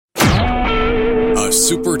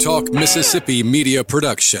SuperTalk Mississippi media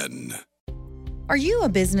production. Are you a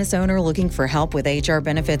business owner looking for help with HR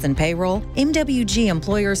benefits and payroll? MWG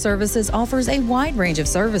Employer Services offers a wide range of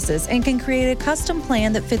services and can create a custom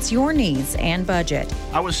plan that fits your needs and budget.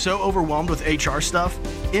 I was so overwhelmed with HR stuff.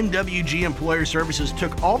 MWG Employer Services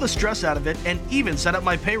took all the stress out of it and even set up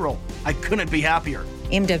my payroll. I couldn't be happier.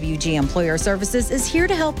 MWG Employer Services is here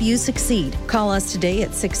to help you succeed. Call us today at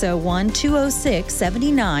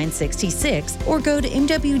 601-206-7966 or go to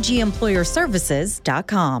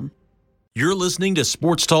MWGEmployerServices.com. You're listening to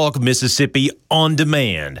Sports Talk Mississippi On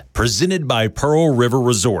Demand, presented by Pearl River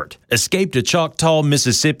Resort. Escape to Choctaw,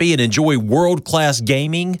 Mississippi and enjoy world-class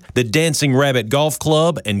gaming, the Dancing Rabbit Golf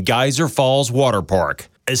Club, and Geyser Falls Water Park.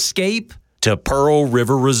 Escape to Pearl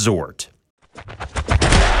River Resort.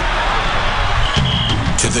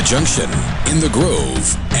 To the junction, in the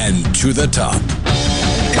Grove, and to the top.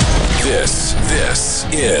 This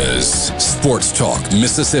is Sports Talk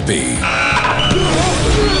Mississippi.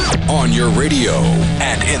 On your radio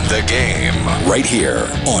and in the game, right here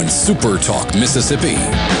on Super Talk Mississippi.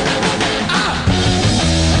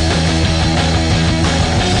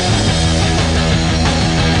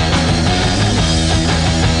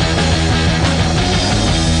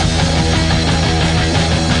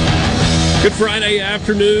 Good Friday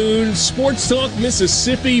afternoon, Sports Talk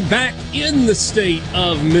Mississippi, back in the state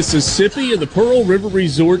of Mississippi in the Pearl River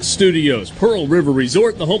Resort studios. Pearl River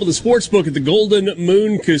Resort, the home of the sportsbook at the Golden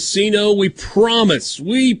Moon Casino. We promise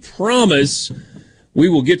we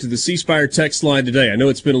will get to the C Spire text line today. I know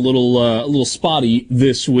it's been a little spotty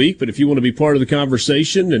this week, but if you want to be part of the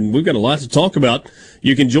conversation, and we've got a lot to talk about,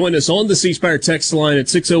 you can join us on the C Spire text line at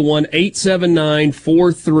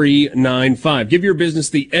 601-879-4395. Give your business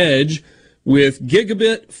the edge with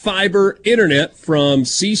gigabit fiber internet from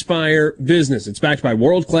C Spire Business. It's backed by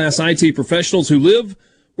world-class IT professionals who live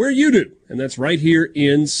where you do, and that's right here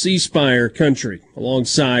in C Spire country.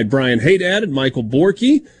 Alongside Brian Haydad and Michael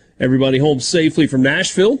Borky, everybody home safely from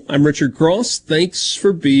Nashville. I'm Richard Cross. Thanks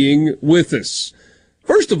for being with us.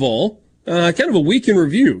 First of all, kind of a week in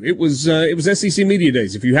review. It was SEC Media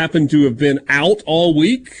Days. If you happen to have been out all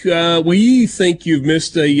week, we think you've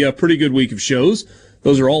missed a pretty good week of shows.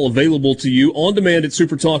 Those are all available to you on demand at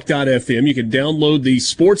supertalk.fm. You can download the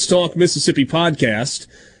Sports Talk Mississippi podcast.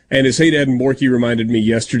 And as Haydad and Borky reminded me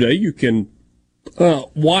yesterday, you can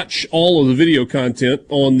watch all of the video content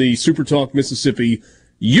on the SuperTalk Mississippi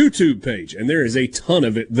YouTube page. And there is a ton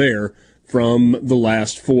of it there from the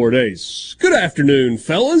last 4 days. Good afternoon,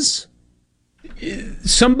 fellas.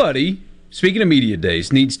 Somebody, speaking of media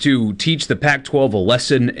days, needs to teach the Pac-12 a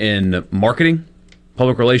lesson in marketing,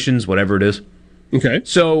 public relations, whatever it is. Okay.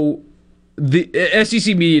 So the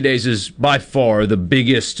SEC Media Days is by far the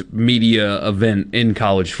biggest media event in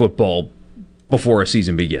college football before a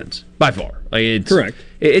season begins. By far. Correct.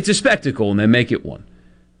 It's a spectacle, and they make it one.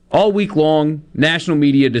 All week long, national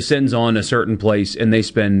media descends on a certain place, and they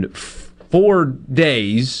spend 4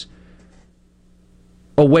 days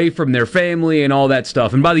away from their family and all that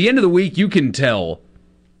stuff. And by the end of the week, you can tell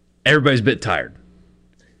everybody's a bit tired.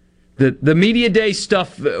 The media day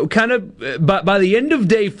stuff kind of, by the end of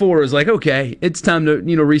day 4, is like, okay, it's time to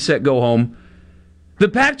reset, go home. The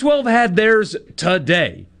Pac-12 had theirs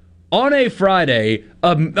today, on a Friday,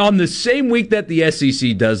 on the same week that the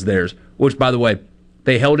SEC does theirs, which, by the way,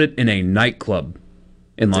 they held it in a nightclub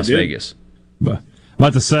in Las Vegas. But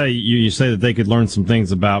about to say, you say that they could learn some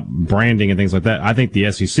things about branding and things like that. I think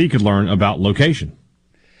the SEC could learn about location.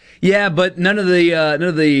 Yeah, but none of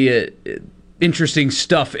the interesting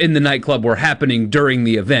stuff in the nightclub were happening during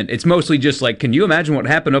the event. It's mostly just like, can you imagine what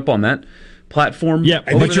happened up on that platform? Yeah,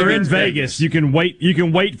 but you're in Vegas. You can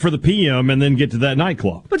wait for the PM and then get to that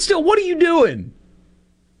nightclub. But still, what are you doing?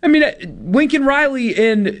 I mean, Lincoln Riley,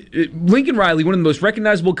 one of the most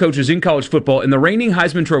recognizable coaches in college football, and the reigning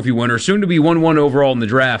Heisman Trophy winner, soon to be 1-1 overall in the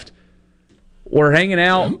draft, were hanging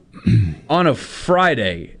out on a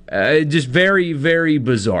Friday. Just very, very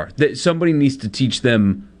bizarre. That somebody needs to teach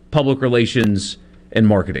them public relations and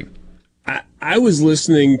marketing. I was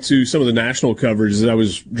listening to some of the national coverage as I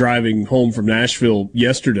was driving home from Nashville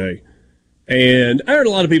yesterday, and I heard a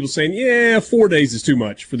lot of people saying, 4 days is too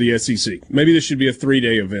much for the SEC. Maybe this should be a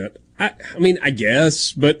 3-day event. I mean, I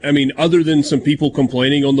guess, but, other than some people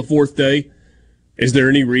complaining on the 4th day, is there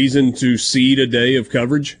any reason to cede a day of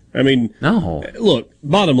coverage? No. Look,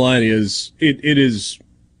 bottom line is,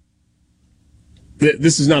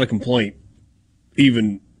 this is not a complaint,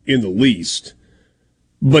 even in the least,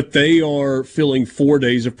 but they are filling 4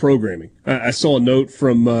 days of programming. I saw a note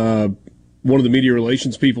from one of the media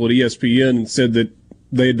relations people at ESPN and said that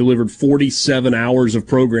they had delivered 47 hours of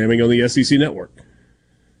programming on the SEC network.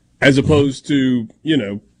 as opposed to,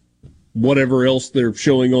 whatever else they're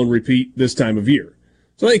showing on repeat this time of year.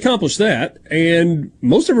 So they accomplished that, and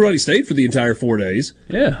most everybody stayed for the entire 4 days.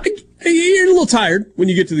 Yeah. You're a little tired when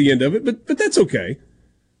you get to the end of it, but that's okay.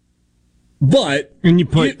 But and you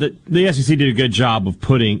put the SEC did a good job of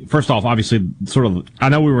putting, first off, obviously, sort of. I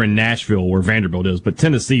know we were in Nashville where Vanderbilt is, but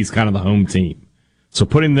Tennessee's kind of the home team. So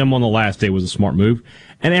putting them on the last day was a smart move.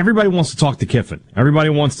 And everybody wants to talk to Kiffin. Everybody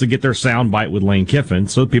wants to get their sound bite with Lane Kiffin,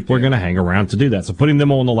 so people are going to hang around to do that. So putting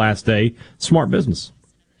them on the last day, smart business.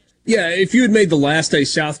 Yeah, if you had made the last day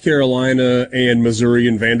South Carolina and Missouri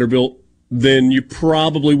and Vanderbilt, then you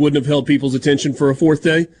probably wouldn't have held people's attention for a fourth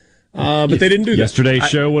day. But they didn't do that. Yesterday's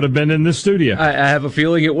show would have been in this studio. I have a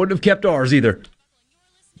feeling it wouldn't have kept ours either.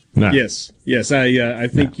 No. Yes, I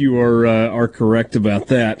think you are correct about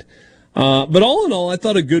that. But all in all, I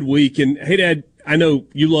thought a good week. And hey, Dad, I know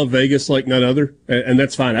you love Vegas like none other, and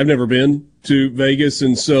that's fine. I've never been to Vegas,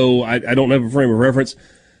 and so I don't have a frame of reference.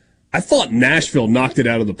 I thought Nashville knocked it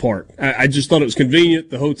out of the park. I just thought it was convenient.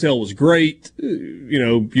 The hotel was great.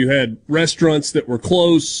 You had restaurants that were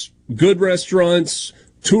close, good restaurants,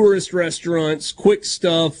 tourist restaurants, quick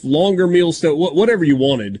stuff, longer meal stuff, whatever you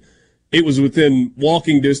wanted. It was within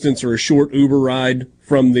walking distance or a short Uber ride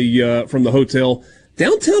from the hotel.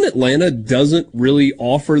 Downtown Atlanta doesn't really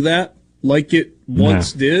offer that like it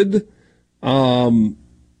once did.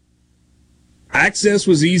 Access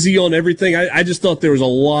was easy on everything. I just thought there was a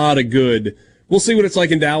lot of good. We'll see what it's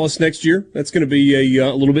like in Dallas next year. That's going to be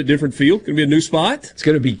a little bit different feel. Going to be a new spot. It's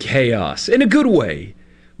going to be chaos in a good way.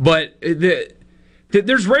 But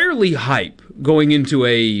there's rarely hype going into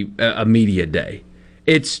a media day.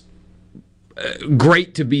 It's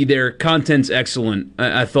great to be there. Content's excellent.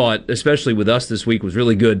 I thought, especially with us this week, was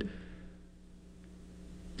really good.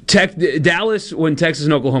 Dallas, when Texas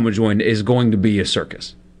and Oklahoma joined, is going to be a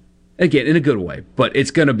circus. Again, in a good way, but it's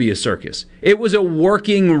going to be a circus. It was a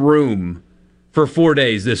working room for 4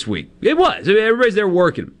 days this week. It was. I mean, everybody's there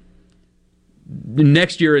working.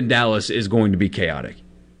 Next year in Dallas is going to be chaotic.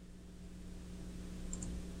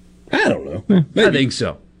 I don't know. I think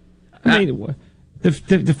so. I mean,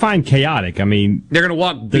 define chaotic. I mean, they're going to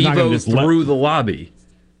walk Bevo through the lobby.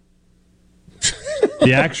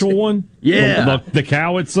 The actual one? Yeah. The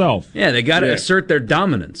cow itself. Yeah, they got to assert their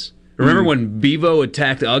dominance. Remember when Bevo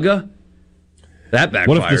attacked Uga? That backfired.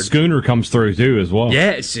 What if the schooner comes through, too, as well?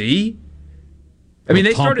 Yeah, see? I mean,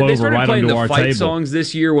 they started right playing the fight songs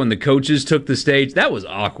this year when the coaches took the stage. That was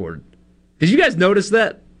awkward. Did you guys notice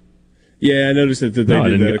that? Yeah, I noticed that they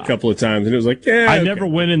did that a couple of times, and it was like, I never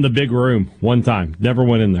went in the big room one time. Never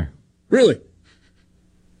went in there. Really?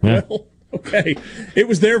 Yeah. Well, okay. It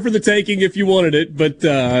was there for the taking if you wanted it, but,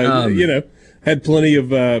 had plenty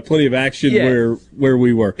of action where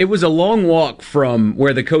we were. It was a long walk from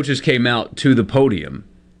where the coaches came out to the podium.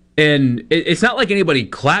 And it's not like anybody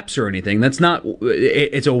claps or anything. That's not.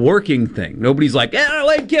 It's a working thing. Nobody's like,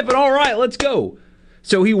 Lane Kiffin, all right, let's go.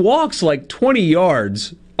 So he walks like 20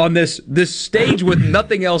 yards on this stage with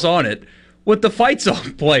nothing else on it, with the fight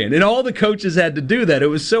song playing, and all the coaches had to do that. It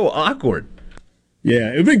was so awkward.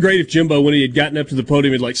 Yeah, it would be great if Jimbo, when he had gotten up to the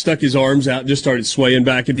podium, had stuck his arms out and just started swaying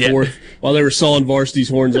back and forth while they were sawing Varsity's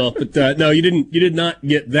horns off. But no, you didn't. You did not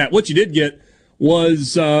get that. What you did get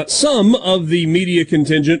was some of the media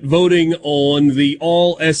contingent voting on the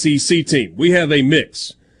All-SEC team. We have a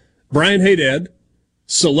mix. Brian Haydad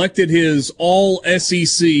selected his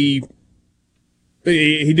All-SEC.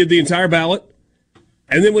 He did the entire ballot,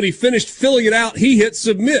 and then when he finished filling it out, he hit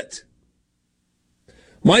submit.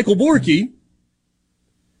 Michael Borky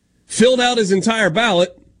filled out his entire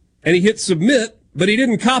ballot, and he hit submit, but he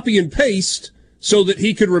didn't copy and paste so that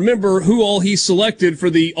he could remember who all he selected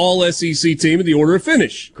for the All-SEC team in the order of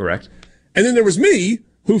finish. Correct. And then there was me,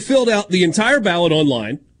 who filled out the entire ballot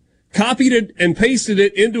online, copied it and pasted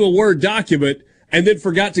it into a Word document, and then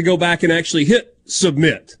forgot to go back and actually hit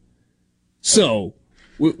submit. So,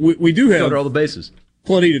 we do have covered all the bases.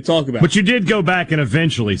 Plenty to talk about. But you did go back and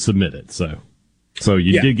eventually submit it, So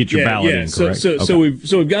you did get your ballot in, correct? So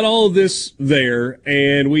we've got all of this there,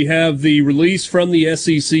 and we have the release from the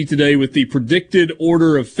SEC today with the predicted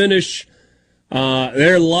order of finish.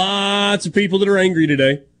 There are lots of people that are angry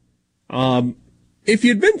today. If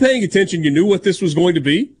you'd been paying attention, you knew what this was going to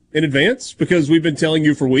be in advance, because we've been telling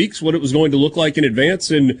you for weeks what it was going to look like in advance,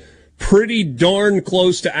 and pretty darn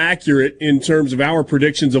close to accurate in terms of our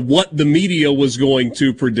predictions of what the media was going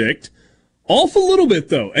to predict. Off a little bit,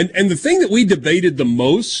 though. And the thing that we debated the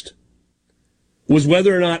most was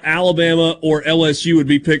whether or not Alabama or LSU would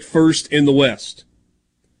be picked first in the West.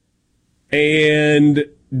 And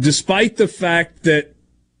despite the fact that,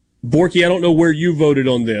 Borky, I don't know where you voted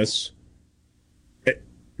on this,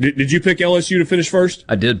 Did you pick LSU to finish first?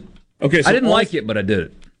 I did. Okay, so I didn't like it, but I did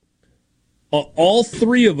it. All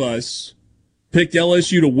three of us picked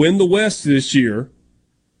LSU to win the West this year,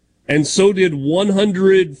 and so did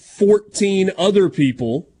 114 other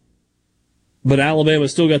people. But Alabama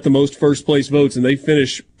still got the most first-place votes, and they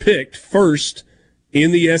picked first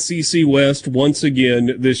in the SEC West once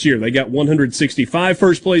again this year. They got 165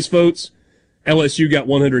 first-place votes. LSU got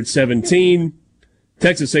 117.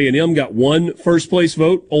 Texas A&M got 1 first-place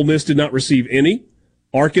vote. Ole Miss did not receive any.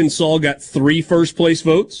 Arkansas got 3 first-place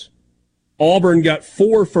votes. Auburn got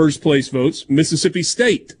 4 first-place votes. Mississippi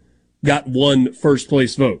State got 1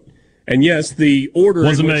 first-place vote. And yes, the order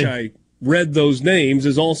in which I read those names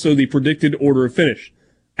is also the predicted order of finish.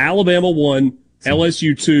 Alabama 1,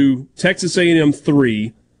 LSU 2, Texas A&M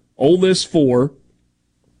 3, Ole Miss 4,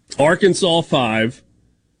 Arkansas 5,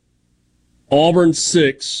 Auburn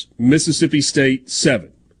 6, Mississippi State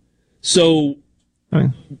 7. So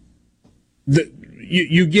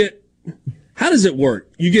you get, how does it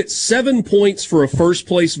work? You get 7 points for a first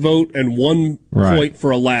place vote and 1 point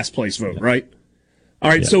for a last place vote, right? All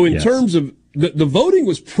right, so in terms of the voting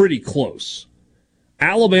was pretty close.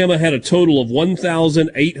 Alabama had a total of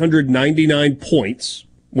 1,899 points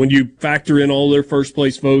when you factor in all their first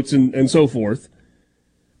place votes and so forth.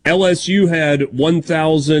 LSU had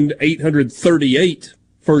 1,838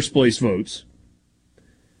 first place votes.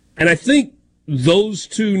 And I think those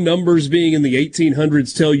two numbers being in the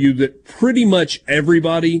 1800s tell you that pretty much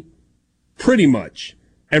everybody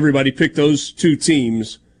picked those two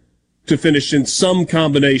teams to finish in some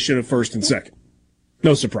combination of first and second.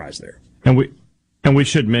 No surprise there. And we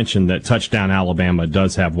should mention that Touchdown Alabama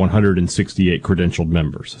does have 168 credentialed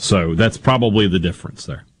members. So that's probably the difference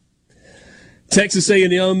there. Texas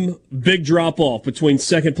A&M, big drop-off between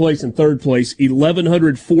second place and third place,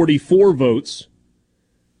 1,144 votes.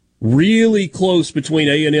 Really close between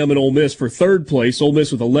A&M and Ole Miss for third place. Ole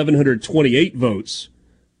Miss with 1,128 votes.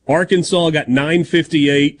 Arkansas got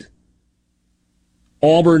 958.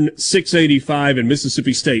 Auburn 685 and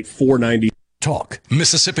Mississippi State 490. Talk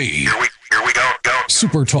Mississippi. Here we go.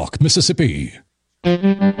 Super Talk Mississippi. Tell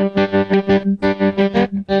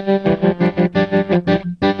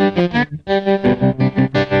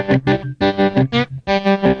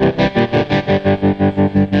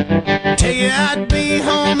you I'd be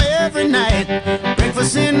home every night.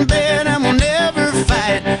 Breakfast in bed and we'll never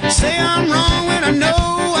fight. Say I'm wrong when I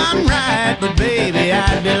know I'm right. But baby,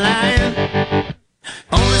 I'd be lying.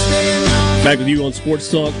 Only staying on. Back with you on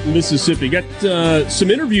Sports Talk Mississippi. Got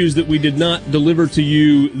some interviews that we did not deliver to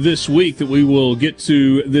you this week that we will get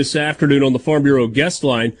to this afternoon on the Farm Bureau guest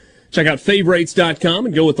line. Check out favorites.com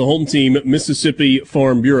and go with the home team, Mississippi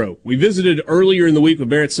Farm Bureau. We visited earlier in the week with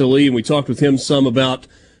Barrett Sallee, and we talked with him some about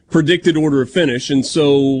predicted order of finish. And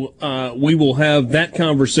so we will have that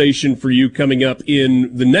conversation for you coming up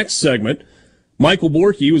in the next segment. Michael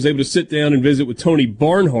Borky was able to sit down and visit with Tony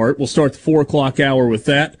Barnhart. We'll start the 4 o'clock hour with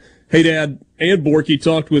that. Hey, Dad and Borky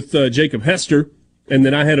talked with Jacob Hester, and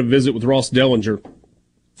then I had a visit with Ross Dellinger.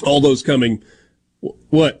 All those coming.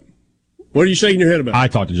 What? What are you shaking your head about? I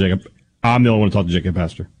talked to Jacob. I'm the only one to talk to Jacob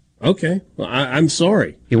Hester. Okay. Well, I'm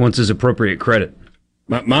sorry. He wants his appropriate credit.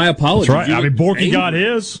 My apologies. That's right. I mean, Borky got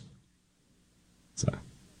his. So,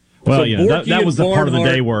 well, so that was the part of the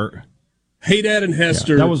day where Hey Dad and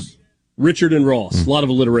Hester, that was Richard and Ross. A lot of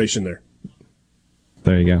alliteration there.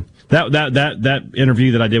 There you go. That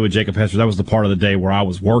interview that I did with Jacob Hester, that was the part of the day where I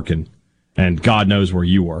was working, and God knows where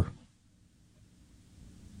you were.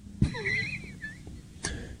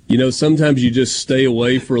 You know, sometimes you just stay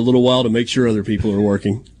away for a little while to make sure other people are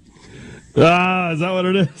working. Is that what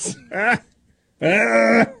it is?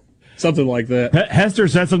 Something like that. Hester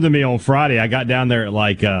said something to me on Friday. I got down there at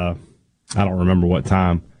like, I don't remember what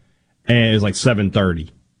time, and it was like 7:30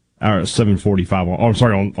 or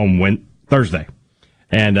 7:45. On Thursday.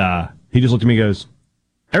 And he just looked at me and goes,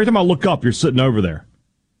 every time I look up, you're sitting over there.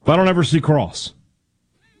 But I don't ever see Cross.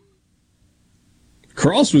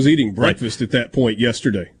 Cross was eating breakfast at that point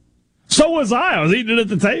yesterday. So was I. I was eating it at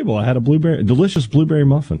the table. I had a delicious blueberry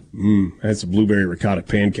muffin. I had some blueberry ricotta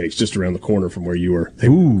pancakes just around the corner from where you were.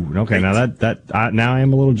 Ooh, okay. Now now I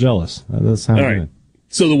am a little jealous. That does sound good.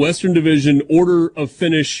 So the Western Division order of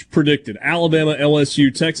finish predicted: Alabama,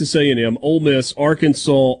 LSU, Texas A&M, Ole Miss,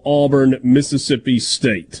 Arkansas, Auburn, Mississippi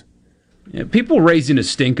State. Yeah, people raising a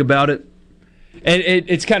stink about it, and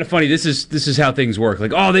it's kind of funny. This is how things work.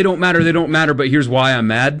 Like, oh, they don't matter. But here's why I'm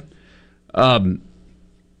mad.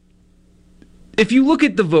 If you look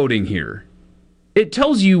at the voting here, it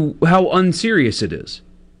tells you how unserious it is.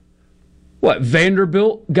 What,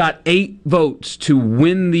 Vanderbilt got 8 votes to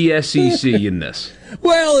win the SEC in this?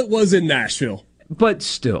 Well, it was in Nashville. but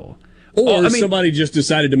still. Or somebody just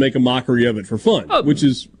decided to make a mockery of it for fun, which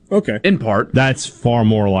is okay. In part. That's far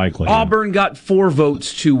more likely. Auburn got 4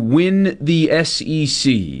 votes to win the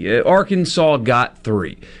SEC. Arkansas got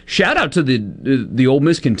 3. Shout out to the Ole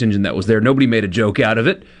Miss contingent that was there. Nobody made a joke out of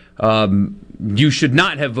it. You should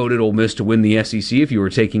not have voted Ole Miss to win the SEC if you were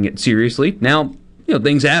taking it seriously. Now,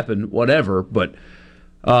 things happen, whatever, but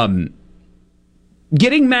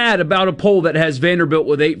getting mad about a poll that has Vanderbilt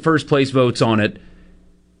with 8 first-place votes on it,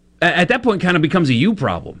 at that point kind of becomes a you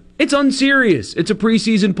problem. It's unserious. It's a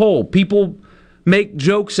preseason poll. People make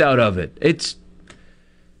jokes out of it. It's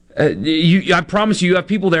I promise you have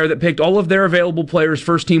people there that picked all of their available players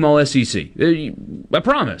first team All-SEC. I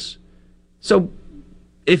promise. So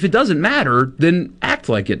if it doesn't matter, then act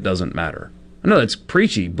like it doesn't matter. I know that's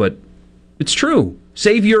preachy, but it's true.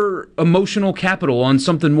 Save your emotional capital on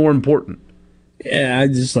something more important. Yeah,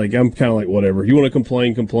 I'm kind of like, whatever. You want to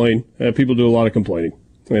complain, complain. People do a lot of complaining.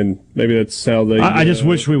 And maybe that's how they... I just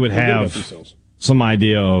wish we would have some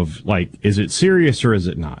idea of, is it serious or is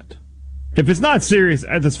it not? If it's not serious,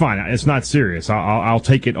 that's fine. It's not serious. I'll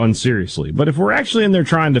take it unseriously. But if we're actually in there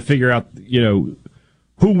trying to figure out,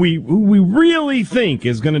 who we really think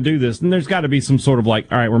is going to do this, then there's got to be some sort of all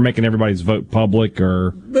right, we're making everybody's vote public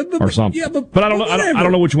or something. Yeah, but I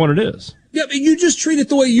don't know which one it is. Yeah, but you just treat it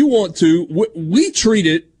the way you want to. We treat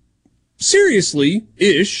it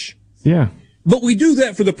seriously-ish. Yeah. But we do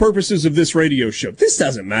that for the purposes of this radio show. This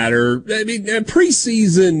doesn't matter. I mean,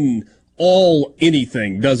 preseason,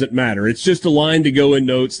 anything doesn't matter. It's just a line to go in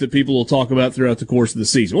notes that people will talk about throughout the course of the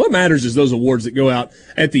season. What matters is those awards that go out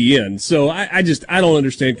at the end. So I don't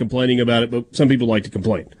understand complaining about it, but some people like to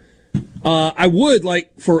complain. I would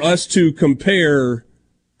like for us to compare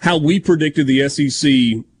how we predicted the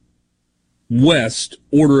SEC West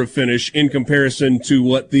order of finish in comparison to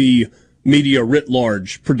what the media writ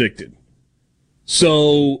large predicted.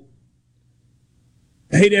 So,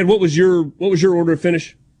 hey, Dad, what was your order of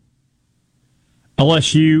finish?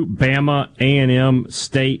 LSU, Bama, A&M,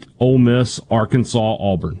 State, Ole Miss, Arkansas,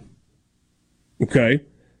 Auburn. Okay.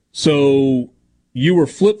 So, you were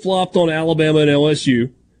flip-flopped on Alabama and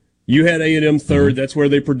LSU. You had A&M third. That's where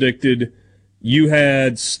they predicted. You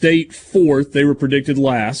had State fourth. They were predicted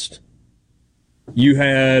last. You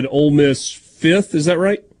had Ole Miss fifth. Is that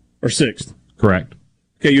right? Or sixth? Correct.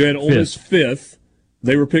 Okay, you had Ole Miss fifth.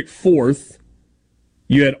 They were picked fourth.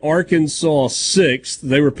 You had Arkansas sixth.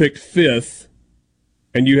 They were picked fifth.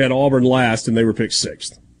 And you had Auburn last, and they were picked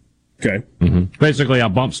sixth. Okay. Mm-hmm. Basically, I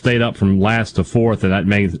bumped State up from last to fourth, and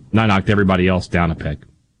that knocked everybody else down a peg.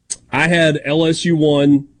 I had LSU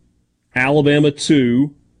 1, Alabama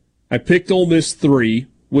 2. I picked Ole Miss 3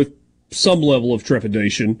 with some level of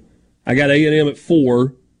trepidation. I got A&M at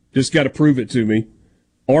 4. Just got to prove it to me.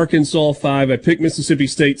 Arkansas 5. I picked Mississippi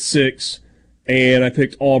State 6. And I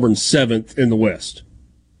picked Auburn 7th in the West.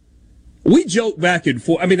 We joke back and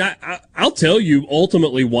forth. I mean, I'll tell you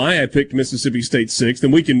ultimately why I picked Mississippi State 6th,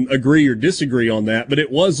 and we can agree or disagree on that, but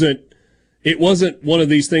it wasn't one of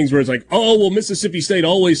these things where it's like, oh, well, Mississippi State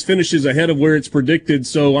always finishes ahead of where it's predicted,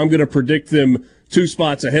 so I'm going to predict them 2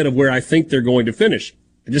 spots ahead of where I think they're going to finish.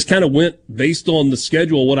 I just kind of went based on the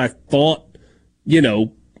schedule, what I thought,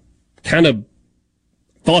 kind of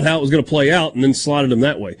thought how it was going to play out, and then slotted them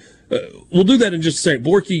that way. We'll do that in just a second.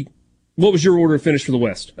 Borky, what was your order of finish for the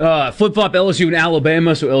West? Flip-flop LSU and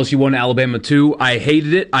Alabama, so LSU 1, Alabama 2. I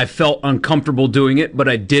hated it. I felt uncomfortable doing it, but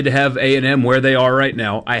I did have A&M where they are right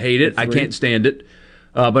now. I hate it. I can't stand it,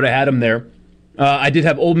 but I had them there. I did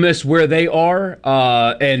have Ole Miss where they are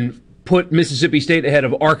and put Mississippi State ahead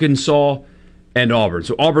of Arkansas and Auburn.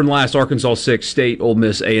 So Auburn last, Arkansas 6, State, Ole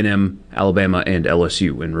Miss, A&M, Alabama, and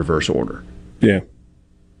LSU in reverse order. Yeah.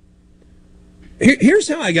 Here's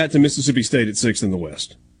how I got to Mississippi State at 6th in the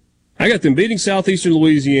West. I got them beating Southeastern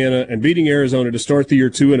Louisiana and beating Arizona to start the year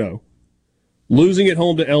 2-0, losing at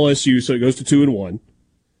home to LSU, so it goes to 2-1.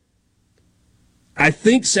 I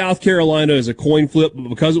think South Carolina is a coin flip, but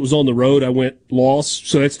because it was on the road, I went loss,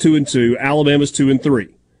 so that's 2-2. Alabama's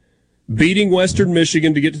 2-3. Beating Western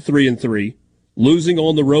Michigan to get to 3-3, losing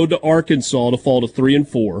on the road to Arkansas to fall to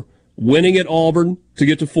 3-4, winning at Auburn to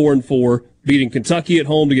get to 4-4, beating Kentucky at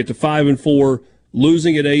home to get to 5-4,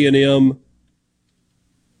 losing at A&M.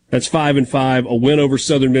 That's 5-5. A win over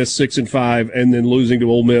Southern Miss, 6-5, and then losing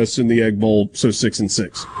to Ole Miss in the Egg Bowl, so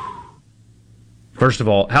 6-6. First of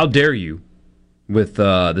all, how dare you with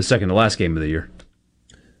the second to last game of the year?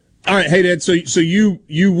 All right, hey Dad. So you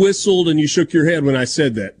whistled and you shook your head when I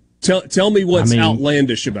said that. Tell me what's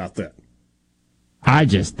outlandish about that. I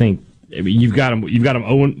just think you've got them. You've got them.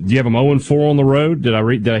 Do you have them 0-4 on the road? Did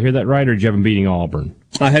I hear that right, or did you have them beating Auburn?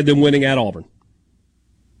 I had them winning at Auburn.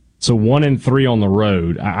 So 1-3 on the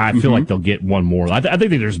road. I feel like they'll get one more. I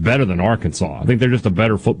think they're just better than Arkansas. I think they're just a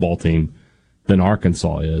better football team than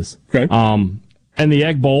Arkansas is. Okay. And the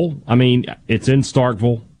Egg Bowl, I mean, it's in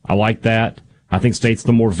Starkville. I like that. I think State's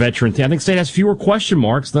the more veteran team. I think State has fewer question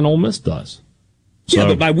marks than Ole Miss does. So,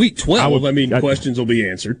 but by week 12, questions will be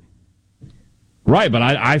answered. Right, but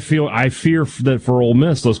I fear that for Ole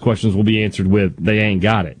Miss, those questions will be answered with they ain't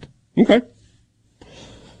got it. Okay.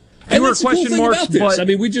 And that's the cool question thing marks, about this. I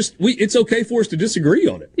mean, it's okay for us to disagree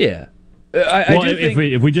on it. Yeah.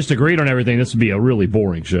 If we just agreed on everything, this would be a really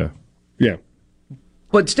boring show. Yeah.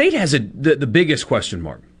 But State has the biggest question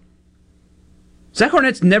mark. Zach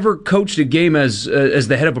Arnett's never coached a game as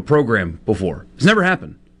the head of a program before. It's never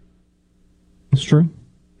happened. That's true.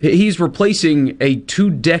 He's replacing a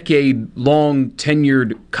 2-decade-long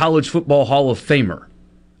tenured college football Hall of Famer,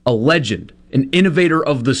 a legend, an innovator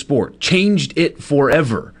of the sport, changed it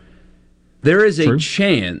forever. There is a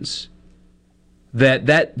chance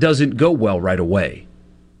that doesn't go well right away.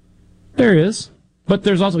 There is. But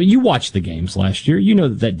there's also, you watched the games last year. You know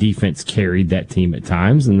that defense carried that team at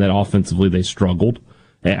times and that offensively they struggled.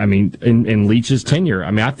 I mean, in Leach's tenure, I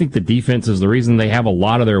mean, I think the defense is the reason they have a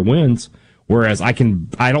lot of their wins. Whereas I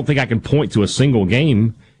don't think I can point to a single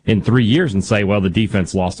game in 3 years and say, well, the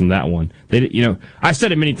defense lost them that one. I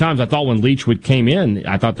said it many times. I thought when Leach came in,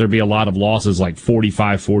 I thought there'd be a lot of losses like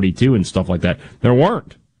 45-42 and stuff like that. There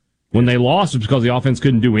weren't. When they lost, it was because the offense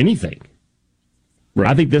couldn't do anything. Right.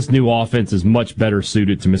 I think this new offense is much better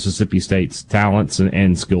suited to Mississippi State's talents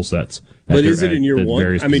and skill sets. But is it in year one?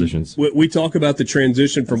 I mean, positions. We talk about the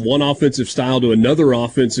transition from one offensive style to another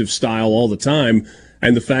offensive style all the time.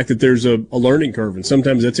 And the fact that there's a learning curve, and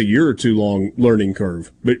sometimes that's a year or two long learning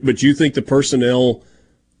curve. But you think the personnel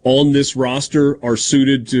on this roster are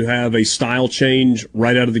suited to have a style change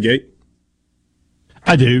right out of the gate?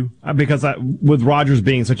 I do, because with Rodgers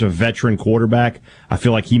being such a veteran quarterback, I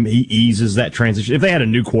feel like he eases that transition. If they had a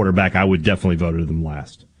new quarterback, I would definitely vote them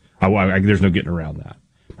last. There's no getting around that.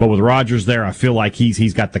 But with Rodgers there, I feel like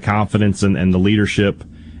he's got the confidence and the leadership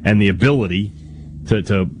and the ability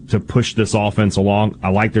to push this offense along. I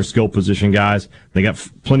like their skill position guys. They got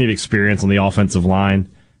plenty of experience on the offensive line.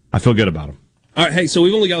 I feel good about them. All right, hey, so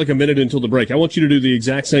we've only got like a minute until the break. I want you to do the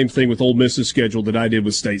exact same thing with Ole Miss's schedule that I did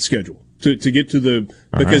with State's schedule to get to the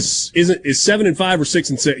because is 7-5 or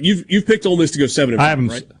 6-6? You've picked Ole Miss to go 7-5. I have them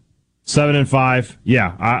right? 7-5.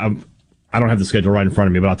 Yeah, I don't have the schedule right in front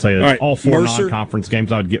of me, but I'll tell you all four Mercer, non-conference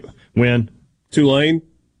games I would win. Tulane,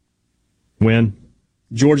 win.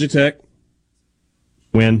 Georgia Tech,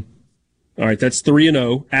 win. All right, that's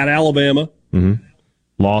 3-0 at Alabama.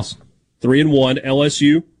 Loss. 3-1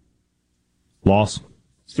 LSU. Loss.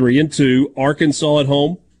 3-2 Arkansas at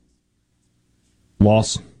home.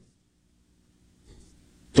 Loss.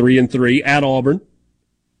 3-3 at Auburn.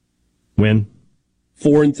 Win.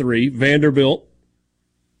 4-3 Vanderbilt.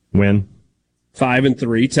 Win.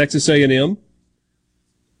 5-3 Texas A&M.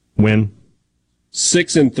 Win.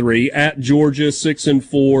 6-3 at Georgia. 6-4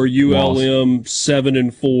 ULM.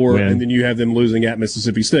 7-4, Win. and then you have them losing at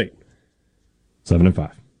Mississippi State.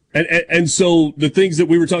 7-5. And so the things that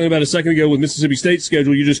we were talking about a second ago with Mississippi State's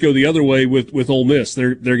schedule, you just go the other way with Ole Miss,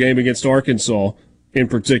 their game against Arkansas in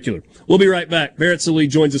particular. We'll be right back. Barrett Sallee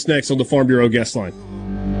joins us next on the Farm Bureau guest line.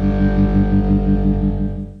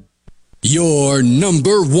 Your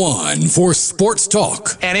number one for Sports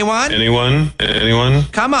Talk. Anyone? Anyone?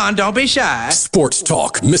 Come on, don't be shy. Sports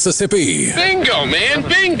Talk, Mississippi. Bingo, man,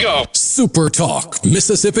 bingo. Super Talk,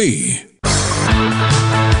 Mississippi.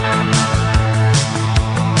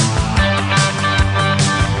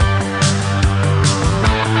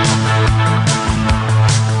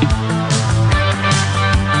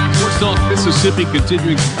 Mississippi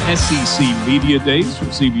continuing SEC Media Days from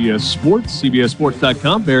CBS Sports,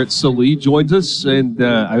 CBSSports.com. Barrett Sallee joins us, and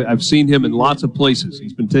I've seen him in lots of places.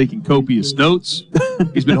 He's been taking copious notes.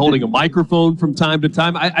 He's been holding a microphone from time to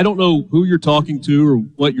time. I don't know who you're talking to or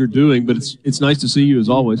what you're doing, but it's nice to see you as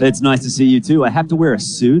always. It's nice to see you too. I have to wear a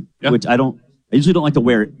suit, which I usually don't like to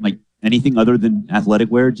wear like anything other than athletic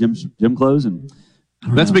wear, gym clothes, and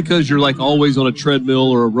that's because you're like always on a treadmill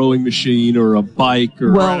or a rowing machine or a bike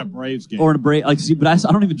or at a Braves game. Or in a Braves. Like, see, but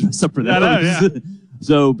I don't even dress up for that.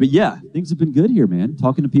 So, but yeah, things have been good here, man.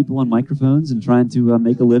 Talking to people on microphones and trying to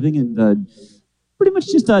make a living and pretty much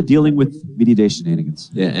just dealing with media day shenanigans.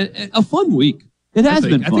 Yeah, and a fun week. It has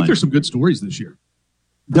been fun. I think there's some good stories this year.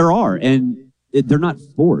 There are, and they're not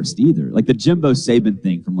forced either. Like the Jimbo Saban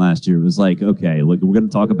thing from last year was like, okay, look, we're going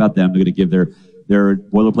to talk about them. They're going to give their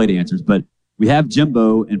boilerplate answers, but we have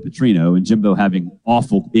Jimbo and Petrino, and Jimbo having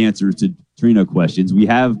awful answers to Petrino questions. We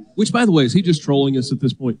have... Which, by the way, is he just trolling us at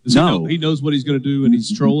this point? Does no. He knows what he's going to do, and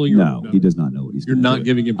he's trolling? No, he does not know what he's going to do. You're not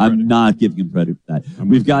giving him credit? I'm not giving him credit for that.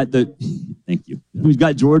 We've got the... Thank you. We've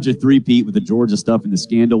got Georgia three-peat with the Georgia stuff and the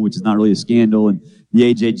scandal, which is not really a scandal, and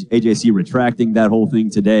the AJC retracting that whole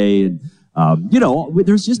thing today. And,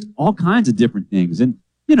 there's just all kinds of different things. And,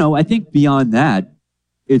 I think beyond that,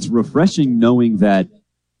 it's refreshing knowing that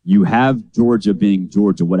you have Georgia being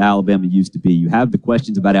Georgia, what Alabama used to be. You have the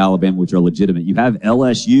questions about Alabama, which are legitimate. You have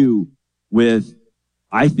LSU with,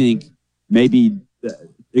 I think, maybe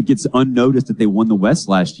it gets unnoticed that they won the West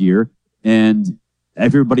last year. And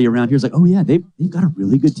everybody around here is like, oh, yeah, they've got a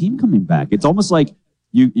really good team coming back. It's almost like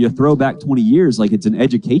you throw back 20 years like it's an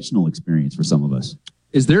educational experience for some of us.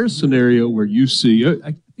 Is there a scenario where you see, I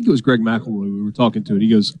think it was Greg McElroy we were talking to, and he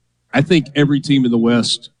goes, I think every team in the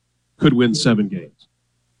West could win 7 games.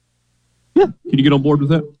 Yeah. Can you get on board with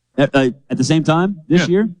that? At the same time this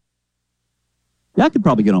year? Yeah, I could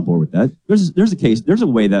probably get on board with that. There's a case. There's a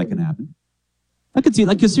way that can happen. I could see,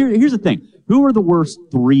 because here's the thing. Who are the worst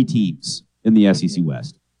 3 teams in the SEC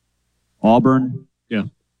West? Auburn. Yeah.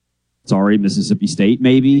 Sorry, Mississippi State,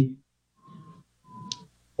 maybe.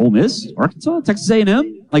 Ole Miss, Arkansas, Texas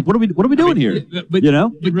A&M. Like, what are we doing here? But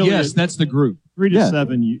really yes, that's the group. 3 to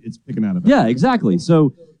 7, it's picking out of it. Yeah, exactly.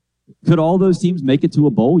 So, could all those teams make it to a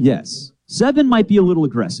bowl? Yes. 7 might be a little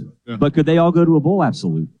aggressive, but could they all go to a bowl?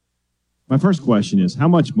 Absolutely. My first question is, how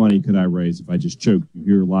much money could I raise if I just choked you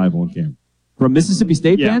here live on camera? From Mississippi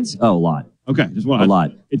State fans? Oh, a lot. Okay, just a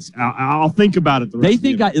lot. I'll think about it. They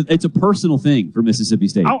think it's a personal thing for Mississippi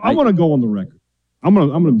State. I want to go on the record. I'm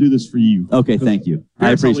gonna do this for you. Okay, thank you.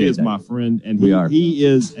 I appreciate that. Is my friend, and he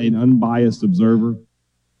is an unbiased observer.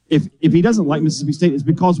 If he doesn't like Mississippi State, it's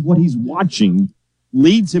because what he's watching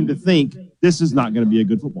leads him to think this is not going to be a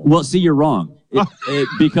good football. Well, see, you're wrong.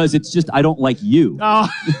 Because it's just I don't like you.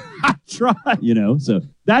 I try. So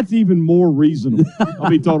that's even more reasonable. I'll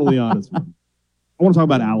be totally honest with you. I want to talk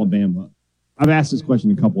about Alabama. I've asked this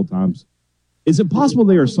question a couple of times. Is it possible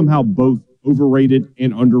they are somehow both overrated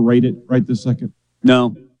and underrated right this second?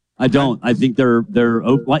 No, I don't. I think they're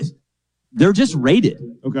just rated.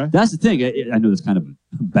 Okay. That's the thing. I know that's kind of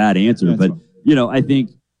a bad answer, but I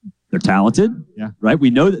think they're talented. Yeah. Right.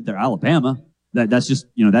 We know that they're Alabama. That's just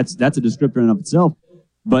that's a descriptor in and of itself.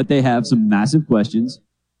 But they have some massive questions,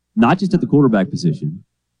 not just at the quarterback position,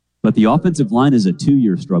 but the offensive line is a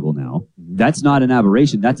 2-year struggle now. That's not an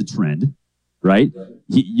aberration. That's a trend, right?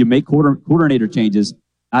 You make coordinator changes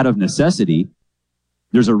out of necessity.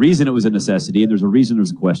 There's a reason it was a necessity, and there's a reason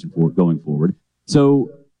there's a question for it going forward. So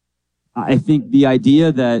I think the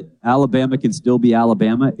idea that Alabama can still be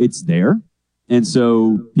Alabama, it's there. And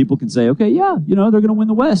so people can say, okay, yeah, they're going to win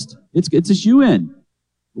the West. It's a shoe-in.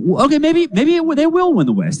 Okay, maybe they will win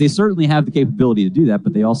the West. They certainly have the capability to do that,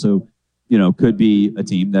 but they also, could be a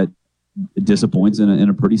team that disappoints in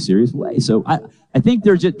a pretty serious way. So I think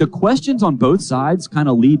the questions on both sides kind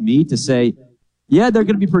of lead me to say, yeah, they're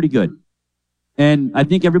going to be pretty good. And I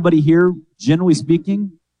think everybody here, generally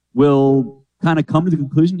speaking, will kind of come to the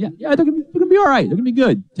conclusion, yeah, they're going to be all right. They're going to be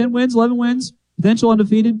good. 10 wins, 11 wins, potential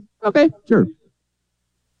undefeated. Okay, sure.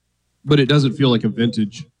 But it doesn't feel like a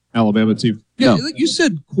vintage Alabama team. Yeah, no. You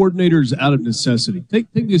said coordinators out of necessity.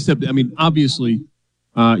 Take me a step. I mean, obviously,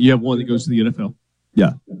 you have one that goes to the NFL.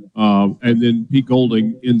 Yeah. And then Pete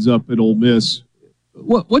Golding ends up at Ole Miss.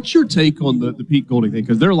 What's your take on the Pete Golding thing?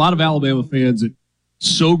 Because there are a lot of Alabama fans that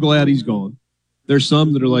so glad he's gone. There's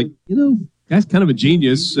some that are like, guy's kind of a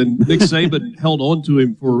genius, and Nick Saban held on to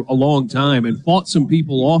him for a long time and fought some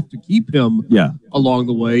people off to keep him along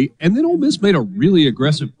the way. And then Ole Miss made a really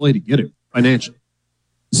aggressive play to get him financially.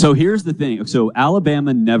 So here's the thing. So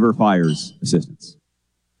Alabama never fires assistants.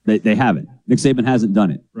 They haven't. Nick Saban hasn't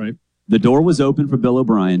done it. Right. The door was open for Bill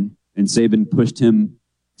O'Brien, and Saban pushed him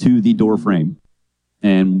to the door frame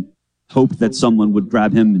and hoped that someone would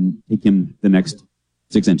grab him and take him the next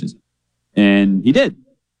 6 inches. And he did.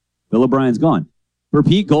 Bill O'Brien's gone. For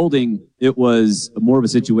Pete Golding, it was more of a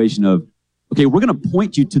situation of, okay, we're going to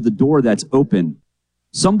point you to the door that's open.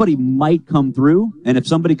 Somebody might come through, and if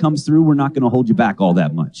somebody comes through, we're not going to hold you back all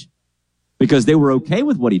that much. Because they were okay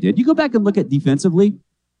with what he did. You go back and look at defensively,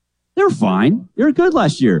 they were fine. They were good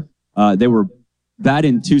last year. They were bad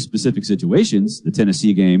in 2 specific situations, the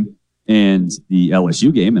Tennessee game and the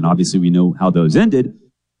LSU game, and obviously we know how those ended.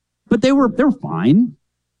 But they were fine.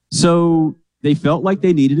 So they felt like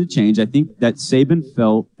they needed a change. I think that Saban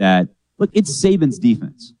felt that, look, it's Saban's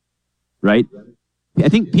defense, right? I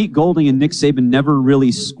think Pete Golding and Nick Saban never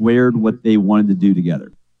really squared what they wanted to do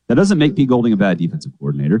together. That doesn't make Pete Golding a bad defensive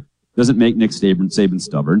coordinator. Doesn't make Nick Saban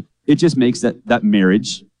stubborn. It just makes that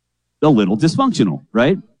marriage a little dysfunctional,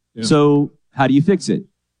 right? Yeah. So how do you fix it?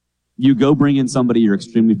 You go bring in somebody you're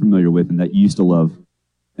extremely familiar with and that you used to love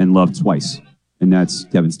and loved twice, and that's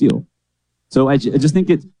Kevin Steele. So I just think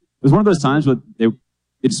it was one of those times where it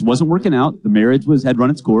just wasn't working out. The marriage had run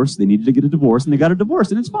its course. They needed to get a divorce, and they got a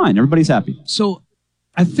divorce, and it's fine. Everybody's happy. So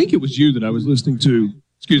I think it was you that I was listening to,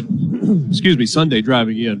 excuse me, Sunday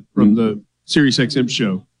driving in from the Sirius XM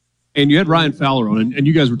show. And you had Ryan Fowler on, and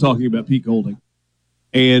you guys were talking about Pete Golding.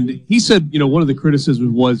 And he said, one of the criticisms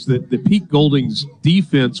was that Pete Golding's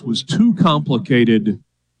defense was too complicated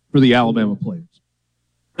for the Alabama players.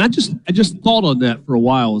 And I just thought on that for a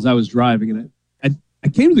while as I was driving, and I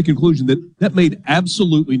came to the conclusion that made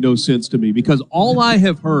absolutely no sense to me, because all I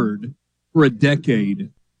have heard for a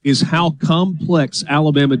decade is how complex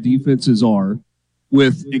Alabama defenses are,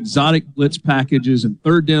 with exotic blitz packages and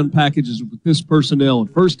third down packages with this personnel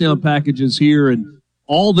and first down packages here and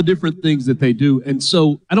all the different things that they do. And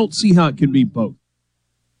so I don't see how it can be both.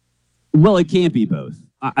 Well, it can't be both.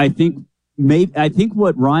 I think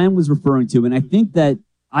what Ryan was referring to, and I think that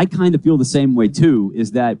I kind of feel the same way too,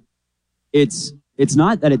 is that it's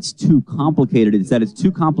not that it's too complicated. It's that it's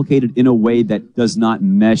too complicated in a way that does not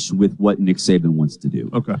mesh with what Nick Saban wants to do.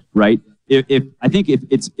 Okay. Right? I think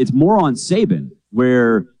it's more on Saban,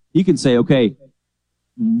 where he can say, okay,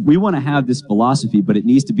 we want to have this philosophy, but it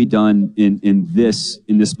needs to be done in this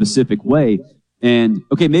specific way. And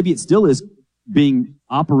okay, maybe it still is being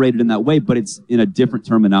operated in that way, but it's in a different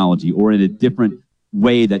terminology or in a different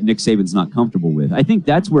way that Nick Saban's not comfortable with. I think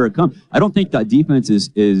that's where it comes. I don't think that defense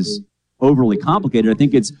is overly complicated. I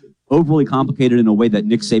think it's overly complicated in a way that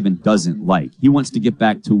Nick Saban doesn't like. He wants to get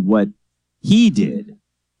back to what he did.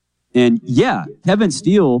 And yeah, Kevin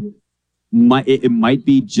Steele, it might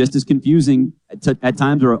be just as confusing at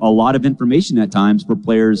times, or a lot of information at times for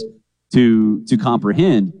players to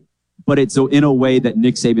comprehend, but it's so in a way that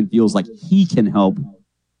Nick Saban feels like he can help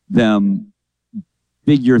them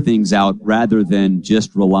figure things out rather than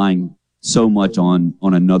just relying so much on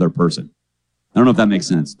another person. I don't know if that makes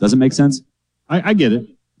sense. Does it make sense? I get it.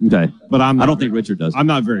 Okay. But I don't think Richard does. I'm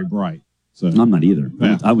not very bright. So I'm not either.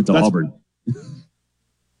 Yeah. I went to Auburn.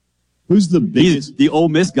 Who's the biggest? The Ole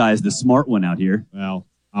Miss guy is the smart one out here. Well,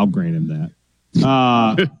 I'll grant him that.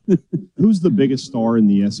 Who's the biggest star in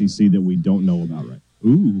the SEC that we don't know about right now?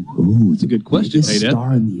 Ooh, it's a good question. Hey,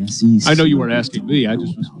 star in the SEC. I know you weren't asking me. I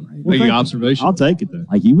just was making an observation. I'll take it, though.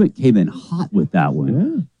 Like, you came in hot with that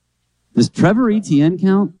one. Yeah. Does Trevor Etienne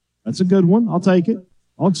count? That's a good one. I'll take it.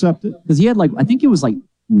 I'll accept it. Because he had, I think it was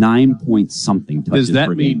 9-point-something touches. Does that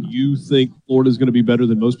mean you think Florida's going to be better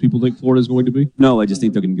than most people think Florida's going to be? No, I just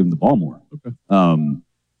think they're going to give him the ball more. Okay. I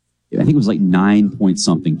think it was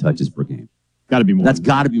 9-point-something touches per game. Got to be more. That's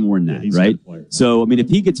got to be more than that, he's right? So, I mean, if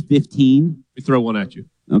he gets 15. Let me throw one at you.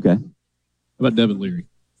 Okay. How about Devin Leary?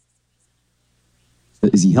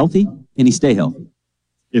 Is he healthy? Can he stay healthy?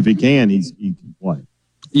 If he can, he can play.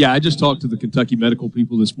 Yeah, I just talked to the Kentucky medical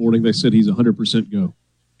people this morning. They said he's 100% go.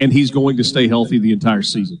 And he's going to stay healthy the entire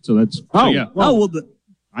season. So that's... yeah. Well,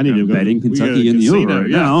 I need to go betting Kentucky in the over right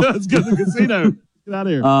now. Let's go to the casino. Get out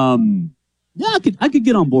of here. Yeah, I could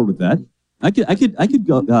get on board with that. I could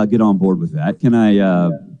go, get on board with that. Can I?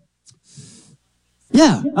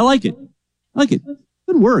 Yeah, I like it. Good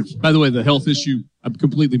work. By the way, the health issue, I've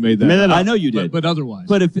completely made that. I know you did, but otherwise.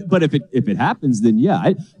 But if it happens, then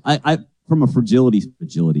yeah, I from a fragility.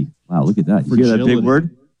 Wow, look at that. You hear that big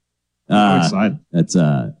word? I'm excited. That's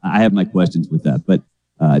I have my questions with that, but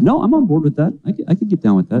no, I'm on board with that. I could get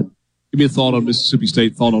down with that. Give me a thought on Mississippi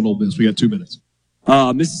State. Thought on Ole Miss. We got 2 minutes.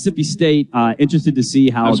 Mississippi State, interested to see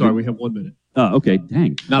how... I'm sorry, we have 1 minute. Oh, okay,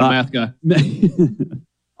 dang. Not a math guy.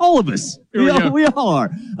 All of us. We all are.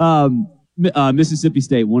 Mississippi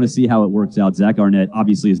State, want to see how it works out. Zach Arnett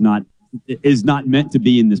obviously is not meant to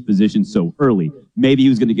be in this position so early. Maybe he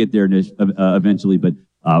was going to get there eventually, but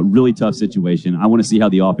really tough situation. I want to see how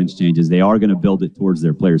the offense changes. They are going to build it towards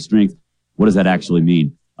their players' strength. What does that actually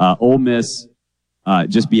mean? Ole Miss,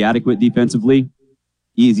 just be adequate defensively.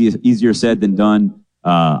 Easier said than done.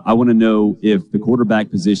 I want to know if the quarterback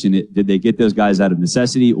position, did they get those guys out of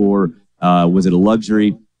necessity or was it a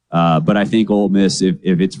luxury? But I think Ole Miss, if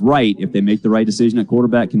it's right, if they make the right decision at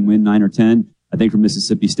quarterback, can win 9 or 10. I think for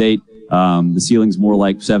Mississippi State, the ceiling's more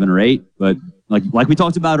like 7 or 8. But like we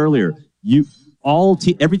talked about earlier,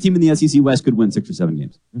 every team in the SEC West could win 6 or 7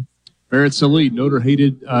 games. Barrett Sallee,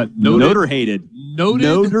 Hates Notre Dame.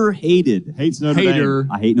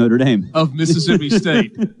 I hate Notre Dame. Of Mississippi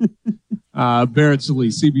State. Barrett Sallee,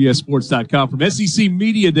 CBSSports.com. From SEC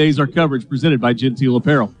Media Days, our coverage presented by Gentile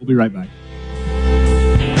Apparel. We'll be right back.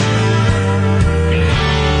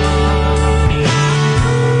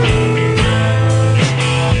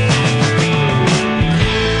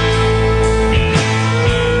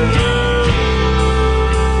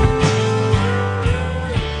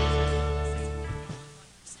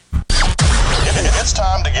 It's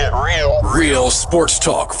time to get real. Real sports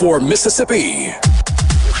talk for Mississippi.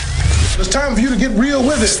 It's time for you to get real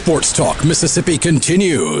with it. Sports Talk Mississippi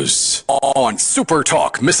continues on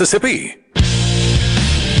SuperTalk Mississippi.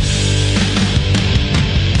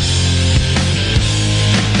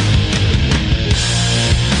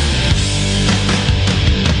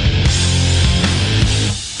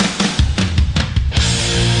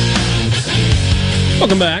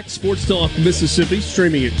 Welcome back. Sports Talk Mississippi,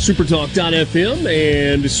 streaming at supertalk.fm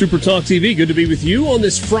and SuperTalk TV. Good to be with you on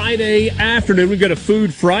this Friday afternoon. We've got a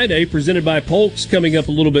Food Friday presented by Polk's coming up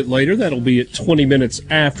a little bit later. That'll be at 20 minutes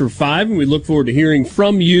after 5, and we look forward to hearing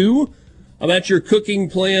from you about your cooking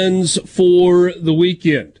plans for the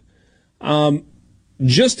weekend.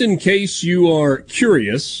 Just in case you are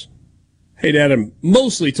curious, hey, Dad, I'm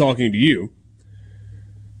mostly talking to you.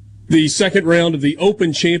 The second round of the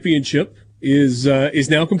Open Championship is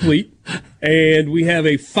now complete, and we have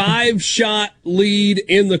a 5-shot lead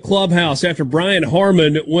in the clubhouse after Brian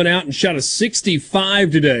Harmon went out and shot a 65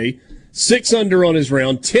 today, 6 under on his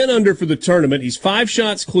round, 10 under for the tournament. He's 5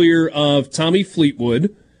 shots clear of Tommy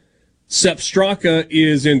Fleetwood. Sepp Straka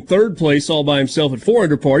is in third place all by himself at 4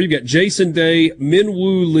 under par. You've got Jason Day,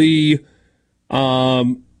 Minwoo Lee,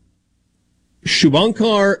 Shubhankar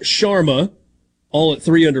Sharma, all at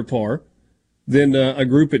 3 under par. Then a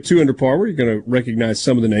group at 2 under par where you're going to recognize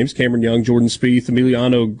some of the names: Cameron Young, Jordan Spieth,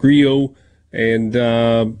 Emiliano Grillo, and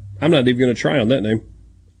I'm not even going to try on that name.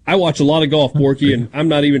 I watch a lot of golf, Borky, and I'm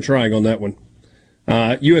not even trying on that one.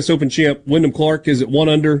 U.S. Open champ Wyndham Clark is at 1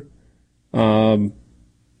 under. Rory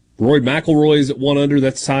McIlroy is at 1 under.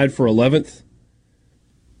 That's tied for 11th.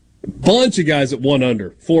 Bunch of guys at 1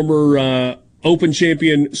 under. Former Open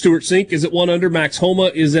champion Stuart Sink is at 1 under. Max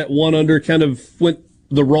Homa is at 1 under. Kind of went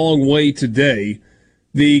the wrong way today.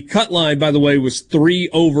 The cut line, by the way, was 3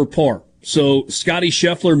 over par. So Scotty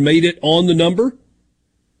Scheffler made it on the number.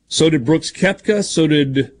 So did Brooks Koepka. So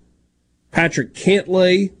did Patrick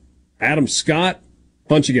Cantlay, Adam Scott,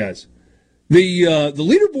 bunch of guys. The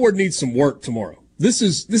leaderboard needs some work tomorrow. This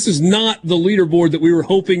is not the leaderboard that we were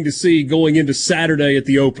hoping to see going into Saturday at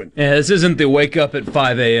the Open. Yeah, this isn't the wake up at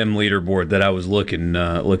 5 a.m. leaderboard that I was looking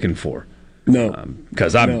for. No,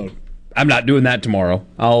 because I'm not doing that tomorrow.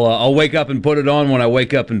 I'll wake up and put it on when I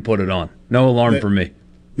wake up and put it on. No alarm for me.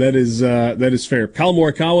 That is fair. Kyle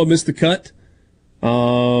Morikawa missed the cut.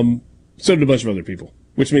 So did a bunch of other people,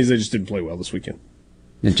 which means they just didn't play well this weekend.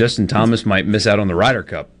 And Justin Thomas might miss out on the Ryder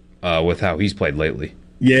Cup with how he's played lately.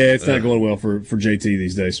 Yeah, it's not going well for JT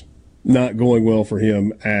these days. Not going well for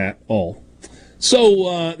him at all.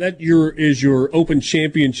 So that is your Open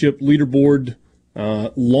Championship leaderboard,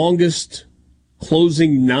 longest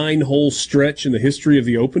closing 9-hole stretch in the history of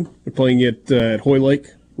the Open. They're playing it at Hoylake,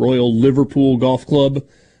 Royal Liverpool Golf Club.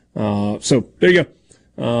 So there you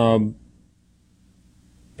go.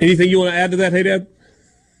 Anything you want to add to that, hey, Dad?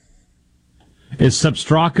 Is Sepp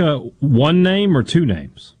Straka one name or 2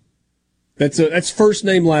 names? That's first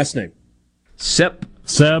name, last name. Seb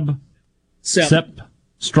Straka.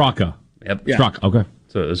 Yep. Yeah. Straka. Okay.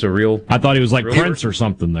 So it's a real. I thought he was like Prince or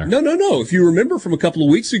something there. No. If you remember from a couple of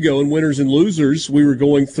weeks ago in Winners and Losers, we were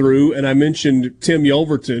going through, and I mentioned Tim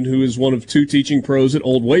Yelverton, who is one of 2 teaching pros at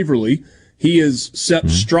Old Waverly. He is Sepp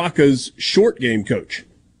Straka's short game coach.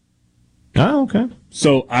 Oh, okay.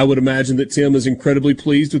 So I would imagine that Tim is incredibly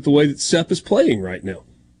pleased with the way that Sepp is playing right now.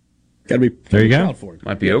 Got to be proud for him.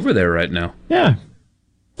 Might be over there right now. Yeah,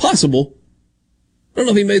 possible. I don't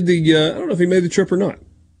know if he made the trip or not.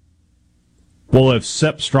 Well, if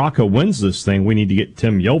Sepp Straka wins this thing, we need to get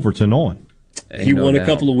Tim Yelverton on. He won a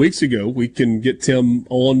couple of weeks ago. We can get Tim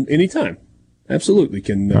on anytime. Absolutely.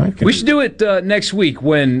 We should do it next week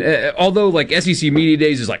when, although like SEC Media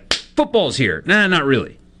Days is like, football's here. Nah, not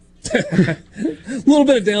really. A little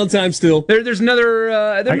bit of downtime still. There's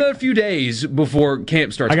another few days before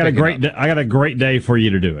camp starts. I got a great day for you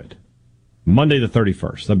to do it. Monday the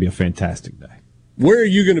 31st. That'd be a fantastic day. Where are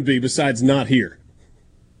you going to be besides not here?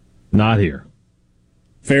 Not here.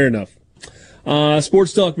 Fair enough.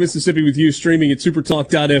 Sports Talk Mississippi with you, streaming at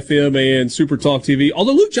supertalk.fm and SuperTalk TV.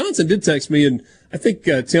 Although Luke Johnson did text me, and I think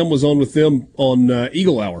Tim was on with them on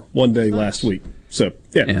Eagle Hour one day last week. So,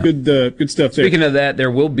 yeah. Good stuff there. Speaking of that,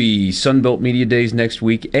 there will be Sunbelt Media Days next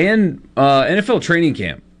week and NFL training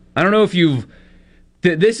camp. I don't know if you've...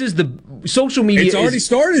 This is the social media... It's already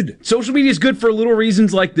started. Social media is good for little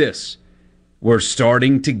reasons like this. we're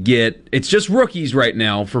starting to get, it's just rookies right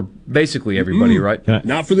now for basically everybody, right?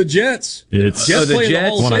 Not for the Jets. It's Jets the playing Jets, the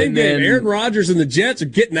Hall of Fame and game. then- Aaron Rodgers and the Jets are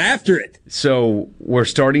getting after it. So we're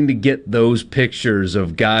starting to get those pictures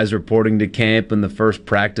of guys reporting to camp and the first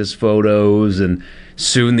practice photos, and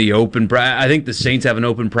soon the open practice. I think the Saints have an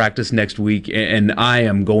open practice next week, and I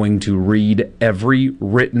am going to read every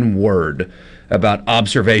written word about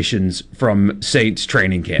observations from Saints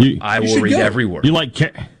training camp. I will read every word.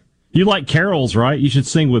 You like carols, right? You should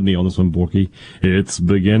sing with me on this one, Borky. It's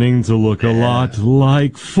beginning to look a lot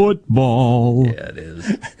like football. Yeah, it is.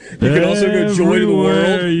 You can also go Joy to the World.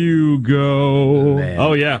 Everywhere you go. Man.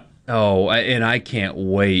 Oh, yeah. Oh, and I can't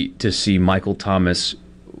wait to see Michael Thomas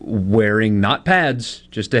wearing not pads,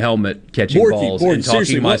 just a helmet, catching balls, and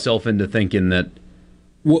talking myself into thinking that.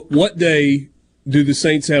 What day do the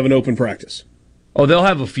Saints have an open practice? Oh, they'll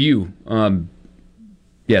have a few.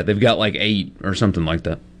 Yeah, they've got like 8 or something like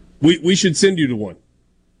that. We should send you to one.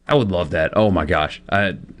 I would love that. Oh my gosh.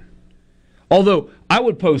 Although I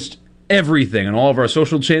would post everything on all of our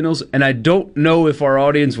social channels, and I don't know if our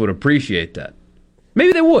audience would appreciate that.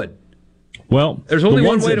 Maybe they would. Well, there's only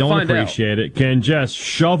one way to find out. find out. Appreciate it can just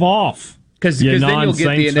shove off. Because then you'll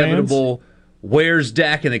get the inevitable, where's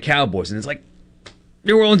Dak and the Cowboys? And it's like,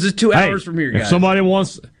 New Orleans is 2 hours from here, guys. If somebody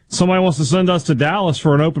wants to send us to Dallas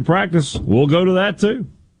for an open practice, we'll go to that too.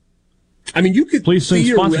 I mean, you could please send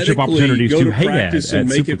sponsorship opportunities go to Hey practice Dad and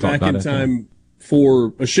make it back in time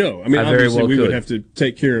for a show. I mean, obviously we would have to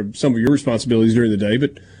take care of some of your responsibilities during the day,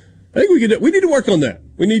 but I think we need to work on that.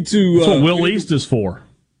 We need to. That's what Will East is for.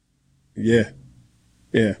 Yeah,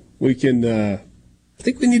 we can. I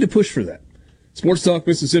think we need to push for that. Sports Talk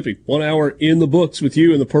Mississippi, 1 hour in the books with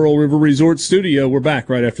you in the Pearl River Resort studio. We're back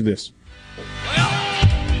right after this.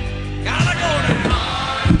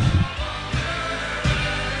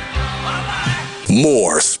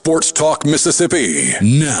 More Sports Talk Mississippi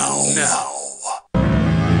now.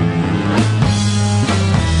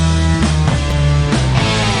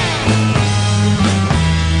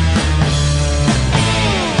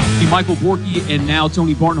 Michael Borky and now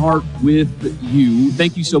Tony Barnhart with you.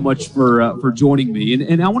 Thank you so much for joining me.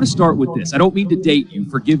 And I want to start with this. I don't mean to date you.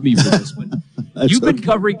 Forgive me for this, but you've been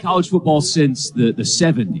covering college football since the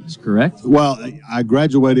 70s, correct? Well, I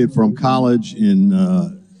graduated from college in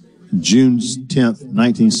June 10th,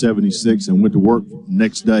 1976, and went to work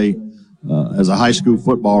next day as a high school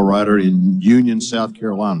football writer in Union, South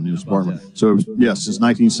Carolina, near Spartanburg. So, since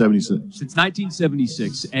 1976. Since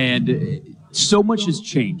 1976, and so much has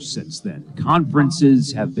changed since then.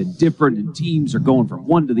 Conferences have been different, and teams are going from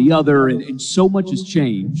one to the other, and so much has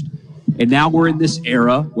changed. And now we're in this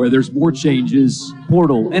era where there's more changes,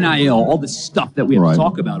 portal, NIL, all this stuff that we have to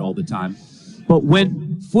talk about all the time. But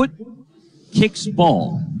when foot kicks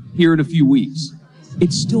ball here in a few weeks,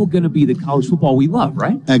 it's still going to be the college football we love,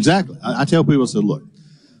 right? Exactly. I tell people, I said, look,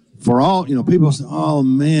 for all, people say, oh,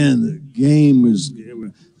 man, the game is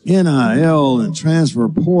NIL and transfer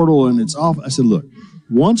portal, and it's off. I said, look,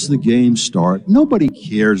 once the games start, nobody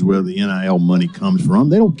cares where the NIL money comes from.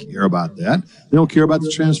 They don't care about that. They don't care about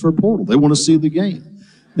the transfer portal. They want to see the game.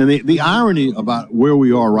 And the irony about where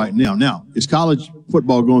we are right now, is college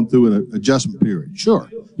football going through an adjustment period? Sure.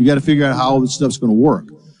 You got to figure out how all this stuff's going to work.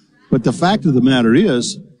 But the fact of the matter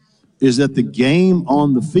is that the game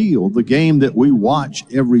on the field, the game that we watch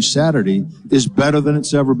every Saturday, is better than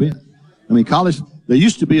it's ever been. I mean, there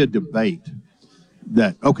used to be a debate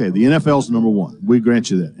that, okay, the NFL's number one. We grant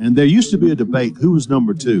you that. And there used to be a debate, who was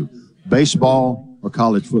number two, baseball or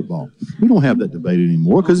college football? We don't have that debate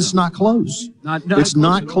anymore because it's not close. It's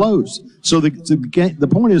not close. So the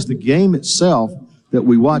point is the game itself that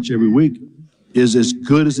we watch every week is as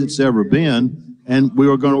good as it's ever been, and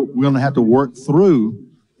we're going to have to work through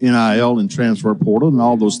NIL and transfer portal and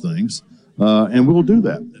all those things, and we'll do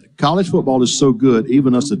that. College football is so good,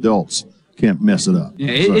 even us adults can't mess it up. Yeah,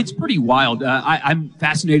 it's pretty wild. I'm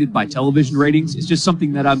fascinated by television ratings. It's just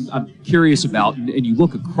something that I'm curious about. And you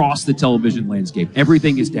look across the television landscape,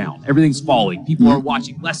 everything is down. Everything's falling. People are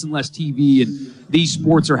watching less and less TV, and these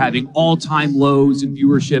sports are having all-time lows in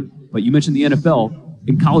viewership. But you mentioned the NFL.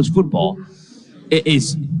 In college football,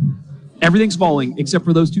 everything's falling except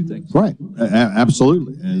for those two things. Right.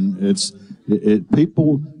 Absolutely. And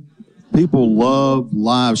people love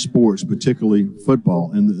live sports, particularly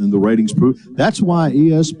football, and the ratings prove. That's why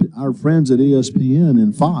our friends at ESPN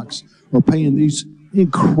and Fox are paying these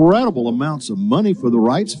incredible amounts of money for the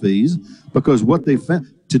rights fees, because what they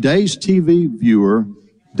found, today's TV viewer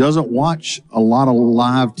doesn't watch a lot of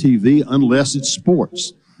live TV unless it's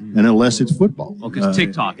sports. and unless it's football. Well, because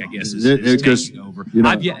TikTok, I guess, is taking over. You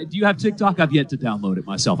know, do you have TikTok? I've yet to download it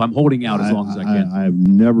myself. I'm holding out as long as I can. I have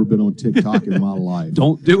never been on TikTok in my life.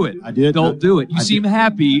 Don't do it. I did. Don't do it. You seem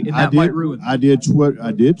happy, and that might ruin it. I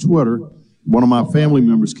did Twitter. One of my family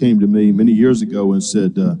members came to me many years ago and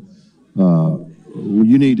said, well,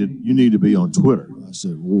 you need to be on Twitter. I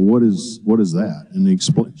said, well, what is that?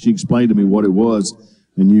 And she explained to me what it was,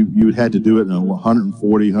 and you had to do it in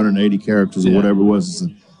 140, 180 characters or whatever it was. I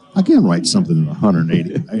said, I can't write something in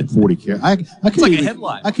 140 characters. It's like a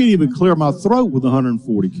headline. I can't even clear my throat with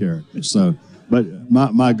 140 characters. So, but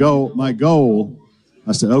my goal,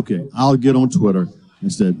 I said, okay, I'll get on Twitter. I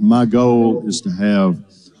said, my goal is to have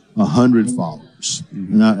 100 followers,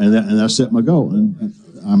 and I set my goal, and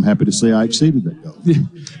I'm happy to say I exceeded that goal.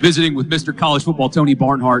 Visiting with Mr. College Football, Tony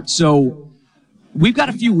Barnhart. So we've got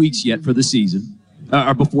a few weeks yet for the season,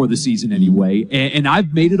 or before the season anyway, and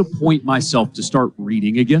I've made it a point myself to start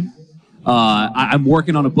reading again. I'm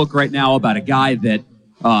working on a book right now about a guy that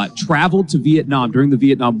traveled to Vietnam during the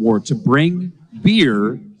Vietnam War to bring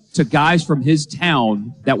beer to guys from his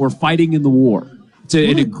town that were fighting in the war. It's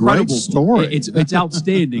an incredible story. It's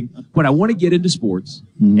outstanding. But I want to get into sports,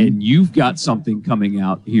 and you've got something coming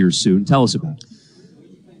out here soon. Tell us about it.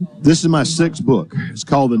 This is my 6th book. It's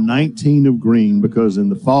called The 19 of Green, because in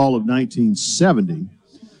the fall of 1970,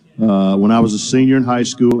 when I was a senior in high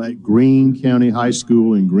school at Greene County High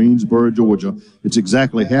School in Greensboro, Georgia, it's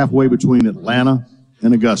exactly halfway between Atlanta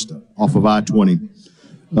and Augusta off of I-20.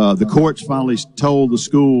 The courts finally told the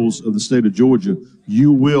schools of the state of Georgia,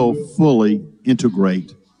 you will fully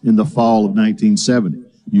integrate in the fall of 1970.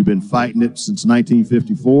 You've been fighting it since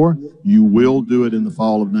 1954. You will do it in the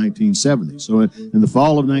fall of 1970. So in the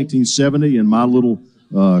fall of 1970, in my little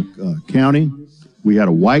county, we had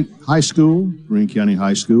a white high school, Greene County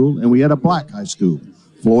High School, and we had a black high school,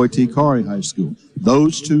 Floyd T. Carey High School.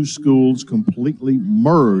 Those two schools completely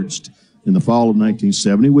merged in the fall of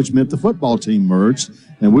 1970, which meant the football team merged.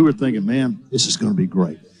 And we were thinking, man, this is going to be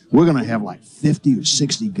great. We're going to have like 50 or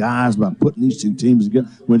 60 guys by putting these two teams together.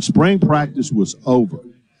 When spring practice was over,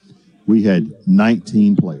 we had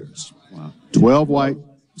 19 players. Wow. 12 white,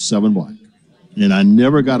 7 black. And I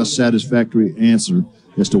never got a satisfactory answer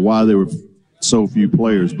as to why there were so few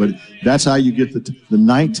players. But that's how you get the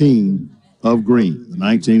 19 of Greene, the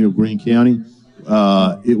 19 of Greene County.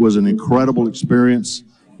 It was an incredible experience.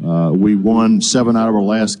 We won 7 out of our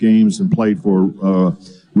last games and played for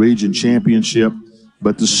region championship.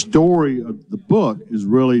 But the story of the book is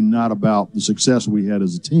really not about the success we had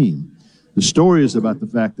as a team. The story is about the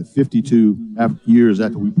fact that 52 years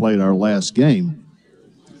after we played our last game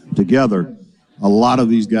together, a lot of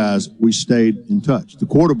these guys, we stayed in touch. The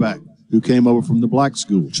quarterback who came over from the black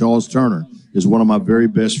school, Charles Turner, is one of my very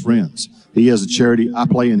best friends. He has a charity. I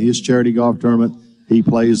play in his charity golf tournament. He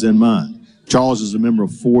plays in mine. Charles is a member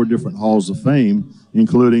of 4 different halls of fame,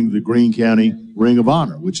 including the Greene County Ring of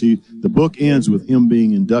Honor, which the book ends with him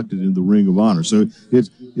being inducted into the Ring of Honor. So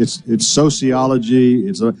it's sociology.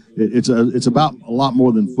 It's about a lot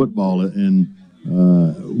more than football, and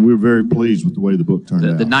we're very pleased with the way the book turned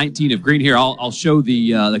out. The 19 of Green here. I'll show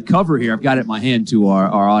the cover here. I've got it in my hand to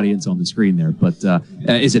our audience on the screen there. But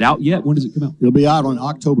is it out yet? When does it come out? It'll be out on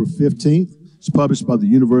October 15th. It's published by the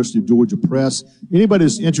University of Georgia Press. Anybody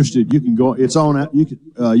that's interested, you can go. It's on.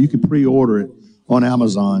 You can pre-order it on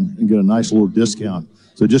Amazon and get a nice little discount.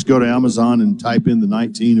 So just go to Amazon and type in the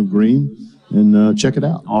 19 of Green and check it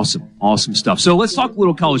out. Awesome stuff. So let's talk a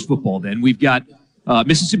little college football then. We've got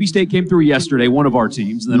Mississippi State came through yesterday, one of our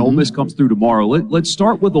teams, and then Ole Miss comes through tomorrow. Let's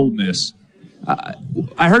start with Ole Miss.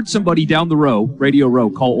 I heard somebody down the row, Radio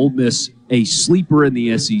Row, call Ole Miss a sleeper in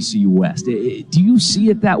the SEC West. Do you see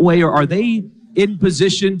it that way, or are they in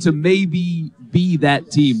position to maybe be that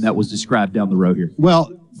team that was described down the row here? Well,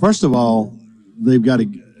 first of all, they've got to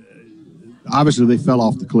 – obviously they fell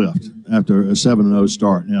off the cliff after a 7-0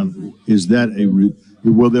 start. Now, is that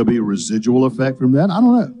will there be a residual effect from that? I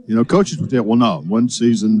don't know. You know, coaches will tell, well, no, one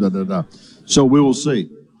season, da-da-da. So we will see.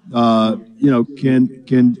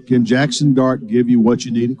 Can Jackson Dart give you what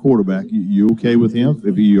you need at quarterback? You okay with him?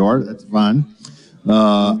 If you are, that's fine.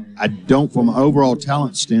 I don't, from an overall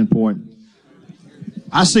talent standpoint,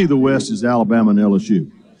 I see the West as Alabama and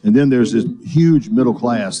LSU. And then there's this huge middle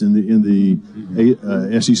class in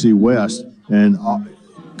the SEC West, and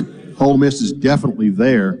Ole Miss is definitely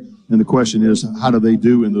there. And the question is, how do they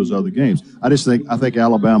do in those other games? I think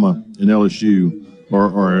Alabama and LSU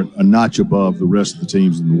are a notch above the rest of the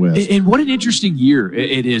teams in the West. And what an interesting year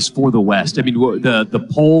it is for the West. I mean, the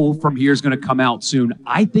poll from here is going to come out soon.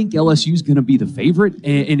 I think LSU is going to be the favorite,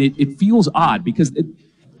 and it feels odd because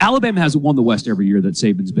Alabama hasn't won the West every year that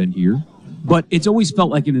Saban's been here. But it's always felt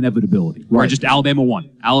like an inevitability, where just Alabama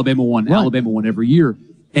won every year.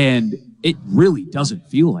 And it really doesn't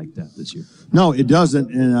feel like that this year. No, it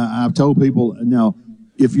doesn't. And I've told people, now,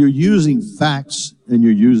 if you're using facts and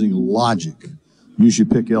you're using logic, you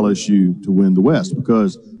should pick LSU to win the West.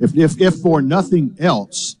 Because if for nothing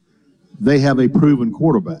else, they have a proven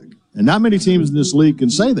quarterback. And not many teams in this league can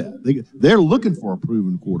say that. They're looking for a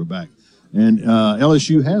proven quarterback. And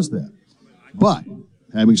LSU has that. But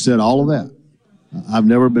having said all of that, I've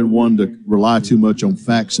never been one to rely too much on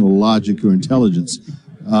facts or logic or intelligence.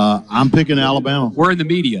 I'm picking Alabama. We're in the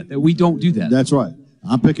media. We don't do that. That's right.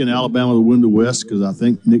 I'm picking Alabama to win the West because I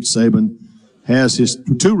think Nick Saban has his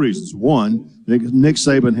two reasons. One, Nick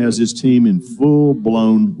Saban has his team in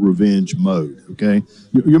full-blown revenge mode. Okay,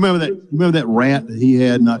 you remember that? You remember that rant that he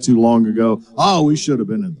had not too long ago? Oh, we should have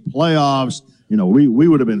been in the playoffs. You know, we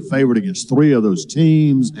would have been favored against 3 of those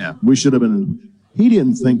teams. Yeah. We should have been. He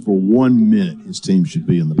didn't think for 1 minute his team should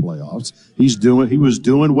be in the playoffs. He was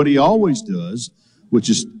doing what he always does, which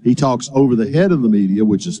is he talks over the head of the media,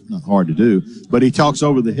 which is not hard to do, but he talks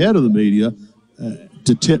over the head of the media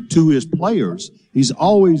to tip to his players. He's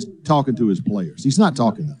always talking to his players. He's not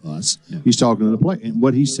talking to us. Yeah. He's talking to the players. And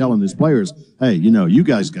what he's telling his players, hey, you know, you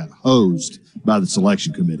guys got hosed by the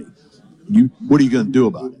selection committee. What are you going to do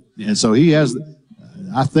about it? Yeah. And so he has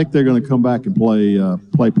I think they're going to come back and play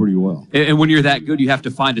pretty well. And when you're that good, you have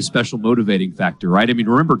to find a special motivating factor, right? I mean,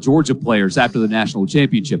 remember Georgia players after the national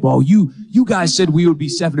championship. Oh, you guys said we would be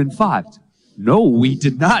 7-5. No, we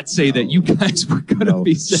did not say that you guys were going to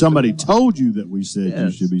be 7-5. Somebody told you that we said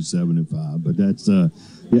you should be 7-5, but that's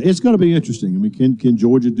it's going to be interesting. I mean, can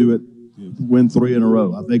Georgia do it? Win 3 in a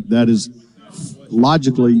row? I think that is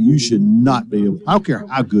logically you should not be able. I don't care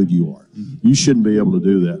how good you are, you shouldn't be able to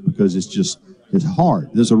do that because it's hard.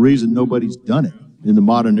 There's a reason nobody's done it in the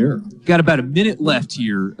modern era. Got about a minute left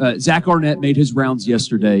here. Zach Arnett made his rounds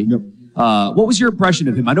yesterday. Yep. What was your impression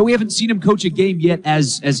of him? I know we haven't seen him coach a game yet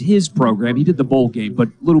as his program. He did the bowl game, but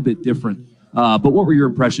a little bit different. But what were your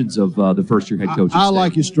impressions of the first-year head coach? I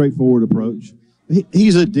like his straightforward approach.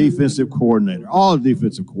 He's a defensive coordinator. All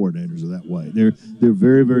defensive coordinators are that way. They're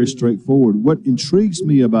very, very straightforward. What intrigues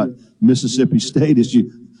me about Mississippi State is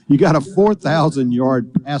you got a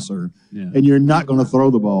 4,000-yard passer, and you're not going to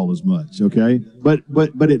throw the ball as much, okay? But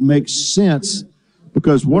it makes sense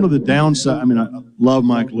because one of the downsides, I mean, I love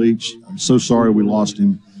Mike Leach. I'm so sorry we lost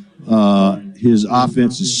him. His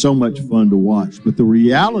offense is so much fun to watch. But the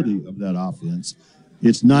reality of that offense,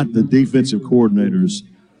 it's not the defensive coordinator's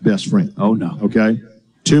best friend. Oh, no. Okay?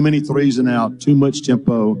 Too many threes and out, too much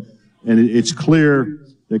tempo, and it's clear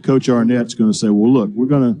that Coach Arnett's going to say, well, look, we're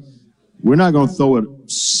not going to throw it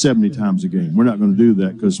 70 times a game. We're not going to do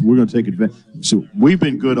that because we're going to take advantage. So we've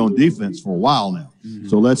been good on defense for a while now. Mm-hmm.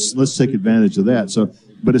 So let's take advantage of that. So,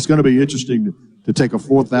 but it's going to be interesting to take a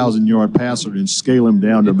 4,000-yard passer and scale him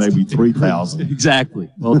down to maybe 3,000. Exactly.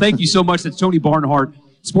 Well, thank you so much. That's Tony Barnhart,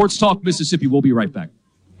 Sports Talk Mississippi. We'll be right back.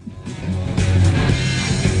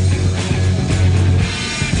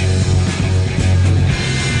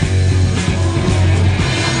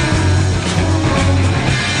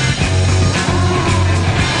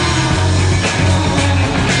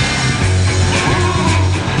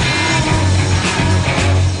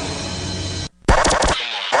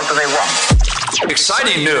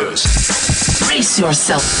 Exciting news. Brace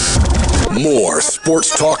yourself. More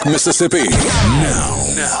Sports Talk Mississippi now.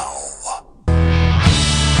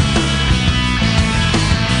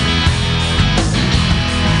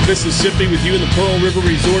 Mississippi with you in the Pearl River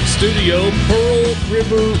Resort studio. Pearl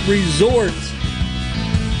River Resort,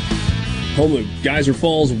 home of Geyser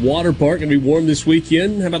Falls Water Park. Going to be warm this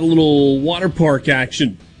weekend. How about a little water park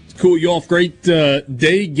action? Cool you off. Great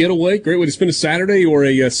day getaway. Great way to spend a Saturday or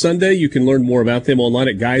a Sunday. You can learn more about them online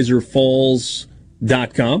at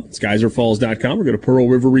geyserfalls.com. It's geyserfalls.com or go to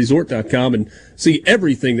pearlriverresort.com and see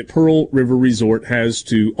everything that Pearl River Resort has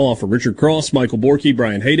to offer. Richard Cross, Michael Borky,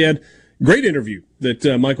 Brian Haydad. Great interview that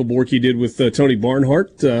Michael Borky did with Tony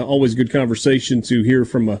Barnhart. Always good conversation to hear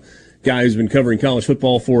from a guy who's been covering college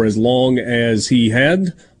football for as long as he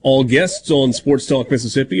had. All guests on Sports Talk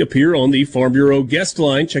Mississippi appear on the Farm Bureau guest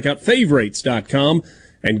line. Check out favorites.com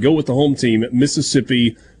and go with the home team,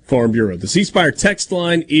 Mississippi Farm Bureau. The C Spire text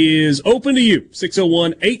line is open to you,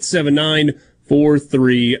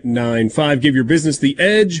 601-879-4395. Give your business the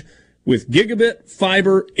edge with gigabit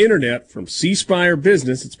fiber internet from C Spire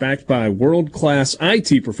Business. It's backed by world-class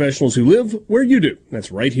IT professionals who live where you do.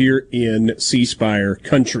 That's right here in C Spire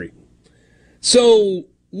country. So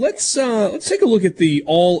let's take a look at the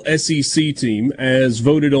All SEC team as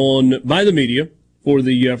voted on by the media for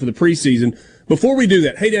the preseason. Before we do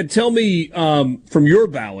that, hey Dad, tell me from your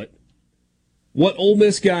ballot what Ole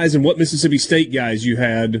Miss guys and what Mississippi State guys you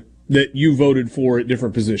had that you voted for at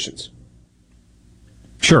different positions.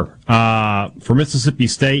 Sure. For Mississippi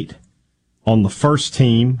State, on the first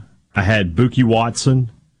team, I had Buki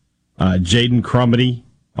Watson, Jaden Crumity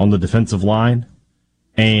on the defensive line,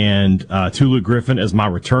 and Tulu Griffin as my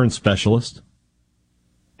return specialist.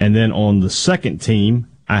 And then on the second team,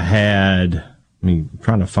 I had, I'm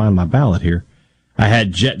trying to find my ballot here. I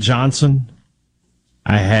had Jet Johnson.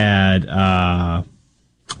 I had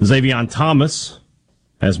Xavion Thomas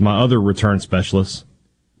as my other return specialist.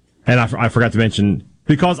 And I forgot to mention,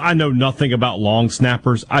 because I know nothing about long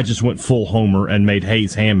snappers, I just went full homer and made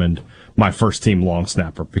Hayes Hammond my first team long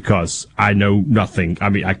snapper because I know nothing. I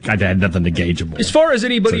had nothing to gaugeable. As far as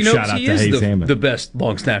anybody knows, he is the best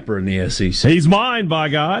long snapper in the SEC. He's mine, by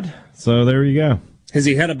God. So there you go. Has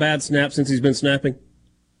he had a bad snap since he's been snapping?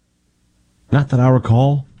 Not that I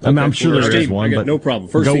recall. Okay. I'm sure there is one. But no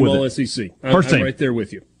problem. First team all SEC. I'm right there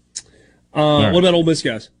with you. What about Ole Miss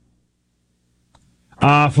guys?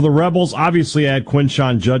 For the Rebels, obviously I had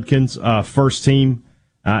Quinshon Judkins, first team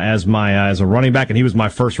as a running back, and he was my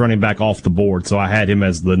first running back off the board, so I had him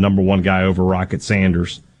as the number one guy over Rocket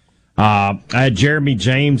Sanders. I had Jeremy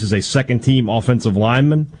James as a second team offensive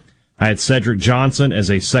lineman. I had Cedric Johnson as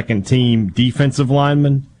a second team defensive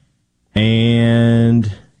lineman,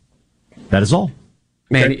 and that is all.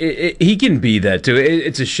 Man, he can be that too.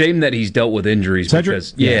 It's a shame that he's dealt with injuries. Cedric?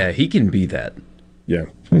 Because, yeah, he can be that. Yeah,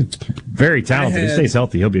 very talented. He stays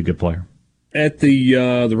healthy, he'll be a good player. At the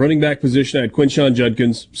running back position, I had Quinshon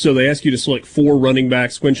Judkins. So they asked you to select 4 running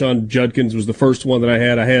backs. Quinshon Judkins was the first one that I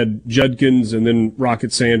had. I had Judkins, and then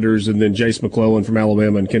Rocket Sanders, and then Jace McClellan from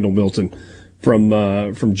Alabama, and Kendall Milton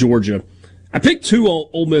from Georgia. I picked 2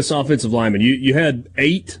 Ole Miss offensive linemen. You had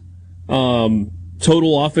 8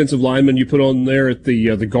 total offensive linemen you put on there at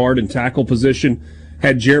the guard and tackle position.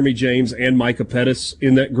 Had Jeremy James and Micah Pettis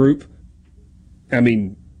in that group.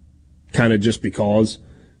 Kind of just because.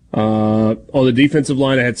 On the defensive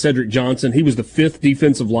line, I had Cedric Johnson. He was the 5th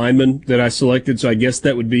defensive lineman that I selected, so I guess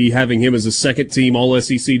that would be having him as a second-team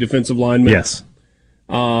All-SEC defensive lineman. Yes.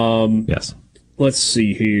 Yes. Let's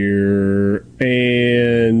see here.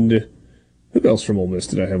 And who else from Ole Miss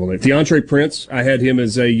did I have on there? DeAndre Prince. I had him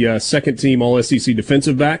as a second-team All-SEC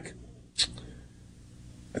defensive back.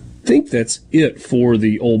 I think that's it for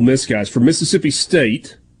the Ole Miss guys. For Mississippi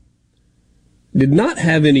State, did not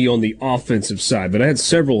have any on the offensive side, but I had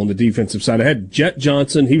several on the defensive side. I had Jet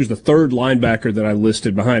Johnson. He was the 3rd linebacker that I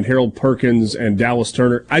listed behind Harold Perkins and Dallas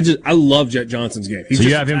Turner. I love Jet Johnson's game. So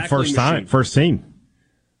you have him first team?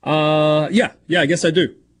 Yeah, I guess I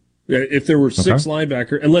do. If there were 6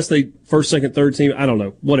 linebacker, unless they first, second, third team, I don't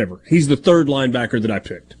know, whatever. He's the 3rd linebacker that I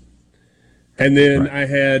picked. And then I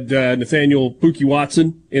had Nathaniel Buki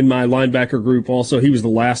Watson in my linebacker group also. He was the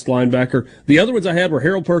last linebacker. The other ones I had were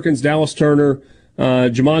Harold Perkins, Dallas Turner,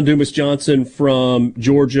 Jamon Dumas-Johnson from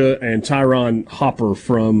Georgia, and Tyron Hopper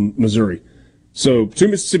from Missouri. So 2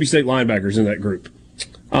 Mississippi State linebackers in that group.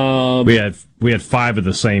 We had 5 of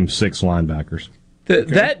the same 6 linebackers.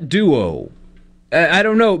 That duo, I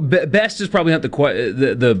don't know. Best is probably not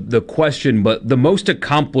the question, but the most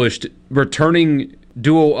accomplished returning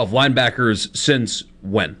duo of linebackers since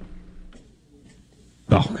when?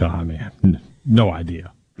 Oh God, man, no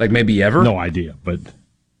idea. Like maybe ever? No idea. But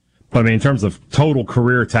in terms of total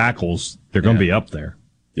career tackles, they're going to be up there.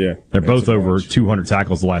 Yeah, they're both over 200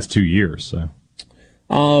 tackles the last 2 years. So,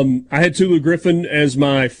 I had Tulu Griffin as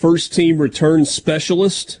my first team return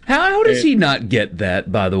specialist. How does he not get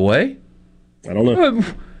that? By the way, I don't know.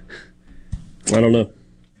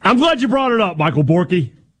 I'm glad you brought it up, Michael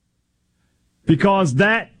Borky. Because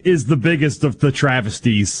that is the biggest of the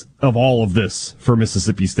travesties of all of this for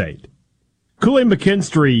Mississippi State. Kool-Aid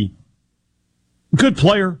McKinstry, good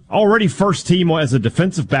player, already first team as a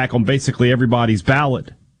defensive back on basically everybody's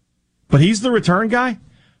ballot. But he's the return guy.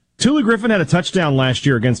 Tulu Griffin had a touchdown last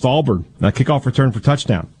year against Auburn, a kickoff return for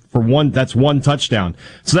touchdown. That's 1 touchdown.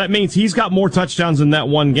 So that means he's got more touchdowns in that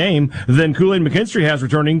one game than Kool-Aid McKinstry has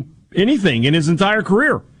returning anything in his entire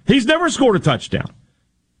career. He's never scored a touchdown.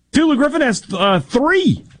 Tulu Griffin has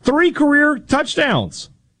 3 career touchdowns.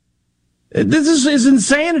 This is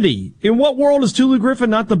insanity. In what world is Tulu Griffin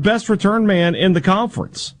not the best return man in the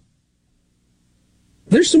conference?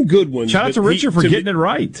 There's some good ones. Shout out to Richard for getting it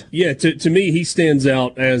right. Yeah, to me, he stands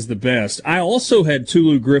out as the best. I also had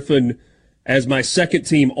Tulu Griffin as my second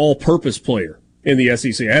team all-purpose player in the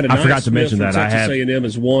SEC. I had forgot to mention that. Texas A&M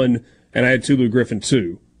as 1, and I had Tulu Griffin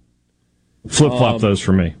 2. Flip-flop those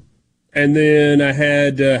for me. And then I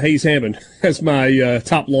had Hayes Hammond as my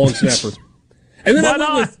top long snapper. And then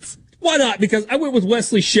Why not? Because I went with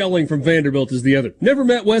Wesley Schelling from Vanderbilt as the other. Never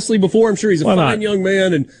met Wesley before. I'm sure he's a fine young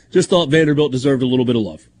man, and just thought Vanderbilt deserved a little bit of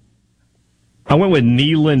love. I went with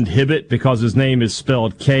Neeland Hibbett because his name is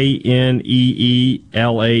spelled Kneeeland,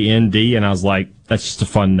 and I was like, that's just a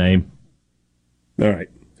fun name. All right.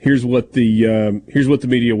 Here's what the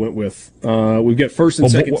media went with. We've got first and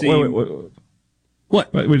second team.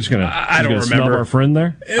 What? We're just gonna. I don't remember remember our friend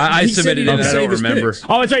there. I submitted it. I don't remember.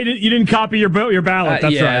 Oh, that's right. You didn't copy your ballot.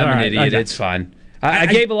 That's yeah, right. I'm an idiot. It's fine. I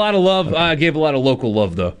gave a lot of love. I gave a lot of local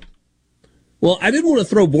love, though. Well, I didn't want to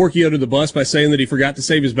throw Borky under the bus by saying that he forgot to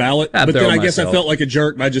save his ballot, but then I guess I felt like a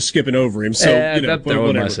jerk by just skipping over him. So I'm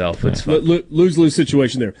throwing myself. It's fine. Lose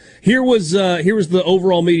situation there. Here was the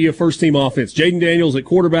overall media first team offense. Jaden Daniels at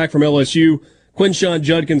quarterback from LSU, Quinshawn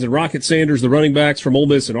Judkins and Rocket Sanders, the running backs from Ole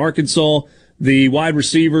Miss and Arkansas. The wide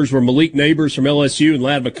receivers were Malik Neighbors from LSU and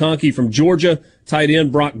Ladd McConkey from Georgia. Tight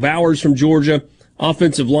end Brock Bowers from Georgia.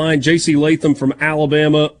 Offensive line J.C. Latham from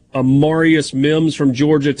Alabama. Amarius Mims from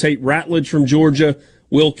Georgia. Tate Ratledge from Georgia.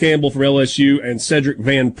 Will Campbell from LSU. And Cedric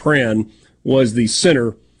Van Pran was the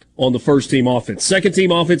center on the first team offense. Second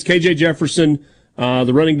team offense, K.J. Jefferson.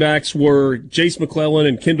 The running backs were Jace McClellan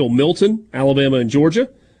and Kendall Milton, Alabama and Georgia.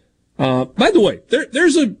 By the way, there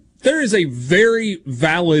is a very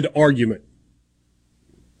valid argument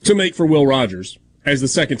to make for Will Rogers as the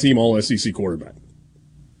second team All-SEC quarterback.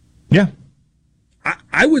 Yeah.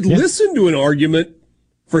 I would listen to an argument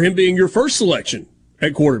for him being your first selection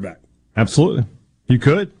at quarterback. Absolutely. You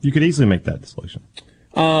could easily make that selection.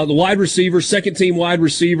 The wide receivers, second team wide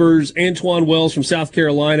receivers, Antoine Wells from South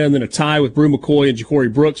Carolina, and then a tie with Brew McCoy and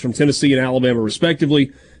Ja'Cory Brooks from Tennessee and Alabama,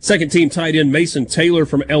 respectively. Second team tight end Mason Taylor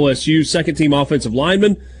from LSU. Second team offensive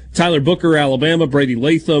lineman Tyler Booker, Alabama, Brady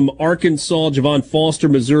Latham, Arkansas, Javon Foster,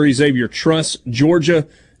 Missouri, Xavier Truss, Georgia,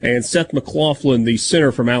 and Seth McLaughlin, the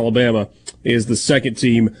center from Alabama, is the second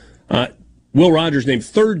team. Will Rogers named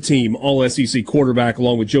third team All-SEC quarterback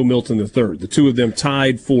along with Joe Milton III. The two of them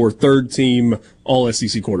tied for third team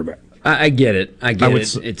All-SEC quarterback. I get it. I get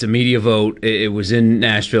it. It's a media vote. It was in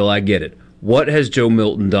Nashville. I get it. What has Joe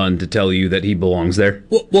Milton done to tell you that he belongs there?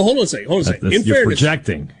 Well, hold on a second. In you're fairness,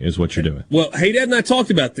 projecting is what you're doing. Well, Hey Dad and I talked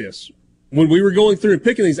about this when we were going through and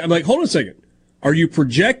picking these. I'm like, hold on a second. Are you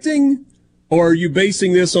projecting or are you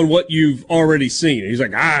basing this on what you've already seen? He's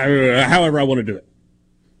like, however I want to do it.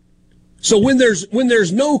 So when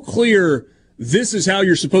there's no clear, this is how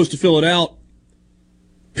you're supposed to fill it out,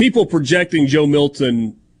 people projecting Joe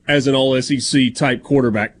Milton as an All-SEC type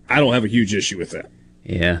quarterback, I don't have a huge issue with that.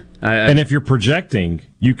 Yeah. And if you're projecting,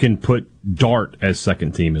 you can put Dart as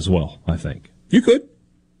second team as well, I think. You could.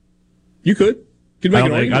 You could make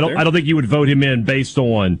an argument I don't think you would vote him in based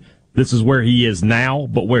on this is where he is now,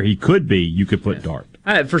 but where he could be, you could put Dart.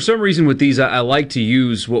 For some reason with these, I like to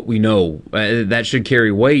use what we know. That should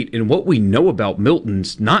carry weight. And what we know about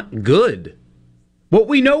Milton's not good. What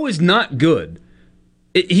we know is not good.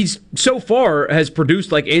 He's so far has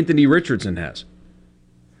produced like Anthony Richardson has.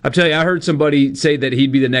 I'll tell you, I heard somebody say that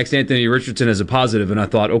he'd be the next Anthony Richardson as a positive, and I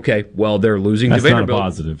thought, okay, well, they're losing to Vanderbilt.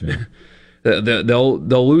 That's not a positive. Yeah.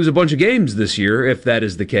 They'll lose a bunch of games this year if that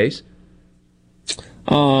is the case.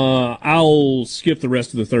 I'll skip the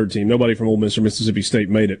rest of the third team. Nobody from Ole Miss or Mississippi State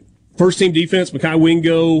made it. First team defense, Mekhi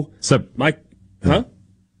Wingo. Mike, huh?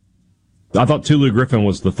 I thought Tulu Griffin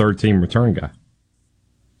was the third team return guy.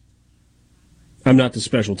 I'm not the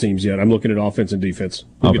special teams yet. I'm looking at offense and defense.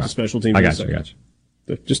 We'll get the special teams. I got you.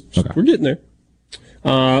 We're getting there.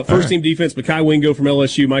 First team defense, Mekhi Wingo from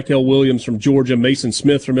LSU, Michael Williams from Georgia, Mason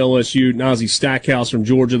Smith from LSU, Nazi Stackhouse from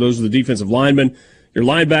Georgia. Those are the defensive linemen. Your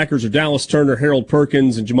linebackers are Dallas Turner, Harold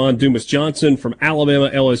Perkins, and Jamon Dumas-Johnson from Alabama,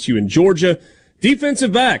 LSU, and Georgia.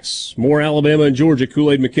 Defensive backs, more Alabama and Georgia,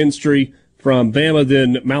 Kool-Aid McKinstry from Bama,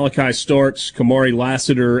 then Malachi Starks, Kamari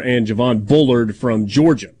Lassiter, and Javon Bullard from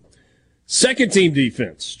Georgia. Second team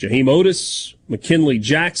defense, Jaheim Otis, McKinley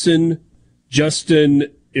Jackson, Justin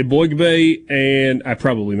Iboigbe, and I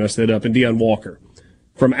probably messed that up, and Deion Walker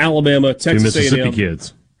from Alabama, Texas A&M,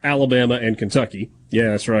 kids. Alabama, and Kentucky.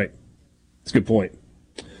 Yeah, that's right. That's a good point.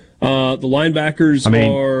 The linebackers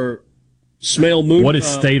are Smail Moon. What is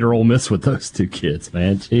State or Ole Miss with those two kids,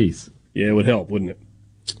 man? Jeez. Yeah, it would help, wouldn't it?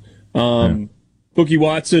 Bookie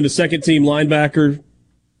Watson, a second-team linebacker.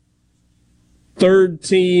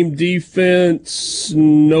 Third-team defense,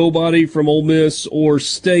 nobody from Ole Miss or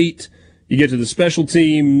State. You get to the special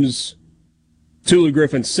teams, Tulu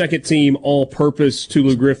Griffin, second-team all-purpose.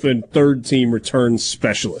 Tulu Griffin, third-team return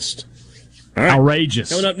specialist. All right. Outrageous.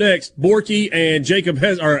 Coming up next, Borky and Jacob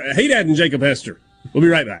Haydad and Jacob Hester. We'll be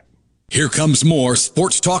right back. Here comes more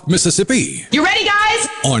Sports Talk Mississippi. You ready, guys?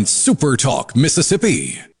 On Super Talk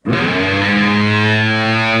Mississippi.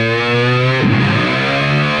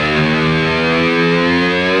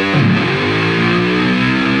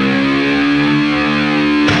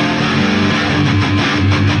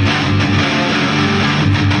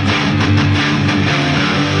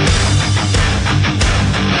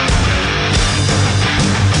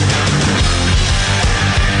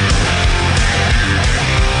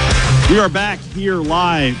 We are back here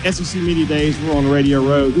live, SEC Media Days. We're on Radio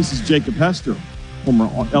Row. This is Jacob Hester, former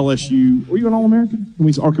LSU. Were you an All-American?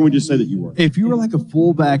 Can we just say that you were? If you were like a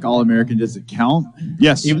fullback All-American, does it count?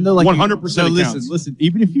 Yes. Even though 100% listen,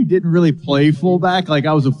 even if you didn't really play fullback, like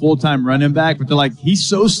I was a full-time running back, but they're like, he's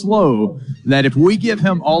so slow that if we give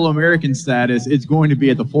him All-American status, it's going to be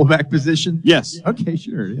at the fullback position? Yes. Okay,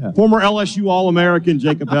 sure, yeah. Former LSU All-American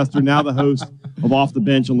Jacob Hester, now the host of Off the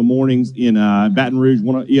Bench on the mornings in Baton Rouge,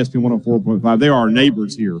 ESPN 104.5. They are our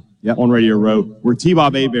neighbors here on Radio Row, where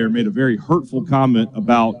T-Bob Hebert made a very hurtful comment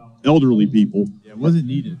about elderly people. Yeah, it wasn't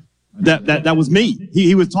needed. That was me.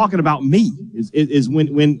 He was talking about me. Is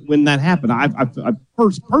when that happened. I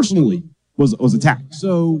personally was attacked.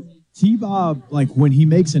 So T-Bob, like when he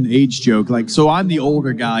makes an age joke, like, so I'm the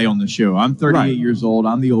older guy on the show. I'm 38 years old.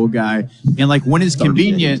 I'm the old guy. And like when it's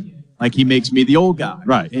convenient, like he makes me the old guy.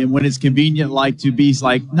 Right. And when it's convenient, like to be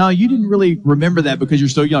like, no, you didn't really remember that because you're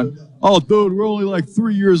so young. Oh, dude, we're only like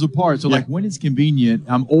 3 years apart. So like when it's convenient,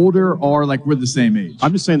 I'm older or like we're the same age.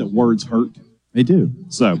 I'm just saying that words hurt. They do.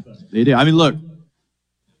 So they do. I mean, look,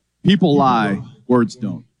 people lie, words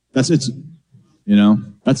don't. That's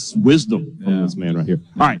wisdom from this man right here.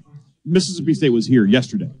 All right. Mississippi State was here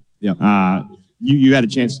yesterday. Yeah. You had a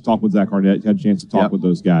chance to talk with Zach Arnett. You had a chance to talk with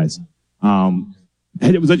those guys.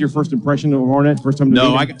 Was that your first impression of Arnett? First time?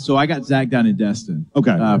 No, I got Zach down in Destin.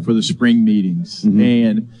 Okay. For the spring meetings,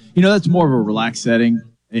 and that's more of a relaxed setting.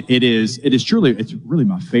 It is truly, it's really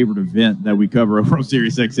my favorite event that we cover over on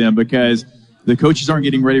SiriusXM because the coaches aren't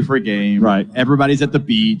getting ready for a game. Right. Everybody's at the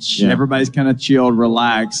beach. Yeah. Everybody's kind of chilled,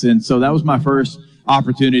 relaxed, and so that was my first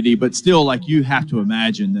opportunity. But still, like you have to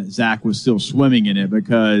imagine that Zach was still swimming in it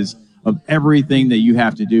because of everything that you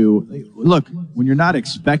have to do. Look, when you're not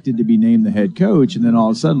expected to be named the head coach, and then all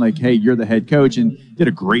of a sudden, like, hey, you're the head coach, and did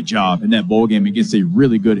a great job in that bowl game against a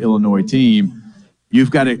really good Illinois team. You've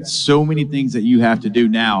got so many things that you have to do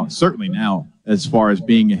now, certainly now, as far as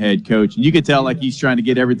being a head coach. And you could tell, like, he's trying to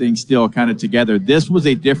get everything still kind of together. This was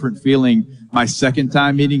a different feeling my second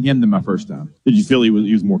time meeting him than my first time. Did you feel he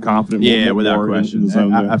was more confident? Yeah, without question.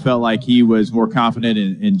 I felt like he was more confident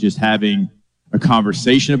in just having a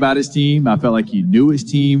conversation about his team. I felt like he knew his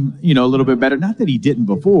team, a little bit better. Not that he didn't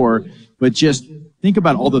before, but just think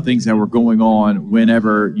about all the things that were going on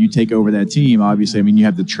whenever you take over that team. Obviously, I mean, you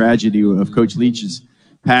have the tragedy of Coach Leach's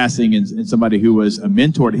passing and somebody who was a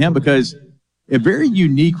mentor to him because a very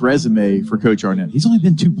unique resume for Coach Arnett. He's only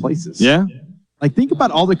been 2 places. Yeah. Like, think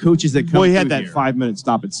about all the coaches that come Well, he had that here. 5-minute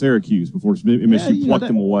stop at Syracuse before MSU plucked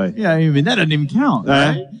him away. Yeah, I mean, that doesn't even count,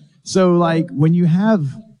 right? So, like, when you have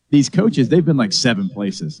these coaches, they've been like 7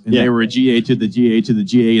 places. And they were a GA to the GA to the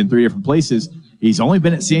GA in 3 different places. He's only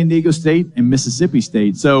been at San Diego State and Mississippi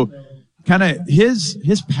State. So kind of his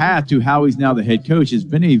path to how he's now the head coach has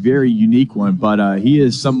been a very unique one. But he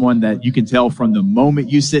is someone that you can tell from the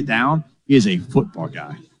moment you sit down, he is a football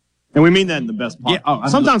guy. And we mean that in the best part. Yeah,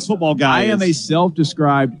 sometimes football guys. I am a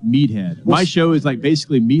self-described meathead. My show is like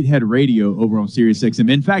basically meathead radio over on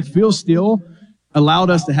SiriusXM. In fact, Phil Steele allowed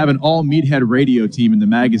us to have an all meathead radio team in the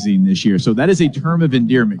magazine this year. So that is a term of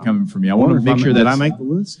endearment coming from me. I want to make sure that did I make the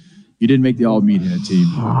list? You didn't make the all meathead team.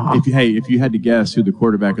 If you had to guess who the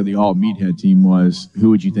quarterback of the all meathead team was, who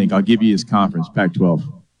would you think? I'll give you his conference, Pac-12.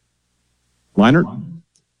 Leinart?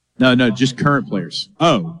 No, just current players.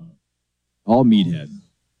 Oh. All meathead.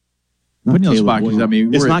 Putting you on the spot because, I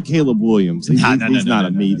mean, it's not Caleb Williams. He's not a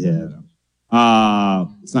meathead.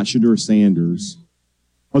 It's not Shadur Sanders.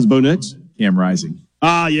 Was Bo Nix? Cam Rising.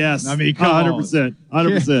 Ah, yes. I mean, 100%.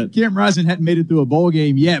 100%. Cam Rising hadn't made it through a bowl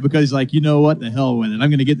game yet because he's like, you know what, the hell with it. I'm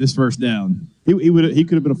going to get this first down. He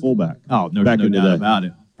could have been a fullback. Oh, no doubt about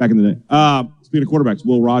it. Back in the day. Speaking of quarterbacks,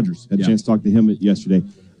 Will Rogers. Had a chance to talk to him yesterday.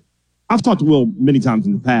 I've talked to Will many times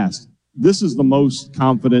in the past. This is the most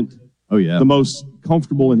confident, the most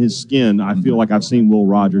comfortable in his skin I feel like I've seen Will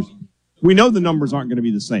Rogers. We know the numbers aren't going to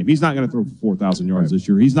be the same. He's not going to throw for 4,000 yards this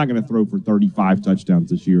year. He's not going to throw for 35 touchdowns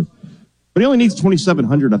this year. But he only needs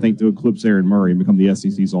 2,700, I think, to eclipse Aaron Murray and become the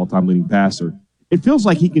SEC's all-time leading passer. It feels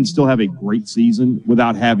like he can still have a great season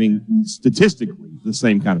without having, statistically, the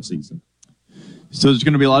same kind of season. So there's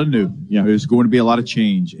going to be a lot of new. Yeah. There's going to be a lot of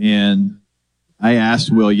change. And I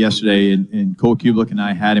asked Will yesterday, and Cole Kublik and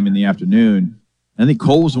I had him in the afternoon. I think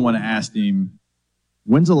Cole was the one that asked him,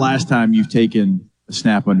 when's the last time you've taken a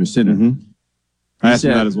snap under center? Mm-hmm. I asked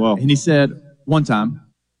him that as well. And he said, one time.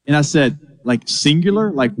 And I said, like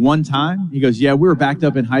singular, like one time? He goes, yeah, we were backed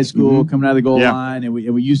up in high school coming out of the goal line, and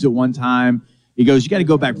we used it one time. He goes, you got to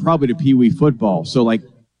go back probably to Pee Wee football. So, like,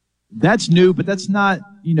 that's new, but that's not,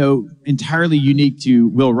 entirely unique to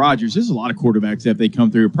Will Rogers. There's a lot of quarterbacks that if they come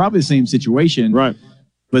through, probably the same situation. Right.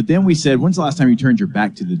 But then we said, when's the last time you turned your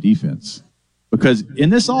back to the defense? Because in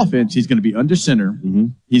this offense, he's going to be under center. Mm-hmm.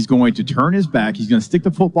 He's going to turn his back. He's going to stick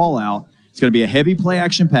the football out. It's going to be a heavy play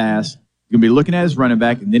action pass. He's going to be looking at his running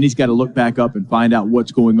back, and then he's got to look back up and find out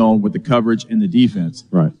what's going on with the coverage and the defense.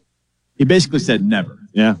 Right. He basically said never.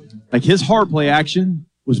 Yeah. Like his hard play action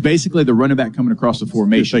was basically the running back coming across the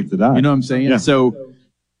formation. Shake the die. You know what I'm saying? Yeah. So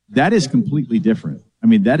that is completely different. I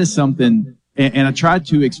mean, that is something, and I tried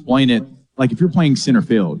to explain it, like if you're playing center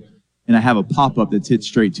field and I have a pop-up that's hit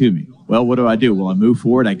straight to me, well, what do? Well, I move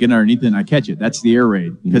forward, I get underneath it, and I catch it. That's the air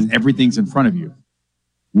raid because everything's in front of you.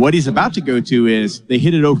 What he's about to go to is they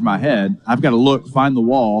hit it over my head. I've got to look, find the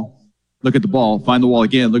wall, look at the ball, find the wall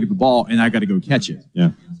again, look at the ball, and I got to go catch it.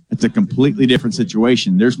 Yeah. It's a completely different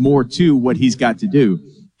situation. There's more to what he's got to do.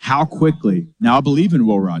 How quickly? Now, I believe in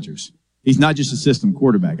Will Rogers. He's not just a system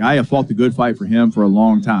quarterback. I have fought the good fight for him for a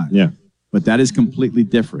long time. Yeah. But that is completely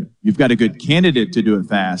different. You've got a good candidate to do it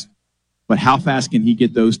fast, but how fast can he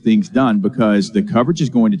get those things done? Because the coverage is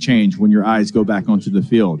going to change when your eyes go back onto the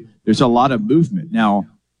field. There's a lot of movement. Now,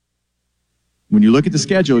 when you look at the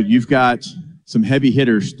schedule, you've got some heavy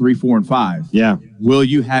hitters, 3, 4, and 5. Yeah. Will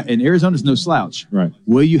you have, and Arizona's no slouch. Right.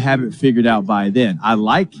 Will you have it figured out by then? I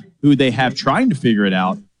like who they have trying to figure it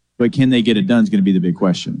out, but can they get it done is going to be the big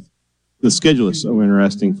question. The schedule is so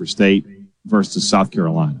interesting for State versus South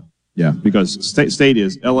Carolina. Yeah. Because State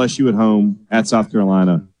is LSU at home, at South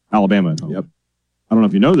Carolina, Alabama at home. Yep. I don't know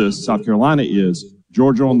if you know this. South Carolina is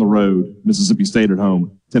Georgia on the road, Mississippi State at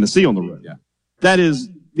home, Tennessee on the road. Yeah. That is,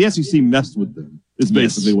 the SEC messed with them. It's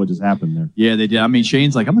basically what just happened there. Yeah, they did. I mean,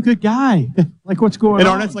 Shane's like, I'm a good guy. Like, what's going And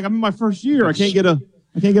on? Arnett's like, I'm in my first year. I can't get a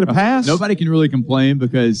pass. Nobody can really complain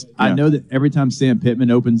because I know that every time Sam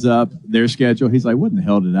Pittman opens up their schedule, he's like, what in the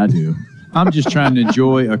hell did I do? I'm just trying to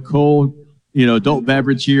enjoy a cold, adult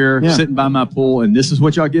beverage here, sitting by my pool, and this is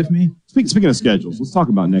what y'all give me? Speaking of schedules, let's talk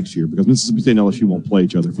about next year because Mississippi State and LSU won't play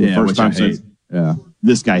each other for the first time since. Yeah.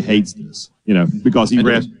 This guy hates this, because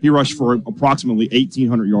he rushed for approximately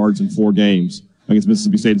 1,800 yards in 4 games against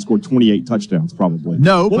Mississippi State and scored 28 touchdowns probably.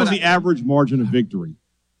 No, what was the average margin of victory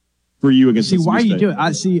for you against Mississippi State? Why are you doing it?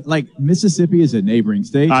 I see, Mississippi is a neighboring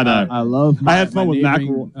state. I know. I love I had fun with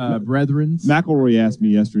McElroy. Brethren. McElroy asked me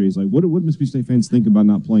yesterday, he's like, what Mississippi State fans think about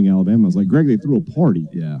not playing Alabama? I was like, Greg, they threw a party.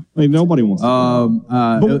 Yeah. Like, nobody wants to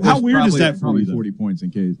but how weird is that for probably you? 40 points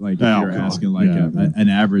in case, if you're asking an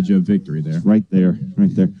average of victory there. Right there.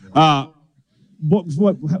 How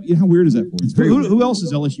weird is that for you? Who else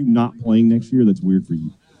is LSU not playing next year that's weird for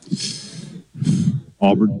you?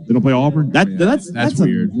 Auburn. They don't play Auburn? That's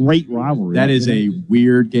weird. A great rivalry. That is a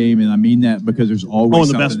weird game, and I mean that because there's always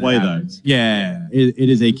in the best way, though. Yeah, it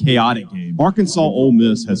is a chaotic game. Arkansas Ole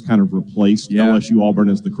Miss has kind of replaced LSU Auburn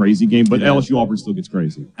as the crazy game, but LSU Auburn still gets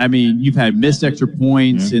crazy. I mean, you've had missed extra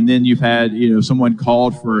points, and then you've had someone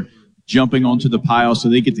called for jumping onto the pile, so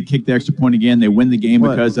they get to kick the extra point again. They win the game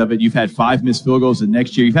because of it. You've had 5 missed field goals, and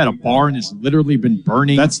next year you've had a barn that's literally been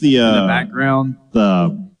burning. That's in the background.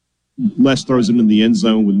 The Les throws him in the end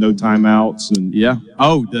zone with no timeouts, and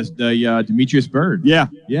the Demetrius Byrd. Yeah.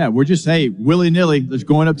 We're just willy-nilly. Just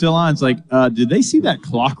going up to the line. It's like, did they see that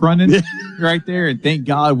clock running right there? And thank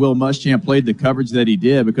God Will Muschamp played the coverage that he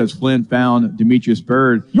did because Flynn found Demetrius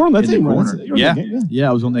Byrd. You're on that team, Yeah,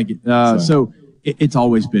 I was on that game. So it's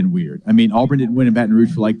always been weird. I mean, Auburn didn't win in Baton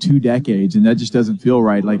Rouge for like 2 decades, and that just doesn't feel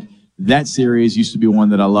right. Like that series used to be one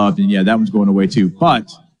that I loved, and that one's going away too.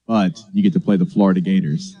 But you get to play the Florida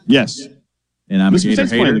Gators. Yes. And I'm a Gator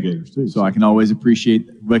hater, the Gators too, so I can always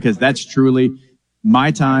appreciate because that's truly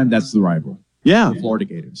my time. That's the rival. Yeah. The Florida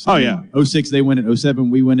Gators. Oh, yeah. 06, they win it. 07,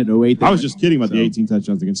 we win it. 08, I was just kidding about the 18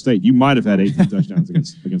 touchdowns against State. You might have had 18 touchdowns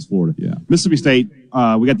against Florida. Yeah. Mississippi State,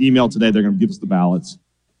 we got the email today. They're going to give us the ballots.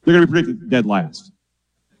 They're going to be predicted dead last.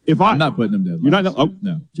 I'm not putting them dead last. You're not? Oh,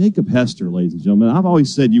 no. Jacob Hester, ladies and gentlemen. I've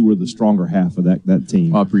always said you were the stronger half of that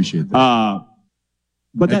team. I appreciate that.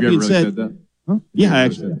 But have that being said that? Huh? Yeah,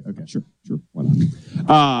 actually. Okay, sure. Why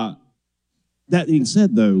not? That being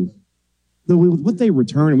said, though, with what they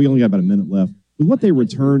return, and we only got about a minute left, with what they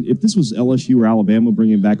returned, if this was LSU or Alabama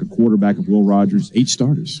bringing back a quarterback of Will Rogers, 8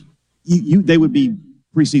 starters, they would be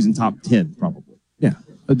preseason top 10 probably. Yeah,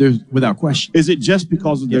 there's without question. Is it just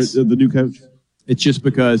because of the new coach? It's just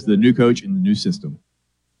because the new coach and the new system.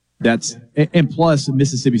 And plus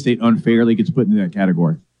Mississippi State unfairly gets put into that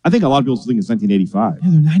category. I think a lot of people think it's 1985. Yeah,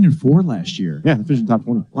 they're 9-4 last year. Yeah, they finished in top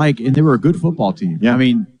 20. And they were a good football team. Yeah. I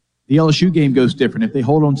mean, the LSU game goes different. If they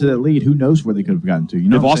hold on to that lead, who knows where they could have gotten to?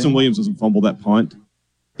 If Austin Williams doesn't fumble that punt,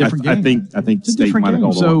 different game. I think State might have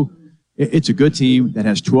held on. So it's a good team that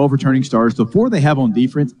has 12 returning stars. The 4 they have on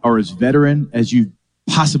defense are as veteran as you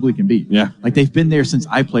possibly can be. Yeah. Like they've been there since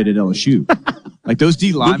I played at LSU. Like those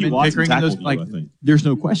D linemen, Watson Pickering, and those, tackled you, I think. there's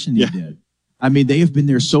no question he did. I mean, they have been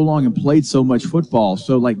there so long and played so much football.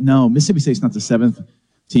 So, no, Mississippi State's not the 7th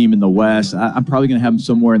team in the West. I'm probably going to have them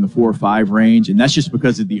somewhere in the 4 or 5 range, and that's just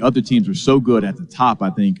because the other teams were so good at the top, I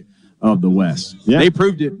think, of the West. Yeah. They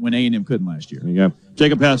proved it when A&M couldn't last year. There you go.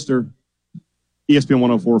 Jacob Hester, ESPN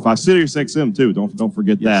 104.5, Sirius XM too. Don't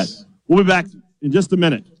forget that. We'll be back in just a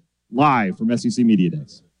minute, live from SEC Media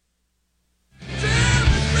Days.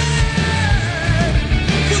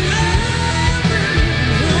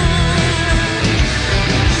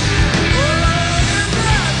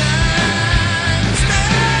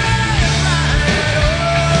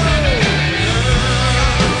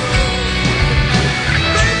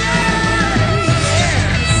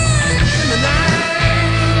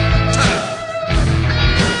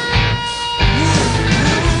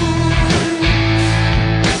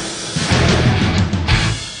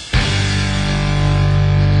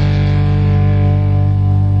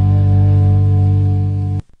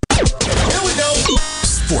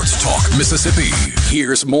 Mississippi.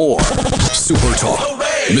 Here's more SuperTalk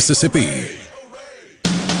Mississippi.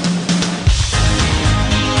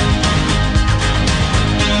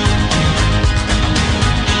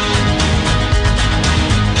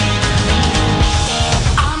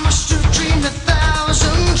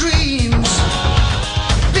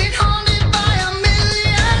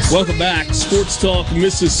 Welcome back, Sports Talk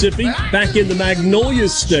Mississippi. Back in the Magnolia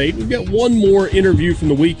State, we've got one more interview from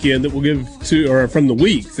the weekend that we'll give to, or from the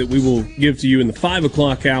week that we will give to you in the 5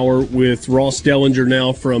 o'clock hour with Ross Dellinger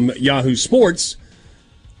now from Yahoo Sports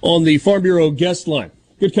on the Farm Bureau guest line.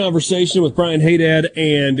 Good conversation with Brian Haydad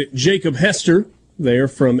and Jacob Hester there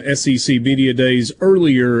from SEC Media Days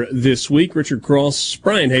earlier this week. Richard Cross,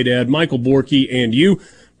 Brian Haydad, Michael Borky, and you.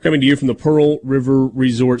 Coming to you from the Pearl River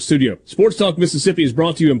Resort Studio. Sports Talk Mississippi is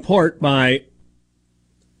brought to you in part by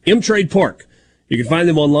M-Trade Park. You can find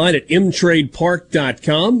them online at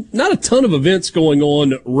mtradepark.com. Not a ton of events going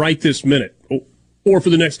on right this minute or for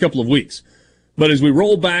the next couple of weeks. But as we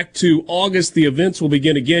roll back to August, the events will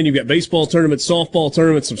begin again. You've got baseball tournaments, softball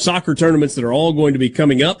tournaments, some soccer tournaments that are all going to be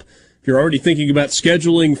coming up. If you're already thinking about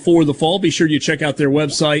scheduling for the fall, be sure you check out their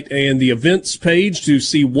website and the events page to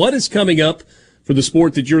see what is coming up for the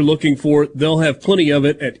sport that you're looking for. They'll have plenty of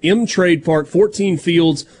it at M-Trade Park, 14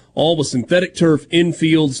 fields, all with synthetic turf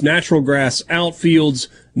infields, natural grass outfields,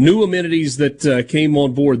 new amenities that came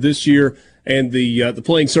on board this year, and the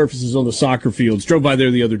playing surfaces on the soccer fields. Drove by there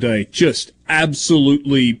the other day, just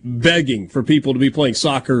absolutely begging for people to be playing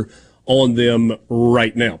soccer on them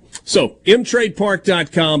right now. So,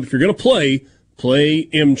 mtradepark.com. If you're going to play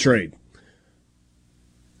M-Trade.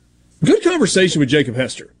 Good conversation with Jacob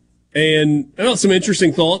Hester. And some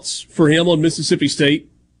interesting thoughts for him on Mississippi State.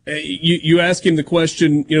 You ask him the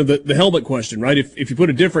question, the helmet question, right? If you put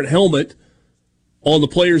a different helmet on the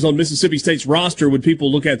players on Mississippi State's roster, would people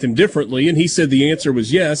look at them differently? And he said the answer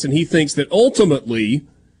was yes. And he thinks that ultimately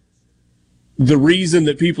the reason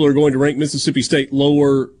that people are going to rank Mississippi State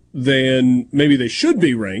lower than maybe they should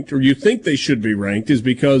be ranked, or you think they should be ranked, is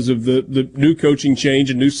because of the new coaching change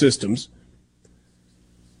and new systems.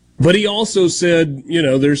 But he also said,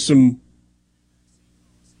 there's some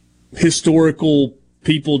historical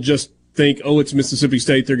people just think, it's Mississippi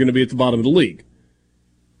State, they're going to be at the bottom of the league.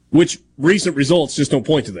 Which recent results just don't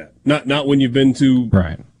point to that. Not when you've been to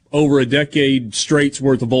over a decade straight's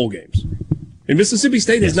worth of bowl games. And Mississippi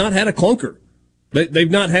State has not had a clunker.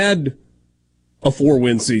 They've not had a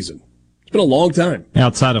 4-win season. It's been a long time.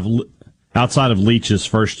 Outside of Leach's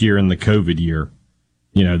first year in the COVID year.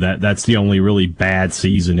 That's the only really bad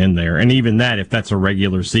season in there. And even that, if that's a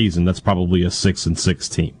regular season, that's probably a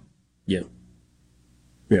 6-6 team. Yeah.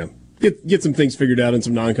 Yeah. Get some things figured out in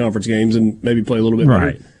some non-conference games and maybe play a little bit better.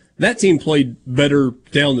 Right. That team played better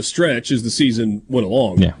down the stretch as the season went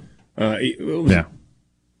along. Yeah.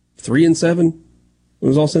 3-7 when it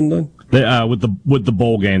was all said and done? With the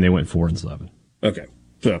bowl game, they went 4-7. Okay.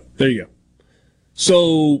 So there you go.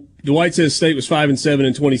 So Dwight says State was 5-7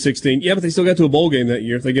 in 2016. Yeah, but they still got to a bowl game that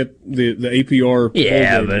year. If they get the APR bowl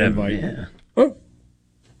game invite. Oh,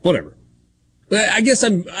 whatever. I guess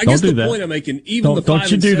the point I'm making, even the 5-7.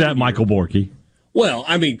 Don't you do that, Michael Borky. Well,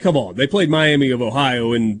 come on. They played Miami of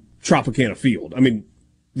Ohio in Tropicana Field.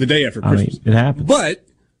 The day after Christmas. It happened. But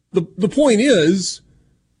the point is,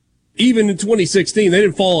 even in 2016, they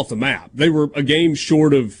didn't fall off the map. They were a game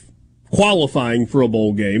short of qualifying for a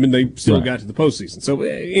bowl game, and they still got to the postseason. So,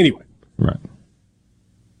 anyway. Right.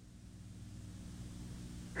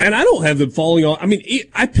 And I don't have them falling off.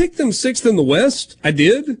 I picked them 6th in the West. I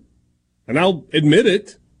did. And I'll admit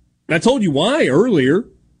it. I told you why earlier.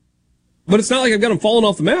 But it's not like I've got them falling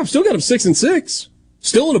off the map. I've still got them 6-6.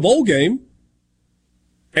 Still in a bowl game.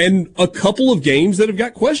 and a couple of games that have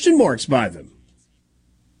got question marks by them.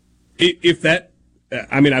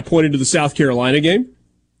 I pointed to the South Carolina game.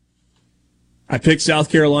 I picked South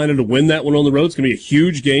Carolina to win that one on the road. It's going to be a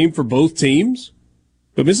huge game for both teams.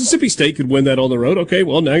 But Mississippi State could win that on the road. Okay,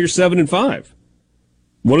 well, now you're 7-5.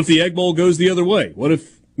 What if the Egg Bowl goes the other way? What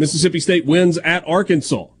if Mississippi State wins at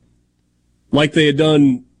Arkansas, like they had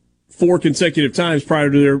done 4 consecutive times prior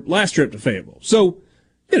to their last trip to Fayetteville? So,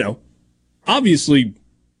 obviously,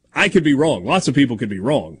 I could be wrong. Lots of people could be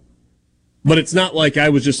wrong. But it's not like I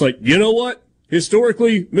was just like, you know what?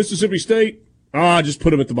 Historically, Mississippi State, just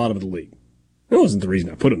put them at the bottom of the league. That wasn't the reason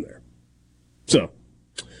I put them there. So,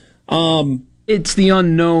 it's the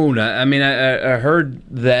unknown. I heard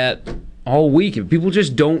that all week. People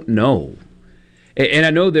just don't know. And I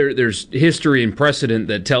know there's history and precedent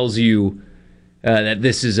that tells you that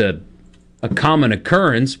this is a common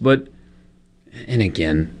occurrence, but, and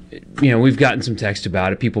again, we've gotten some text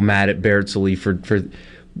about it. People mad at Barrett Sallee for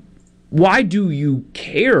why do you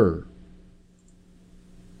care?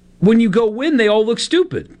 When you go win, they all look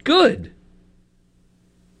stupid. Good.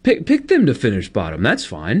 Pick them to finish bottom. That's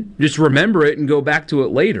fine. Just remember it and go back to it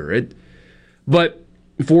later. But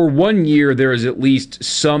for 1 year, there is at least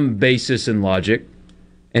some basis in logic,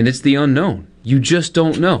 and it's the unknown. You just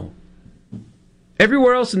don't know.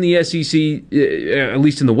 Everywhere else in the SEC, at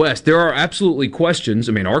least in the West, there are absolutely questions.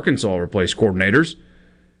 Arkansas replaced coordinators.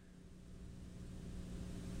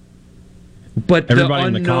 But everybody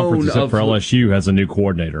in the conference except for LSU has a new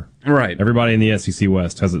coordinator. Right. Everybody in the SEC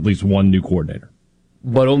West has at least one new coordinator.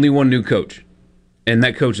 But only one new coach. And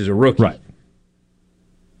that coach is a rookie. Right.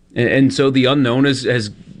 And so the unknown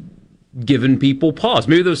has given people pause.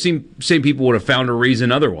 Maybe those same people would have found a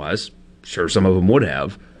reason otherwise. Sure, some of them would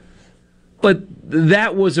have. But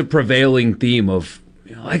that was a prevailing theme of,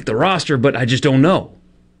 I like the roster, but I just don't know.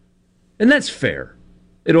 And that's fair.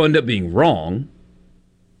 It'll end up being wrong,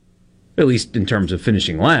 at least in terms of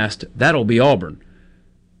finishing last. That'll be Auburn.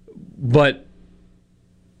 But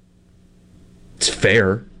it's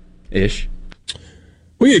fair-ish.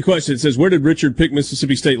 We get a question that says, where did Richard pick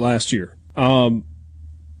Mississippi State last year?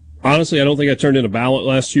 Honestly, I don't think I turned in a ballot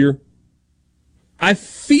last year. I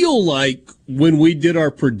feel like when we did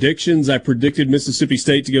our predictions, I predicted Mississippi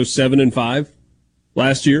State to go 7-5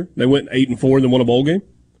 last year. They went 8-4 and then won a bowl game.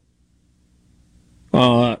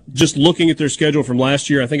 Just looking at their schedule from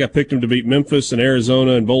last year, I think I picked them to beat Memphis and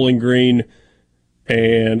Arizona and Bowling Green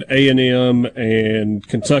and A&M and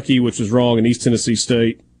Kentucky, which was wrong, and East Tennessee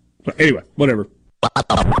State. But anyway, whatever.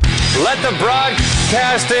 Let the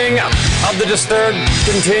broadcasting of the disturbed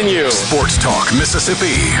continue. Sports Talk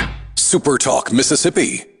Mississippi. Super Talk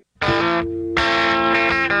Mississippi.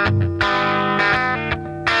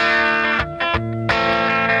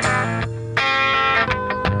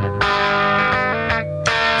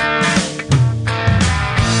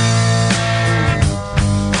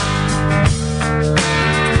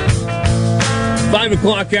 5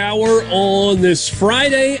 o'clock hour on this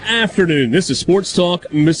Friday afternoon. This is Sports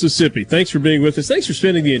Talk Mississippi. Thanks for being with us. Thanks for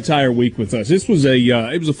spending the entire week with us. This was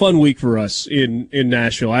it was a fun week for us in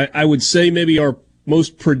Nashville. I would say maybe our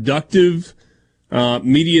most productive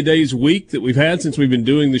media days week that we've had since we've been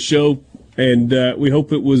doing the show, and we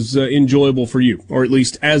hope it was enjoyable for you, or at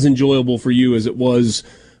least as enjoyable for you as it was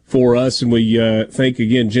for us. And we thank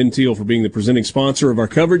again Gentile for being the presenting sponsor of our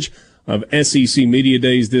coverage of SEC Media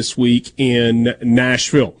Days this week in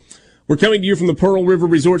Nashville. We're coming to you from the Pearl River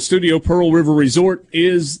Resort Studio. Pearl River Resort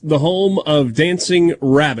is the home of Dancing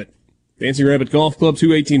Rabbit. Dancing Rabbit Golf Club, 2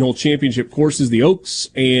 18-hole championship courses, the Oaks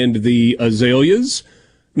and the Azaleas.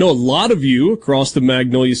 I know a lot of you across the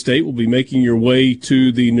Magnolia State will be making your way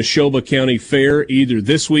to the Neshoba County Fair either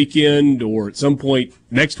this weekend or at some point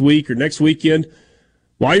next week or next weekend.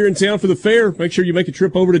 While you're in town for the fair, make sure you make a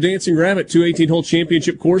trip over to Dancing Rabbit. 2 18-hole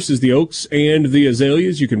championship courses, the Oaks and the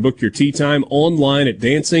Azaleas. You can book your tee time online at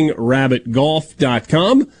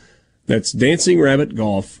dancingrabbitgolf.com. That's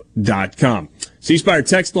dancingrabbitgolf.com. C-Spire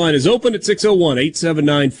text line is open at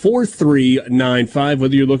 601-879-4395.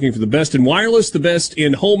 Whether you're looking for the best in wireless, the best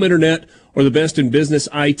in home internet, or the best in business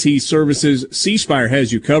IT services, C-Spire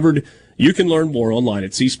has you covered. You can learn more online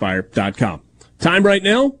at cspire.com. Time right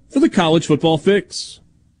now for the college football fix.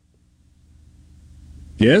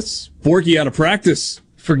 Yes, Forky out of practice.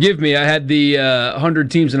 Forgive me, I had the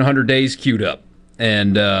 100 teams in 100 days queued up.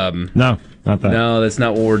 And no, not that. No, that's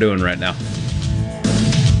not what we're doing right now.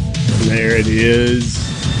 There it is.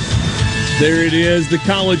 There it is, the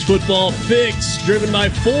college football fix, driven by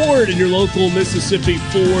Ford and your local Mississippi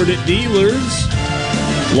Ford dealers.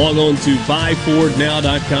 Log on to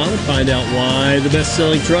buyfordnow.com and find out why the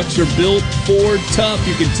best-selling trucks are built Ford tough.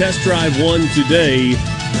 You can test drive one today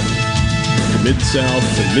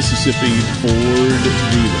Mid-South and Mississippi Ford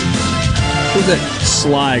dealers. What's that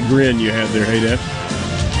sly grin you had there, hey, Dad?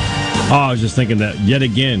 Oh, I was just thinking that yet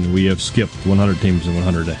again we have skipped 100 teams in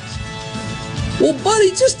 100 days. Well,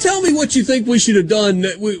 buddy, just tell me what you think we should have done,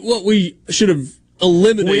 what we should have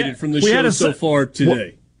eliminated from the show so far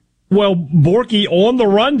today. Well, Borky on the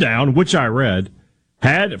rundown, which I read,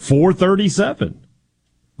 had 437.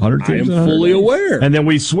 100 teams. I am fully aware. And then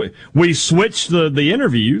we switched the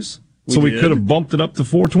interviews, so we could have bumped it up to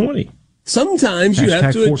 420. Sometimes you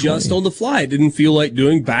have to adjust on the fly. It didn't feel like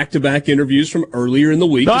doing back-to-back interviews from earlier in the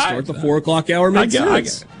week to start the 4 o'clock hour. Makes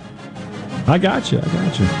sense. I got you. Are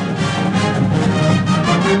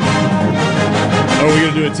we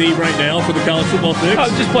going to do a team right now for the college football fix? I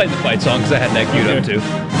was just playing the fight song because I had that queued up too.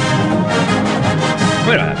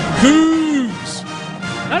 Wait a minute. Cougs!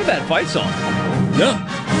 Not a bad fight song. No.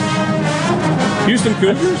 Houston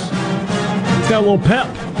Cougars? It's got a little pep,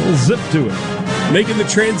 a little zip to it. Making the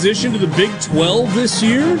transition to the Big 12 this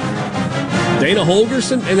year. Dana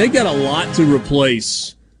Holgerson, and they got a lot to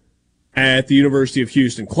replace at the University of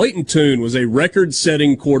Houston. Clayton Tune was a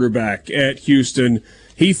record-setting quarterback at Houston.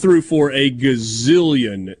 He threw for a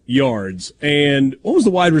gazillion yards. And what was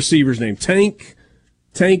the wide receiver's name? Tank,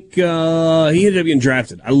 he ended up getting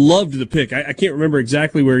drafted. I loved the pick. I can't remember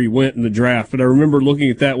exactly where he went in the draft, but I remember looking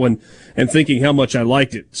at that one and thinking how much I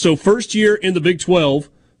liked it. So first year in the Big 12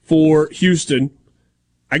 for Houston.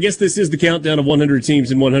 I guess this is the countdown of 100 teams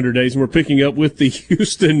in 100 days, and we're picking up with the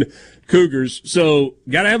Houston Cougars. So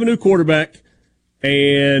got to have a new quarterback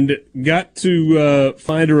and got to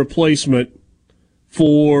find a replacement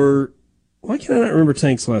for, why can I not remember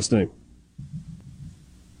Tank's last name?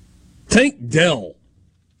 Tank Dell.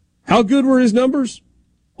 How good were his numbers?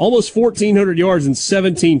 Almost 1,400 yards and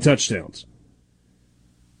 17 touchdowns.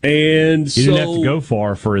 And he didn't have to go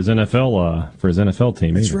far for his NFL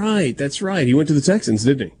team. That's right. That's right. He went to the Texans,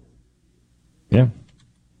 didn't he? Yeah.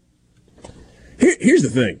 Here's the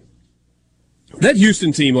thing. That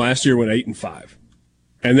Houston team last year went 8-5,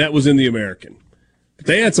 and that was in the American. But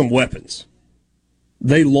they had some weapons.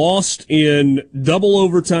 They lost in double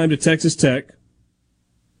overtime to Texas Tech.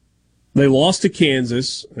 They lost to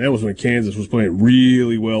Kansas. That was when Kansas was playing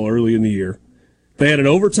really well early in the year. They had an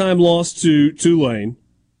overtime loss to Tulane.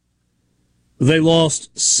 They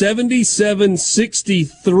lost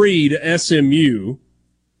 77-63 to SMU,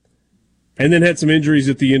 and then had some injuries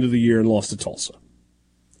at the end of the year and lost to Tulsa.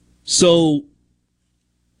 So,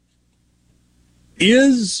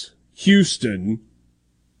 is Houston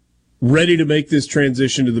ready to make this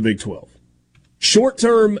transition to the Big 12? Short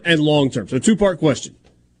term and long term. So, two-part question.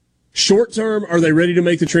 Short term, are they ready to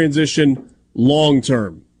make the transition? Long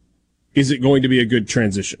term, is it going to be a good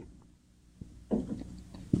transition?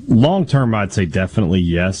 Long term, I'd say definitely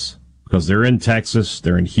yes, because they're in Texas,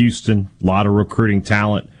 they're in Houston, a lot of recruiting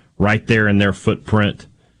talent right there in their footprint.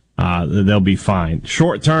 They'll be fine.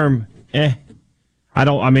 Short term, I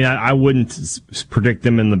wouldn't predict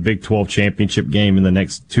them in the Big 12 championship game in the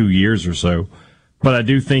next 2 years or so. But I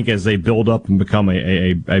do think as they build up and become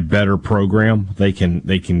a better program, they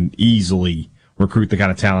can easily recruit the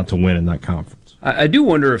kind of talent to win in that conference. I do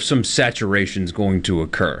wonder if some saturation is going to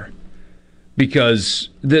occur, because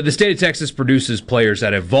the state of Texas produces players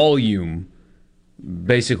at a volume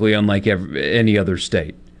basically unlike any other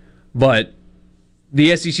state. But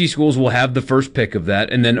the SEC schools will have the first pick of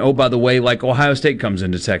that, and then, oh, by the way, like Ohio State comes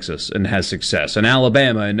into Texas and has success, and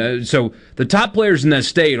Alabama, and so the top players in that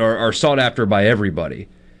state are sought after by everybody.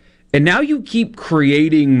 And now you keep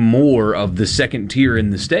creating more of the second tier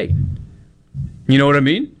in the state. You know what I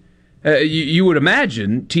mean? You would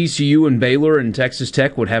imagine TCU and Baylor and Texas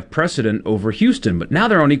Tech would have precedent over Houston, but now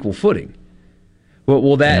they're on equal footing.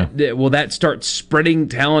 Will that start spreading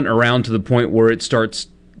talent around to the point where it starts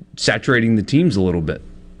saturating the teams a little bit?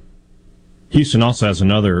 Houston also has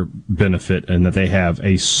another benefit in that they have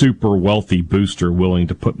a super wealthy booster willing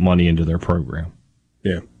to put money into their program.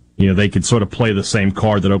 Yeah. They could sort of play the same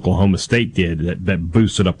card that Oklahoma State did that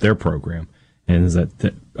boosted up their program. And is that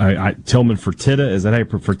Tillman Fertitta? Is that how you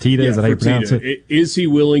pronounce it? Is he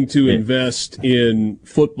willing to invest in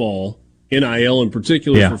football, NIL in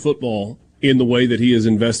particular for football, in the way that he has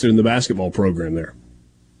invested in the basketball program there?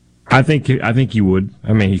 I think you would.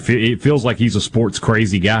 I mean, it feels like he's a sports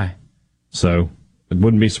crazy guy, so I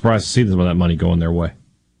wouldn't be surprised to see some of that money going their way.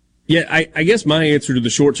 Yeah, I guess my answer to the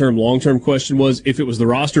short-term, long-term question was, if it was the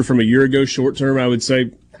roster from a year ago, short-term, I would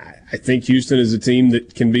say I think Houston is a team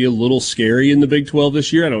that can be a little scary in the Big 12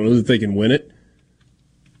 this year. I don't know that they can win it.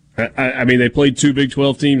 I mean, they played 2 Big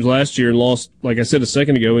 12 teams last year and lost, like I said a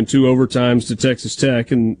second ago, in 2 overtimes to Texas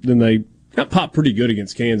Tech, and then they got popped pretty good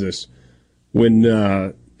against Kansas when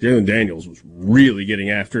Jalen Daniels was really getting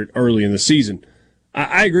after it early in the season.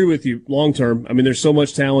 I agree with you long term. I mean, there's so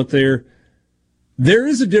much talent there. There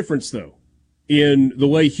is a difference, though, in the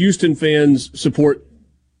way Houston fans support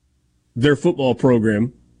their football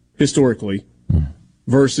program historically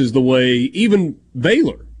versus the way even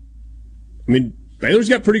Baylor. I mean, Baylor's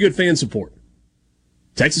got pretty good fan support.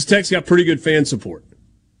 Texas Tech's got pretty good fan support.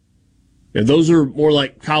 And those are more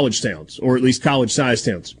like college towns, or at least college-sized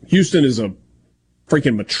towns. Houston is a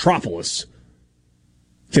freaking metropolis.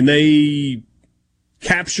 Can they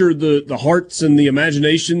capture the hearts and the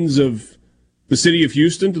imaginations of the city of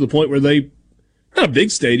Houston to the point where they, not a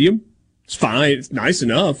big stadium, it's fine, it's nice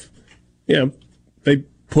enough. Yeah, they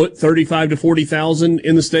put 35 to 40,000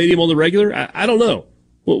 in the stadium on the regular. I don't know.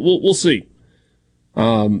 We'll see.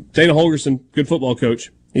 Dana Holgorsen, good football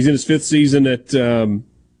coach. He's in his 5th season at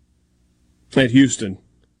Houston.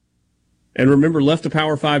 And remember, left a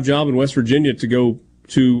Power 5 job in West Virginia to go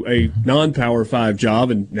to a non-Power 5 job,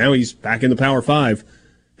 and now he's back in the Power 5,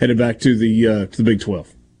 headed back to the Big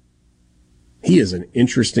 12. He is an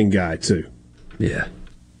interesting guy, too. Yeah.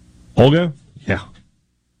 Holgo? Yeah.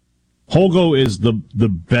 Holgo is the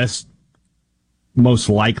best, most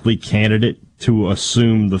likely candidate to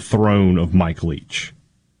assume the throne of Mike Leach.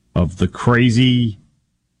 Of the crazy,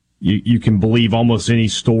 you can believe almost any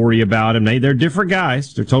story about him. They're different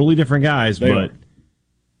guys. They're totally different guys, but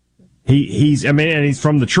he's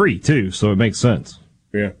from the tree, too, so it makes sense.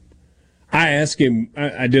 Yeah. I asked him,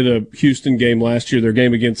 I did a Houston game last year, their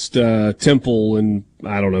game against Temple, and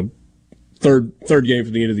I don't know, third game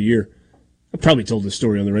from the end of the year. I probably told this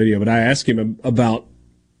story on the radio, but I asked him about,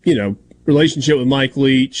 relationship with Mike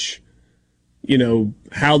Leach,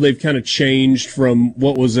 how they've kind of changed from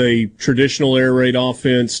what was a traditional air raid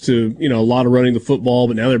offense to, a lot of running the football,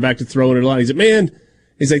 but now they're back to throwing it a lot. He said,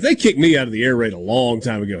 he's like, they kicked me out of the air raid a long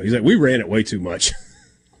time ago. He's like, we ran it way too much.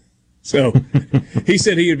 So he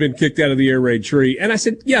said he had been kicked out of the air raid tree. And I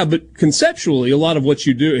said, yeah, but conceptually, a lot of what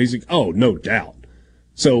you do, he's like, oh, no doubt.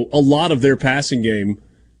 So a lot of their passing game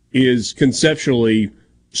is conceptually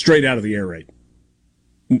straight out of the air raid.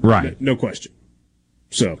 Right. No question.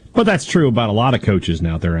 So, but that's true about a lot of coaches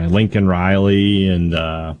now. They're Lincoln Riley and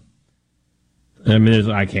there's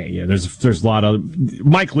a lot of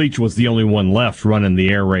Mike Leach was the only one left running the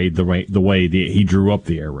air raid the way he drew up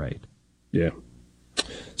the air raid. Yeah.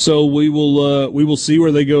 So we will see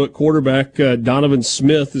where they go at quarterback. Donovan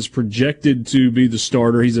Smith is projected to be the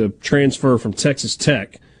starter. He's a transfer from Texas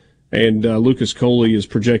Tech, and Lucas Coley is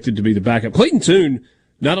projected to be the backup. Clayton Tune.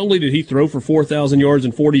 Not only did he throw for 4,000 yards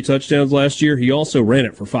and 40 touchdowns last year, he also ran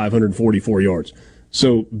it for 544 yards.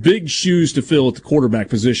 So big shoes to fill at the quarterback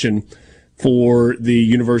position for the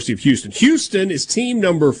University of Houston. Houston is team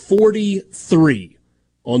number 43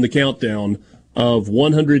 on the countdown of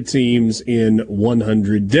 100 teams in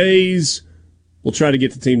 100 days. We'll try to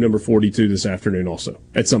get to team number 42 this afternoon also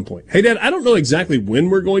at some point. Hey, Dad, I don't know exactly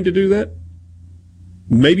when we're going to do that.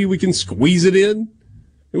 Maybe we can squeeze it in.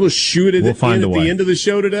 We'll shoot it at the end of the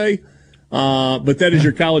show today. But that is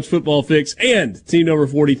your college football fix and team number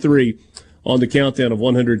 43 on the countdown of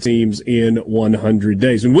 100 teams in 100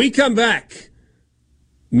 days. When we come back,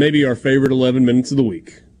 maybe our favorite 11 minutes of the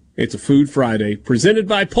week. It's a Food Friday presented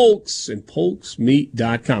by Polk's and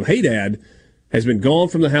polksmeat.com. Hey, Dad has been gone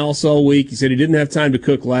from the house all week. He said he didn't have time to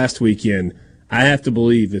cook last weekend. I have to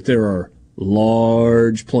believe that there are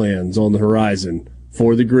large plans on the horizon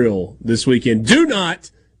for the grill this weekend. Do not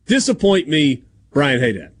disappoint me, Brian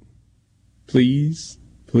Haydad. Please,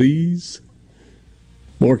 please.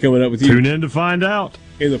 More coming up with you. Tune in to find out.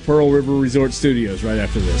 In the Pearl River Resort Studios right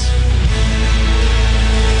after this.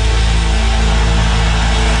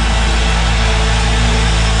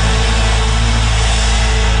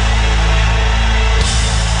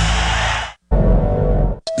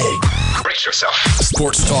 Brace yourself.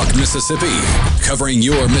 Sports Talk Mississippi, covering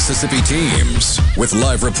your Mississippi teams with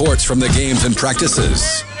live reports from the games and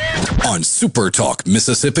practices on SuperTalk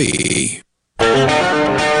Mississippi.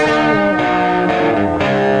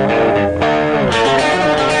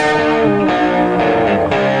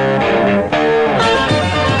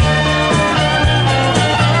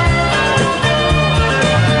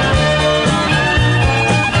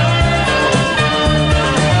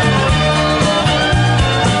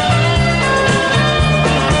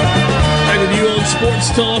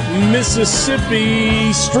 Sports Talk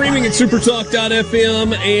Mississippi, streaming at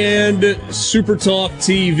supertalk.fm and SuperTalk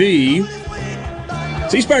TV.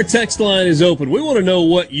 C-Spire text line is open. We want to know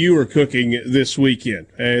what you are cooking this weekend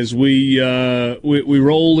as we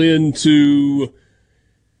roll into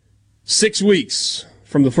 6 weeks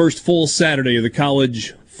from the first full Saturday of the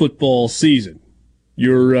college football season.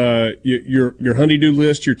 Your honey-do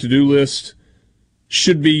list, your to-do list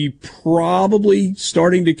should be probably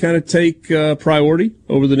starting to kind of take priority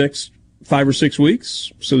over the next 5 or 6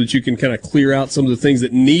 weeks so that you can kind of clear out some of the things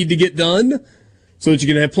that need to get done so that you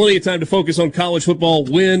can have plenty of time to focus on college football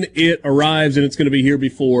when it arrives, and it's going to be here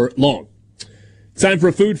before long. Time for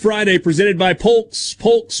a Food Friday presented by Polk's,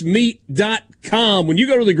 polksmeat.com. When you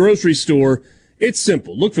go to the grocery store, it's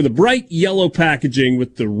simple. Look for the bright yellow packaging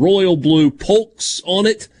with the royal blue Polk's on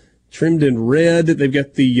it, trimmed in red. They've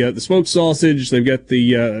got the smoked sausage. They've got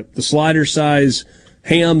the slider size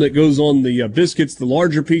ham that goes on the biscuits, the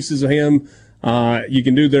larger pieces of ham. You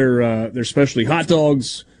can do their specialty hot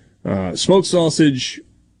dogs, smoked sausage.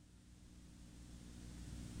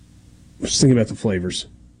 I'm just thinking about the flavors.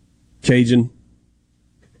 Cajun,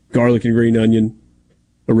 garlic and green onion,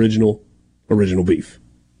 original beef.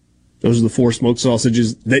 Those are the 4 smoked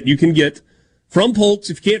sausages that you can get from Polk's.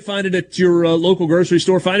 If you can't find it at your local grocery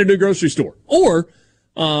store, find it at a grocery store. Or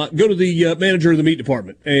go to the manager of the meat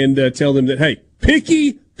department and tell them that, hey,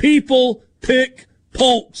 picky people pick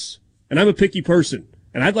Polk's. And I'm a picky person.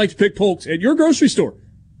 And I'd like to pick Polk's at your grocery store.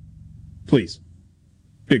 Please.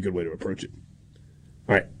 Be a good way to approach it.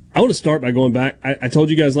 All right. I want to start by going back. I told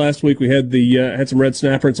you guys last week we had had some red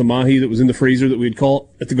snapper and some mahi that was in the freezer that we'd caught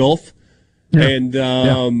at the Gulf. Yeah.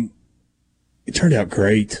 And it turned out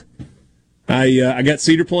great. I got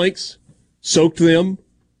cedar planks, soaked them,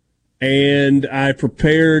 and I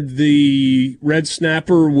prepared the red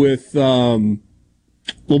snapper with a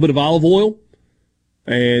little bit of olive oil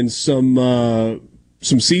and some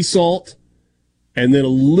sea salt, and then a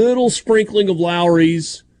little sprinkling of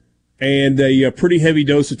Lowry's and a pretty heavy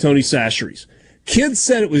dose of Tony Chachere's. Kids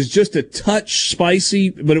said it was just a touch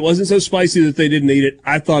spicy, but it wasn't so spicy that they didn't eat it.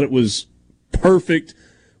 I thought it was perfect.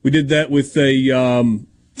 We did that with it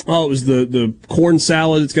was the corn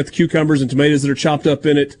salad. It's got the cucumbers and tomatoes that are chopped up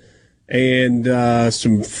in it, and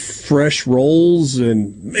some fresh rolls,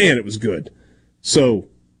 and man, it was good. So,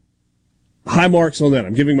 high marks on that.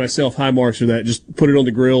 I'm giving myself high marks for that. Just put it on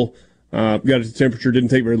the grill, got it to temperature, didn't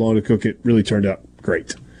take very long to cook it. Really turned out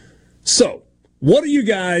great. So, what are you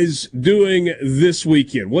guys doing this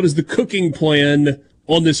weekend? What is the cooking plan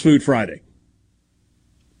on this Food Friday?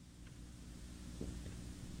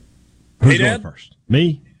 Who's going first?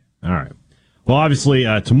 Me? All right. Well, obviously,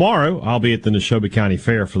 tomorrow I'll be at the Neshoba County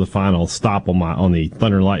Fair for the final stop on the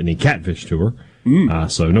Thunder and Lightning Catfish Tour.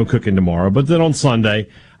 So no cooking tomorrow. But then on Sunday,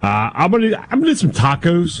 I'm gonna do some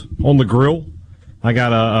tacos on the grill. I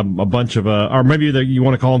got a bunch of or maybe you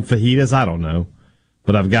want to call them fajitas. I don't know.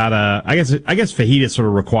 But I've got I guess fajita sort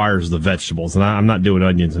of requires the vegetables, and I'm not doing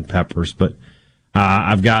onions and peppers. But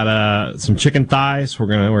I've got some chicken thighs. We're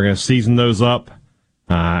gonna season those up.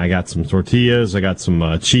 I got some tortillas. I got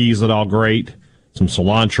some cheese that I'll grate, some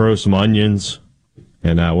cilantro, some onions,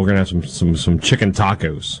 and we're gonna have some chicken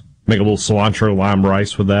tacos. Make a little cilantro lime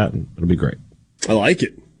rice with that, and it'll be great. I like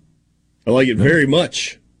it. I like it very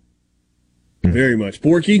much. Very much.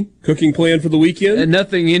 Porky, cooking plan for the weekend?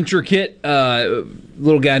 Nothing intricate.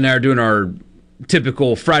 Little guy and I are doing our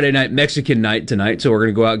typical Friday night Mexican night tonight, so we're going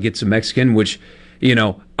to go out and get some Mexican, which,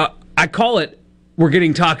 I call it we're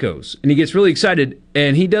getting tacos. And he gets really excited,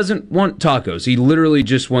 and he doesn't want tacos. He literally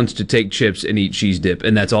just wants to take chips and eat cheese dip,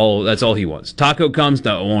 and that's all he wants. Taco comes,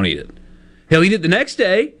 no, I won't eat it. He'll eat it the next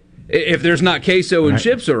day if there's not queso and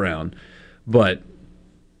chips around. But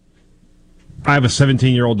I have a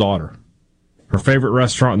 17-year-old daughter. Her favorite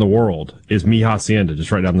restaurant in the world is Mi Hacienda,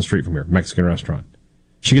 just right down the street from here, Mexican restaurant.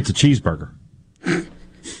 She gets a cheeseburger.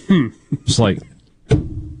 It's like,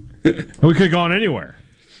 we could have gone anywhere.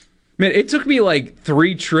 Man, it took me like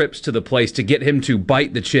 3 trips to the place to get him to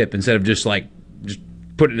bite the chip instead of just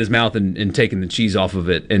putting it in his mouth and taking the cheese off of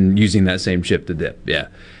it and using that same chip to dip. Yeah.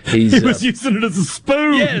 He was using it as a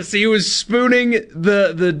spoon. Yes, he was spooning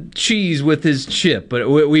the cheese with his chip. But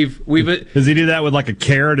we've Does he do that with like a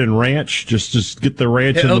carrot and ranch? Just get the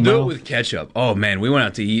ranch in the mouth? He'll do it with ketchup. Oh, man, we went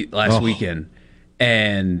out to eat last weekend.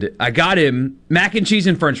 And I got him mac and cheese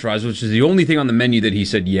and french fries, which is the only thing on the menu that he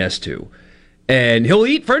said yes to. And he'll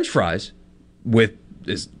eat french fries with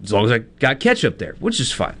as long as I got ketchup there, which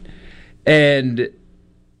is fine. And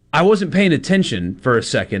I wasn't paying attention for a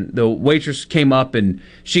second. The waitress came up and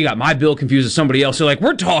she got my bill confused with somebody else. So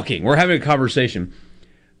we're talking. We're having a conversation.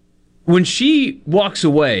 When she walks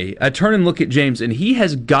away, I turn and look at James, and he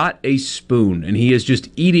has got a spoon, and he is just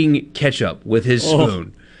eating ketchup with his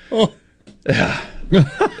spoon.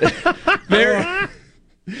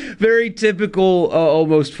 Very typical,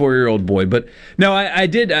 almost 4-year-old boy. But no,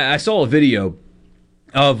 I saw a video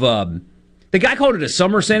of The guy called it a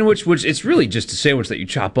summer sandwich, which it's really just a sandwich that you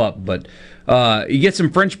chop up. But you get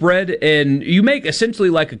some French bread, and you make essentially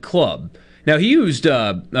like a club. Now, he used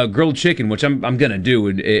grilled chicken, which I'm going to do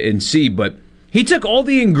and see, but he took all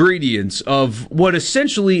the ingredients of what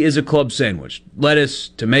essentially is a club sandwich. Lettuce,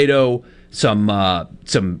 tomato,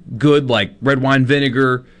 some good like red wine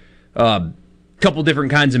vinegar, couple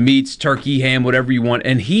different kinds of meats, turkey, ham, whatever you want,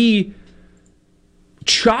 and he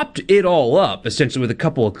chopped it all up, essentially, with a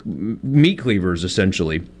couple of meat cleavers,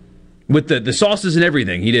 essentially, with the sauces and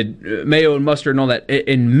everything. He did mayo and mustard and all that,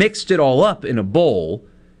 and mixed it all up in a bowl,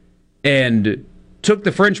 and took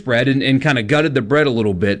the French bread and kind of gutted the bread a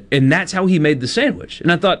little bit, and that's how he made the sandwich.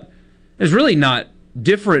 And I thought, it's really not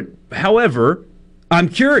different. However, I'm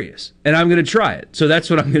curious, and I'm going to try it. So that's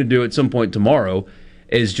what I'm going to do at some point tomorrow,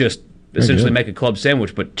 is just essentially make a club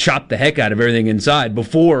sandwich, but chop the heck out of everything inside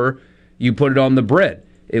before you put it on the bread.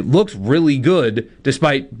 It looks really good,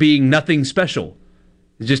 despite being nothing special.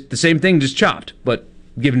 It's just the same thing, just chopped, but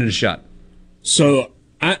giving it a shot. So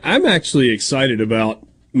I'm actually excited about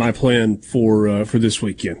my plan for this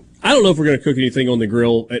weekend. I don't know if we're going to cook anything on the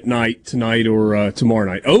grill at night, tonight, or tomorrow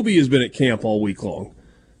night. Obi has been at camp all week long.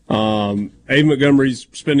 Abe Montgomery's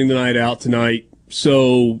spending the night out tonight,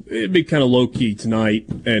 so it'd be kind of low-key tonight,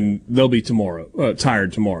 and they'll be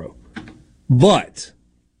tired tomorrow. But,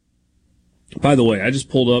 by the way, I just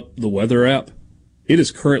pulled up the weather app. It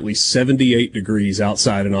is currently 78 degrees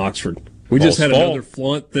outside in Oxford. We just had another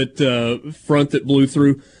front that blew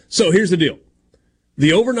through. So here's the deal.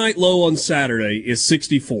 The overnight low on Saturday is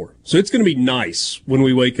 64, so it's going to be nice when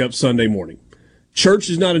we wake up Sunday morning. Church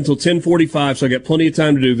is not until 10:45, so I got plenty of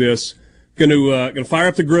time to do this. Going to fire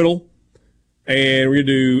up the griddle, and we're going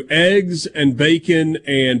to do eggs and bacon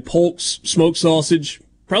and Polk's smoked sausage,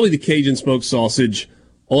 probably the Cajun smoked sausage,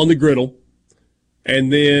 on the griddle.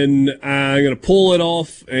 And then I'm going to pull it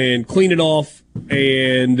off and clean it off,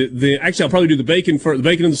 and then actually I'll probably do the bacon first, the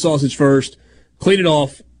bacon and the sausage first, clean it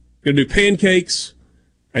off. Going to do pancakes,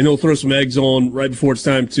 and then we'll throw some eggs on right before it's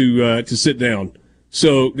time to sit down.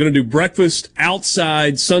 So going to do breakfast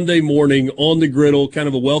outside Sunday morning on the griddle, kind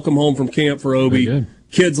of a welcome home from camp for Obi.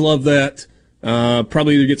 Kids love that.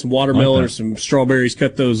 Probably either get some watermelon or some strawberries,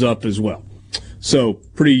 cut those up as well. So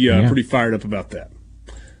pretty fired up about that.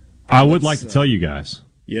 I would like to tell you guys.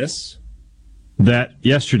 Yes? That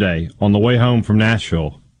yesterday, on the way home from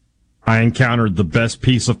Nashville, I encountered the best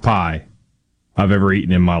piece of pie I've ever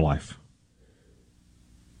eaten in my life.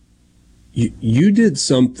 You did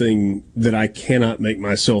something that I cannot make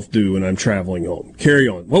myself do when I'm traveling home. Carry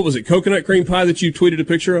on. What was it, coconut cream pie that you tweeted a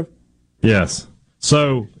picture of? Yes.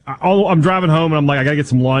 So I'm driving home, and I'm like, I got to get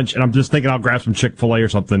some lunch, and I'm just thinking I'll grab some Chick-fil-A or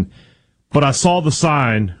something. But I saw the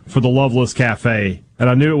sign for the Loveless Cafe, and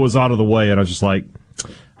I knew it was out of the way, and I was just like,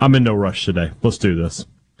 I'm in no rush today. Let's do this.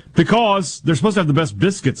 Because they're supposed to have the best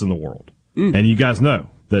biscuits in the world. And you guys know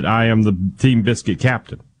that I am the team biscuit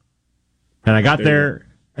captain. And I got there,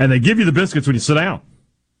 and they give you the biscuits when you sit down.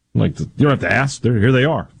 Like, you don't have to ask. Here they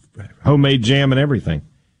are. Homemade jam and everything.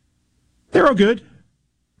 They're all good.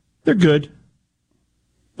 They're good.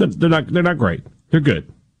 They're not great. They're good.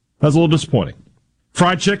 That was a little disappointing.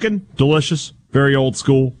 Fried chicken, delicious, very old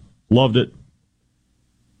school, loved it.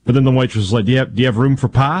 But then the waitress was like, do you have room for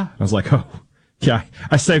pie? I was like, oh, yeah,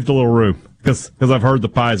 I saved a little room because I've heard the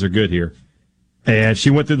pies are good here. And she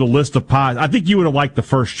went through the list of pies. I think you would have liked the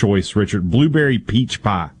first choice, Richard, blueberry peach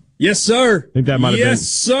pie. Yes, sir. I think that might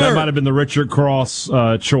have been the Richard Cross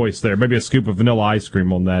choice there. Maybe a scoop of vanilla ice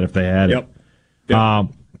cream on that if they had it. Yep.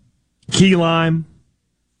 Key lime,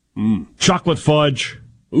 chocolate fudge,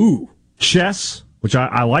 chess, which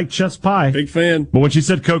I like chess pie. Big fan. But when she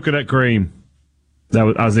said coconut cream, I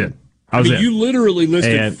was in. I mean, you literally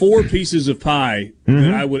listed 4 pieces of pie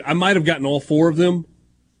that I might have gotten all 4 of them,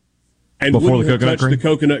 and before wouldn't have touched the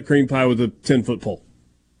coconut cream pie with a 10-foot pole.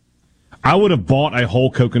 I would have bought a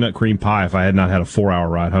whole coconut cream pie if I had not had a 4-hour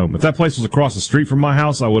ride home. If that place was across the street from my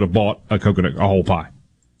house, I would have bought a whole pie.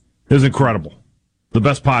 It was incredible. The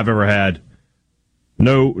best pie I've ever had.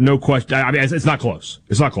 No question. I mean, it's not close.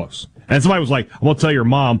 It's not close. And somebody was like, I'm going to tell your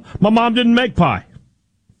mom. My mom didn't make pie.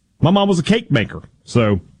 My mom was a cake maker.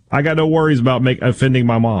 So I got no worries about offending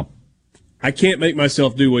my mom. I can't make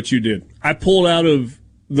myself do what you did. I pulled out of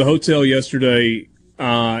the hotel yesterday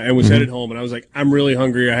and was headed home, and I was like, I'm really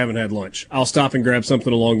hungry. I haven't had lunch. I'll stop and grab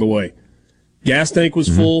something along the way. Gas tank was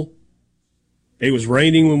full. It was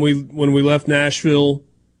raining when we left Nashville.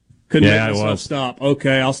 Couldn't make myself stop.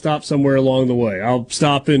 Okay, I'll stop somewhere along the way. I'll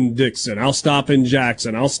stop in Dixon. I'll stop in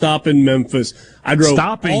Jackson. I'll stop in Memphis. I drove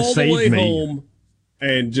all the way home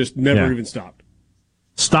and just never even stopped.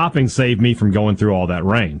 Stopping saved me from going through all that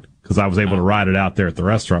rain because I was able to ride it out there at the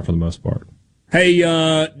restaurant for the most part. Hey,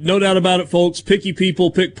 no doubt about it, folks. Picky people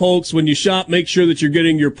pick Polk's. When you shop, make sure that you're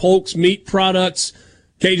getting your Polk's meat products,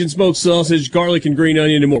 Cajun smoked sausage, garlic and green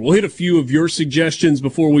onion, and more. We'll hit a few of your suggestions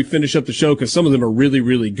before we finish up the show because some of them are really,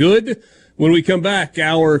 really good. When we come back,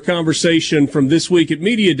 our conversation from this week at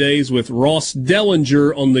Media Days with Ross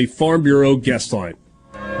Dellinger on the Farm Bureau guest line.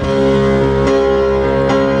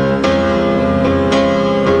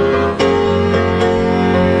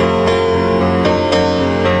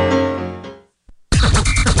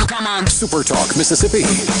 SuperTalk Mississippi.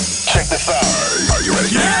 Check this out. Are you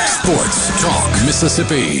ready? Yeah! Sports Talk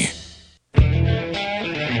Mississippi.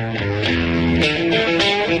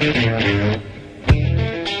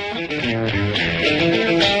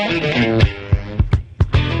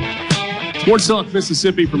 Sports Talk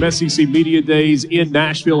Mississippi from SEC Media Days in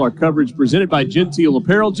Nashville. Our coverage presented by Gentile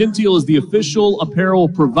Apparel. Gentile is the official apparel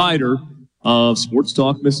provider of Sports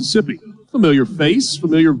Talk Mississippi. Familiar face,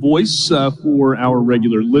 familiar voice for our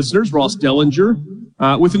regular listeners. Ross Dellinger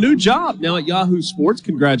with a new job now at Yahoo Sports.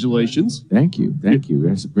 Congratulations. Thank you.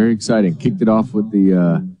 That's very exciting. Kicked it off with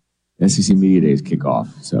the SEC Media Days kickoff.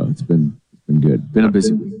 So it's been good. Been a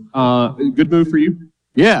busy week. Good move for you?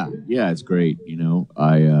 Yeah, it's great.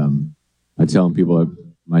 I tell people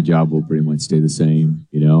that my job will pretty much stay the same.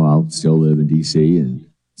 I'll still live in D.C. and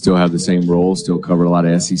still have the same role, still cover a lot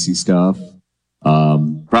of SEC stuff.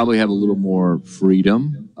 Probably have a little more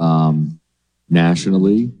freedom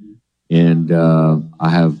nationally, and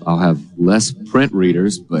I'll have less print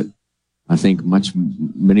readers, but I think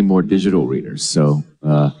many more digital readers. So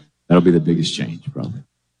that'll be the biggest change, probably.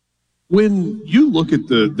 When you look at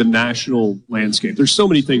the national landscape, there's so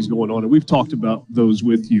many things going on, and we've talked about those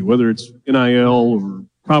with you, whether it's NIL or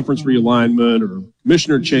conference realignment or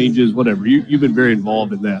commissioner changes, whatever. You've been very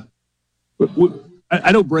involved in that. But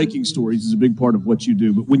I know breaking stories is a big part of what you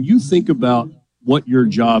do, but when you think about what your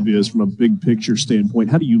job is from a big picture standpoint,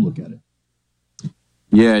 how do you look at it?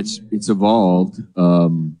 Yeah, it's evolved.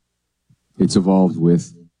 It's evolved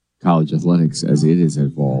with college athletics as it has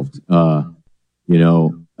evolved. I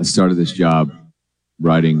started this job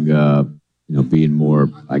writing, being more,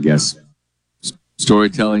 I guess,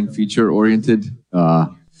 storytelling, feature-oriented,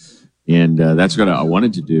 and that's what I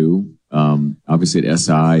wanted to do. Obviously at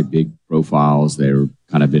SI, big profiles, they're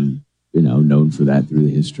kind of been, known for that through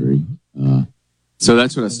the history. So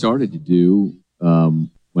that's what I started to do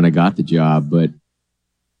when I got the job. But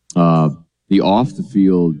the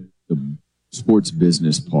off-the-field, the sports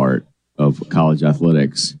business part of college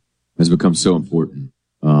athletics has become so important.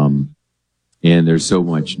 And there's so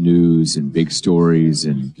much news and big stories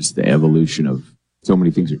and just the evolution of so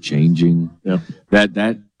many things are changing. Yeah.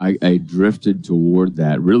 That I drifted toward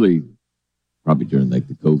that really probably during like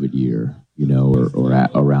the COVID year, or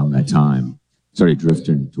around that time. Started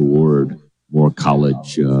drifting toward more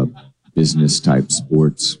college business type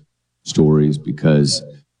sports stories because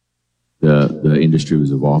the industry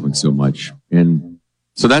was evolving so much. And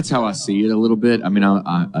so that's how I see it a little bit. I mean,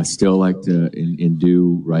 I still like to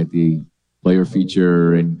write the player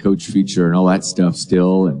feature and coach feature and all that stuff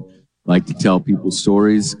still, and like to tell people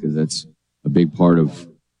stories because that's a big part of,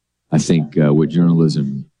 I think, what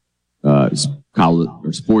journalism, college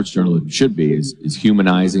or sports journalism should be is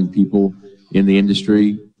humanizing people in the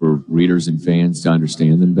industry for readers and fans to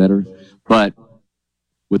understand them better. But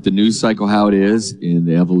with the news cycle how it is in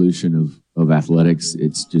the evolution of athletics,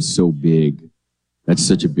 it's just so big. That's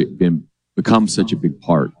become such a big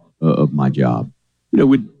part of my job.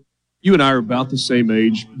 When you and I are about the same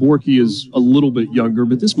age, Borky is a little bit younger,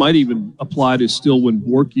 but this might even apply to still when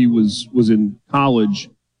Borky was in college.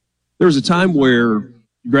 There was a time where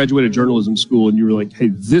you graduated journalism school and you were like, hey,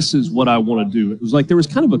 this is what I want to do. It was like there was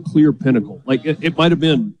kind of a clear pinnacle. Like it might have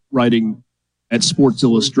been writing at Sports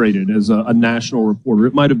Illustrated as a national reporter.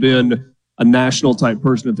 It might have been a national type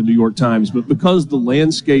person at the New York Times. But because the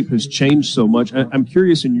landscape has changed so much, I'm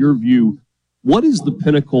curious in your view, what is the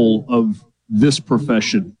pinnacle of this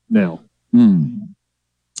profession now?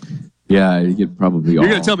 Yeah, you get probably You're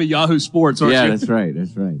going to tell me Yahoo Sports, aren't you? Yeah, that's right.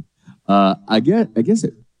 That's right. I guess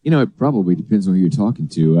it, it probably depends on who you're talking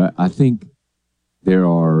to. I think there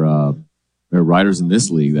are writers in this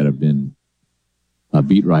league that have been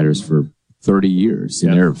beat writers for 30 years,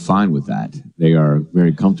 and they're fine with that. They are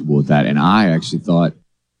very comfortable with that. And I actually thought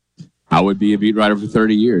I would be a beat writer for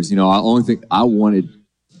 30 years. I only think I wanted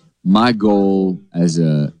my goal as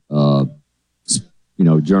a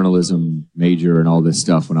journalism major and all this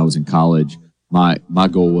stuff when I was in college. My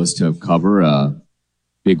goal was to cover a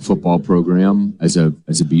big football program as a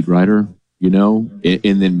beat writer, and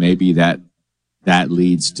then maybe that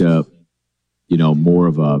leads to, more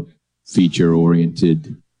of a feature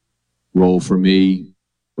oriented role for me,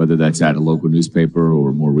 whether that's at a local newspaper or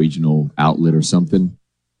a more regional outlet or something.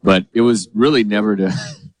 But it was really never to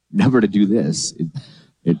do this.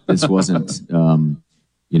 This wasn't,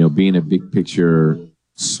 being a big picture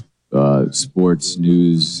sports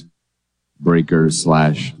news breaker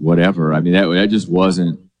 / whatever. I mean, that just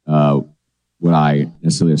wasn't what I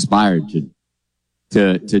necessarily aspired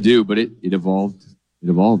to do. But it evolved. It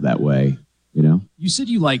evolved that way. You said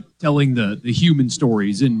you like telling the human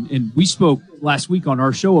stories, and we spoke last week on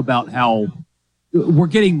our show about how we're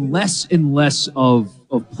getting less and less of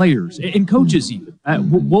players and coaches even.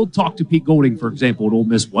 We'll talk to Pete Golding, for example, at Ole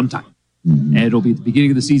Miss one time, and it'll be at the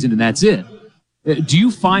beginning of the season, and that's it. Do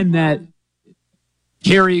you find that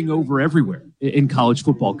carrying over everywhere in college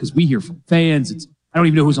football? Because we hear from fans, I don't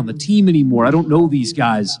even know who's on the team anymore. I don't know these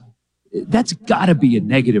guys. That's got to be a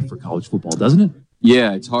negative for college football, doesn't it?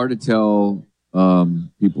 Yeah, it's hard to tell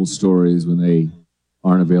people's stories when they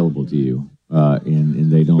aren't available to you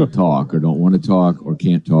and they don't talk or don't want to talk or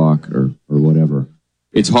can't talk or whatever.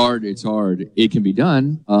 It's hard. It can be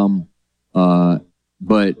done,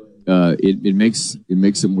 but it makes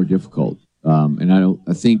it more difficult. And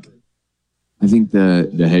I think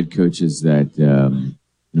the head coaches that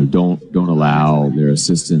don't allow their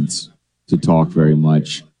assistants to talk very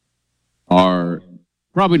much are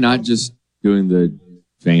probably not just doing the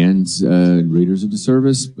fans and readers a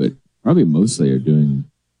disservice, but probably mostly are doing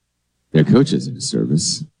their coaches a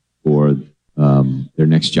disservice for their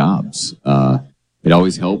next jobs. It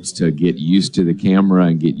always helps to get used to the camera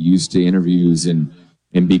and get used to interviews and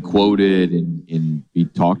be quoted and be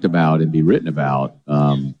talked about and be written about.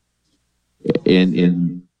 And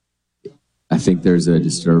I think there's a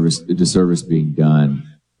disservice being done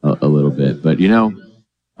a little bit. But,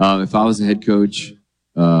 if I was a head coach,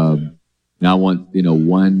 and I want,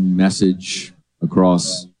 one message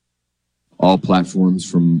across all platforms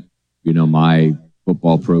from, my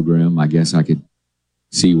football program, I guess I could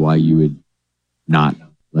see why you would not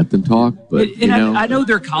let them talk. But I know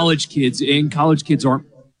they're college kids, and college kids aren't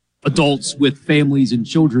adults with families and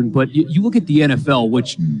children. But you look at the NFL,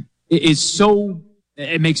 which is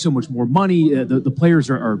it makes so much more money. The players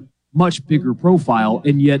are much bigger profile,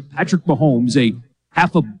 and yet Patrick Mahomes, a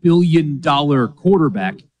 $500 million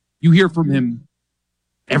quarterback, you hear from him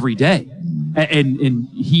every day, and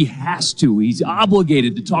he has to. He's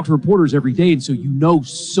obligated to talk to reporters every day, and so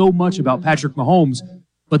so much about Patrick Mahomes.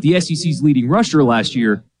 But the SEC's leading rusher last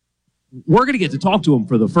year, we're going to get to talk to him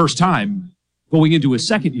for the first time going into his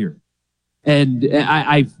second year. And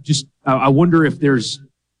I wonder if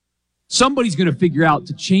somebody's going to figure out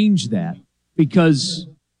to change that, because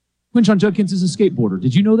Quinshon Judkins is a skateboarder.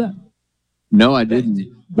 Did you know that? No, I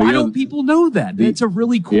didn't. But why don't people know that? That's a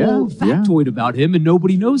really cool factoid about him, and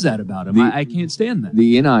nobody knows that about him. I can't stand that.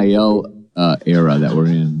 The NIL era that we're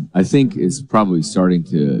in, I think, is probably starting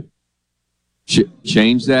to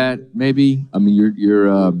change that. Maybe. I mean,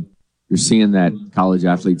 you're seeing that college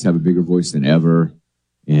athletes have a bigger voice than ever,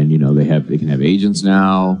 and they can have agents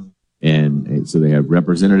now, and so they have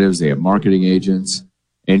representatives, they have marketing agents,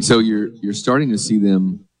 and so you're starting to see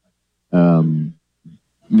them.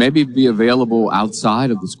 Maybe be available outside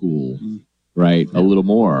of the school, right? A little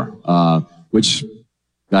more, which,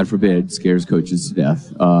 God forbid, scares coaches to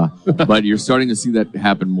death. But you're starting to see that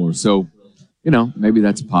happen more. So, maybe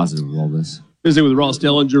that's a positive of all this. Visiting with Ross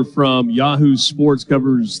Dellinger from Yahoo Sports,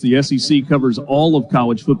 covers the SEC, covers all of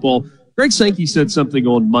college football. Greg Sankey said something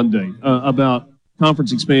on Monday about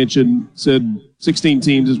conference expansion, said 16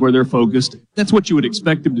 teams is where they're focused. That's what you would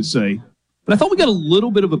expect him to say. But I thought we got a little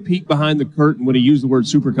bit of a peek behind the curtain when he used the word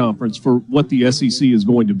super conference for what the SEC is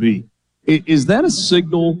going to be. Is that a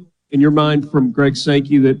signal in your mind from Greg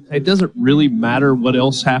Sankey that it doesn't really matter what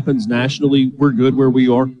else happens nationally? We're good where we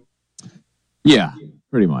are? Yeah,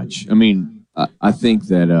 pretty much. I mean, I think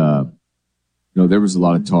that, there was a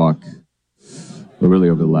lot of talk really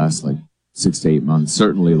over the last 6 to 8 months.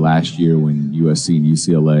 Certainly last year when USC and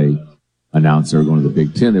UCLA announced they were going to the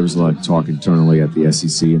Big Ten, there was a lot of talk internally at the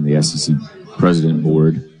SEC and the SEC president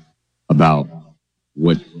board about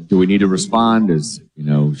do we need to respond?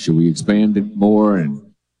 Should we expand it more?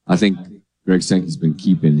 And I think Greg Sankey's been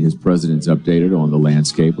keeping his presidents updated on the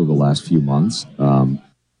landscape over the last few months. And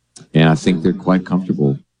I think they're quite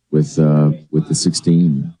comfortable with the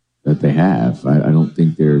 16 that they have. I don't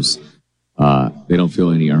think they don't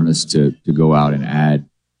feel any earnest to go out and add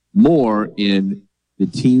more in the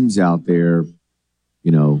teams out there,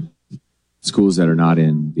 schools that are not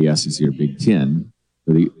in the SEC or Big Ten.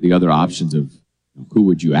 So the other options of who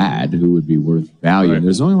would you add, who would be worth value. Right.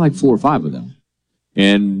 There's only 4 or 5 of them.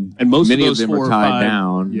 And most many of them are tied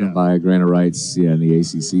down by a grant of rights in the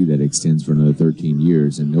ACC that extends for another 13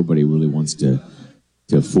 years, and nobody really wants to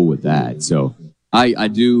to fool with that. So I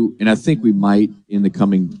do, and I think we might in the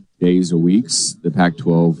coming days or weeks. The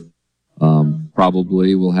Pac-12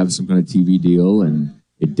 probably will have some kind of TV deal, and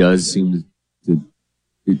it does seem to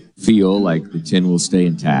feel like the 10 will stay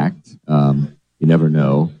intact. You never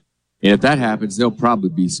know. And if that happens, there'll probably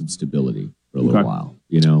be some stability for a little while,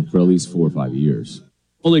 for at least 4 or 5 years.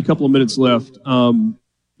 Only a couple of minutes left.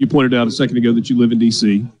 You pointed out a second ago that you live in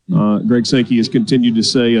D.C. Greg Sankey has continued to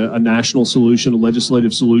say a national solution, a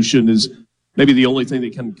legislative solution is maybe the only thing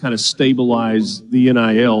that can kind of stabilize the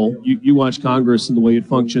NIL. You watch Congress and the way it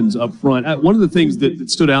functions up front. One of the things that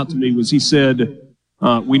stood out to me was he said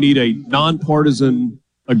we need a nonpartisan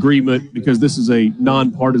agreement because this is a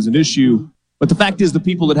nonpartisan issue. But the fact is the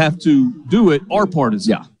people that have to do it are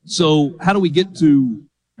partisan. Yeah. So how do we get to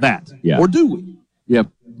that? Yeah. Or do we? Yep.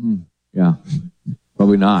 Yeah.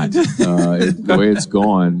 Probably not. The way it's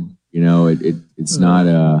going, it's not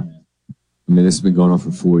this has been going on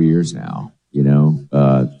for 4 years now,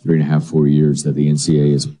 3.5, 4 years that the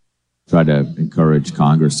NCAA has tried to encourage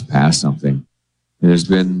Congress to pass something. And there's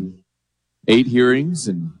been 8 hearings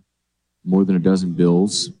and more than a dozen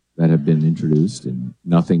bills that have been introduced, and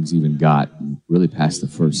nothing's even got really past the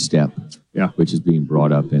first step, which is being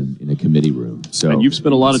brought up in a committee room. So, and you've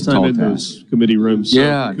spent a lot of time in those committee rooms. So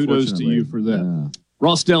yeah, kudos to you for that.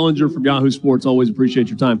 Ross Dellinger from Yahoo Sports, always appreciate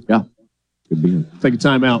your time. Yeah, good being here. Take a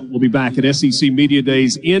time out. We'll be back at SEC Media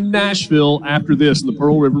Days in Nashville after this in the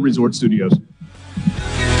Pearl River Resort Studios.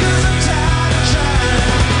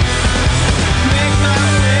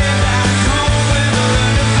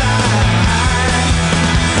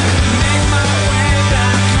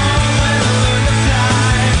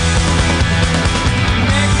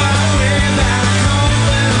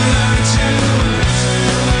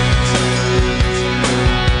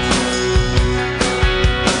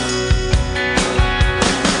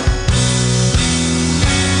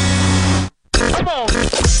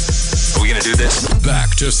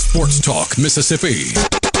 Back to Sports Talk Mississippi.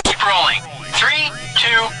 Keep rolling. 3, 2,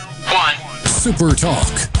 1. Super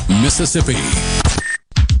Talk Mississippi.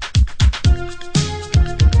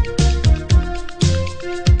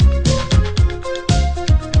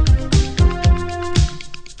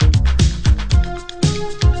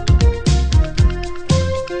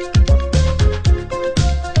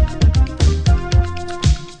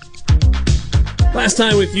 Last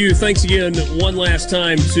time with you. Thanks again one last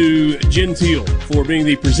time to Genteel for being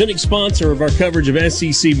the presenting sponsor of our coverage of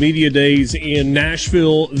SEC Media Days in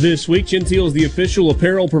Nashville this week. Genteel is the official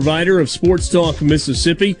apparel provider of Sports Talk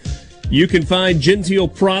Mississippi. You can find Genteel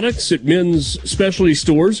products at men's specialty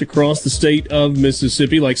stores across the state of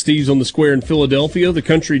Mississippi, like Steve's on the Square in Philadelphia, the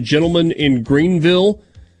Country Gentleman in Greenville,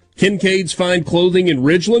 Kincaid's Fine Clothing in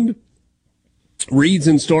Ridgeland, Reed's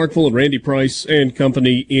in Starkville, and Randy Price and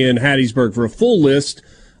Company in Hattiesburg. For a full list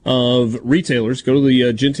of retailers, go to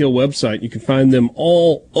the Genteel website. You can find them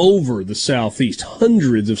all over the Southeast,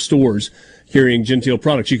 hundreds of stores carrying Genteel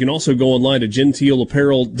products. You can also go online to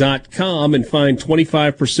genteelapparel.com and find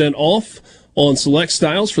 25% off on select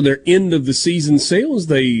styles for their end-of-the-season sale as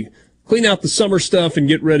they clean out the summer stuff and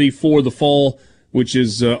get ready for the fall, which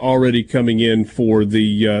is already coming in for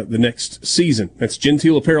the next season. That's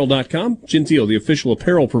genteelapparel.com. Genteel, the official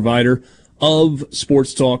apparel provider of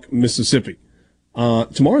Sports Talk Mississippi.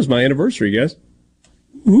 Tomorrow's my anniversary, guys.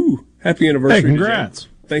 Ooh, happy anniversary. Hey, congrats.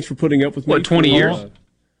 Thanks for putting up with me. What, 20 years?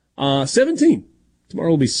 17. Tomorrow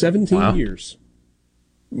will be 17 years.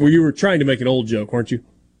 Well, you were trying to make an old joke, weren't you?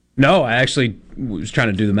 No, I actually was trying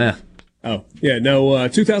to do the math. Oh, yeah, no,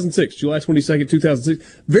 2006, July 22nd,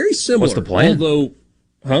 2006. Very similar. What's the plan? Although,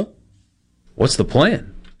 What's the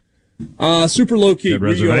plan? Super low-key.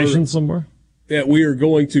 Reservation somewhere? Yeah, we are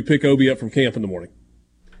going to pick Obi up from camp in the morning.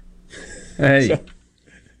 Hey. So,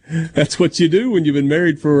 that's what you do when you've been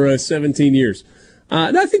married for 17 years.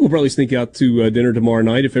 And I think we'll probably sneak out to dinner tomorrow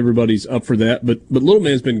night if everybody's up for that. But little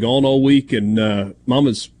man's been gone all week, and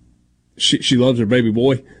Mama's, she loves her baby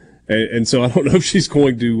boy. And so I don't know if she's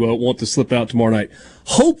going to want to slip out tomorrow night.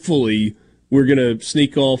 Hopefully, we're going to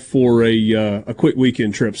sneak off for a quick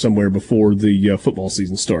weekend trip somewhere before the football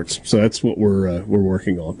season starts. So that's what we're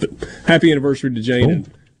working on. But happy anniversary to Jane,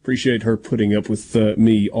 and appreciate her putting up with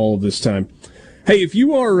me all of this time. Hey, if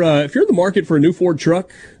you're in the market for a new Ford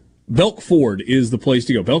truck, Belk Ford is the place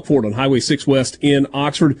to go. Belk Ford on Highway 6 West in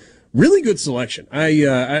Oxford. Really good selection.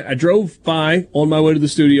 I drove by on my way to the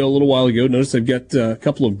studio a little while ago. Noticed they've got a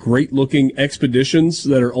couple of great-looking Expeditions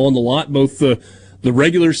that are on the lot, both the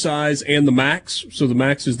regular size and the Max. So the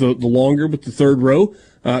Max is the longer, but the third row.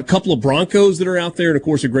 A couple of Broncos that are out there, and, of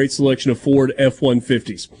course, a great selection of Ford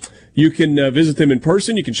F-150s. You can visit them in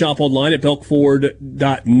person. You can shop online at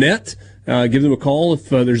belkford.net. Give them a call if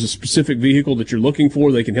there's a specific vehicle that you're looking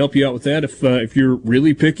for. They can help you out with that. If you're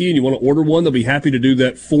really picky and you want to order one, they'll be happy to do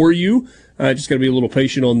that for you. Just got to be a little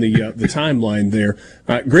patient on the timeline there.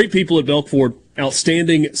 Great people at Belkford.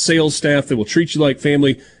 Outstanding sales staff that will treat you like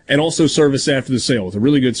family and also service after the sale with a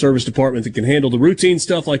really good service department that can handle the routine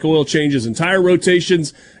stuff like oil changes and tire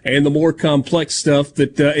rotations and the more complex stuff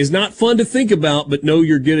that is not fun to think about, but know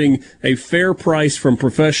you're getting a fair price from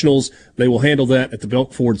professionals. They will handle that at the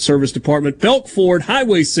Belkford Service Department. Belkford,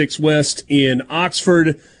 Highway 6 West in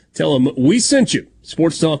Oxford. Tell them we sent you.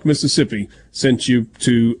 Sports Talk Mississippi sent you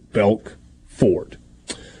to Belkford.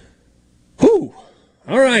 Whew.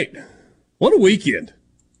 All right. What a weekend.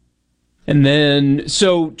 And then,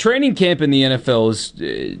 so training camp in the NFL is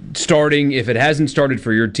starting. If it hasn't started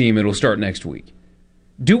for your team, it'll start next week.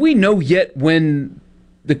 Do we know yet when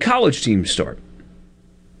the college teams start?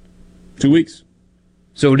 2 weeks.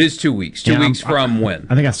 So it is 2 weeks. 2 weeks from when?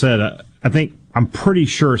 I think I said, I'm pretty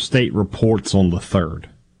sure state reports on the 3rd.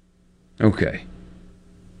 Okay.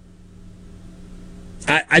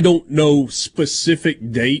 I don't know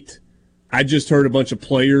specific date. I just heard a bunch of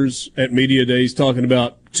players at media days talking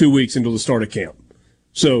about 2 weeks until the start of camp.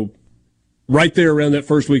 So right there around that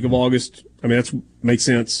first week of August, I mean, that makes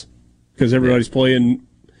sense because everybody's playing.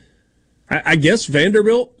 I guess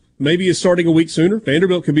Vanderbilt maybe is starting a week sooner.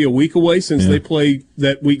 Vanderbilt could be a week away since they play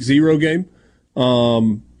that week 0 game.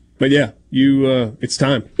 But yeah, it's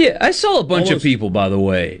time. Yeah, I saw a bunch of people, by the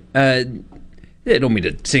way. I don't mean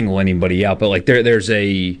to single anybody out, but like there's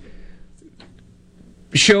a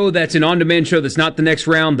show that's an on-demand show that's not the next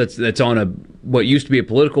round, that's on what used to be a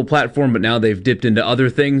political platform, but now they've dipped into other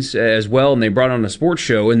things as well, and they brought on a sports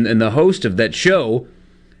show, and the host of that show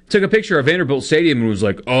took a picture of Vanderbilt Stadium and was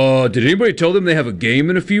like, did anybody tell them they have a game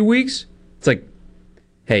in a few weeks? It's like,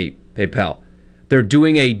 hey pal, they're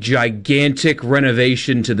doing a gigantic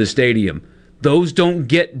renovation to the stadium. Those don't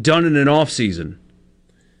get done in an off-season.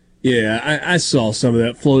 Yeah, I saw some of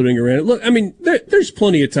that floating around. Look, I mean, there's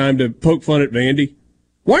plenty of time to poke fun at Vandy.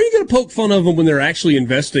 Why are you going to poke fun of them when they're actually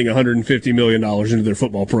investing $150 million into their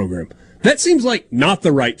football program? That seems like not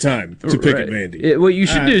the right time to pick at Vandy. What you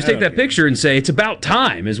should do is take that picture and say, it's about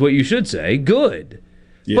time, is what you should say. Good.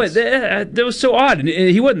 Yes. But that was so odd. And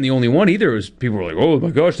he wasn't the only one either. It was, people were like, oh,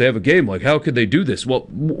 my gosh, they have a game. Like, how could they do this? Well,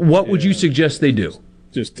 what would you suggest they do?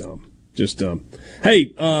 Just dumb.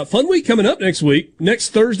 Hey, fun week coming up next week. Next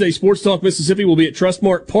Thursday, Sports Talk Mississippi will be at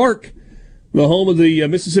Trustmark Park, the home of the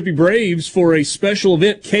Mississippi Braves, for a special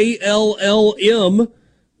event. KLLM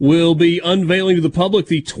will be unveiling to the public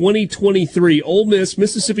the 2023 Ole Miss,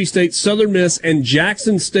 Mississippi State, Southern Miss, and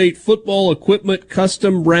Jackson State football equipment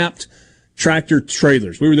custom-wrapped tractor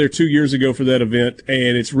trailers. We were there 2 years ago for that event,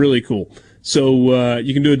 and it's really cool. So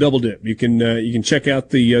you can do a double dip. You can check out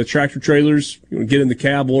the tractor trailers. You can get in the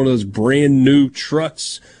cab of one of those brand new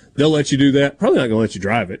trucks. They'll let you do that. Probably not going to let you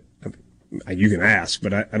drive it. You can ask,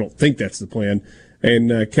 but I don't think that's the plan. And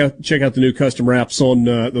check out the new custom wraps on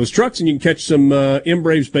those trucks, and you can catch some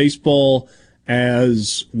M-Braves baseball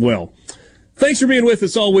as well. Thanks for being with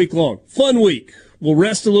us all week long. Fun week. We'll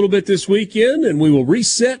rest a little bit this weekend, and we will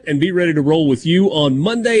reset and be ready to roll with you on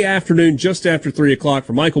Monday afternoon just after 3 o'clock.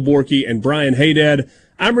 For Michael Borky and Brian Haydad,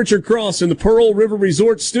 I'm Richard Cross in the Pearl River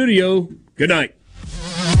Resort studio. Good night.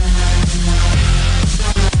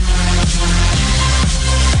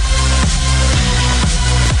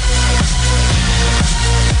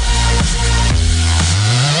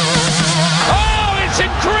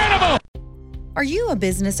 Are you a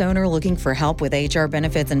business owner looking for help with HR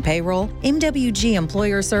benefits and payroll? MWG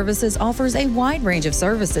Employer Services offers a wide range of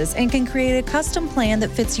services and can create a custom plan that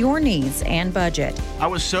fits your needs and budget. I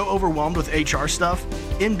was so overwhelmed with HR stuff.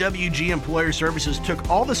 MWG Employer Services took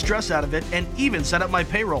all the stress out of it and even set up my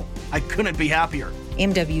payroll. I couldn't be happier.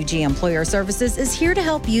 MWG Employer Services is here to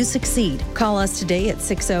help you succeed. Call us today at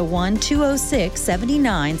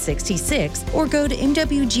 601-206-7966 or go to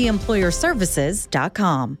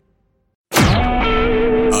MWGEmployerServices.com.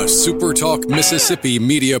 A SuperTalk Mississippi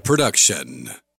media production.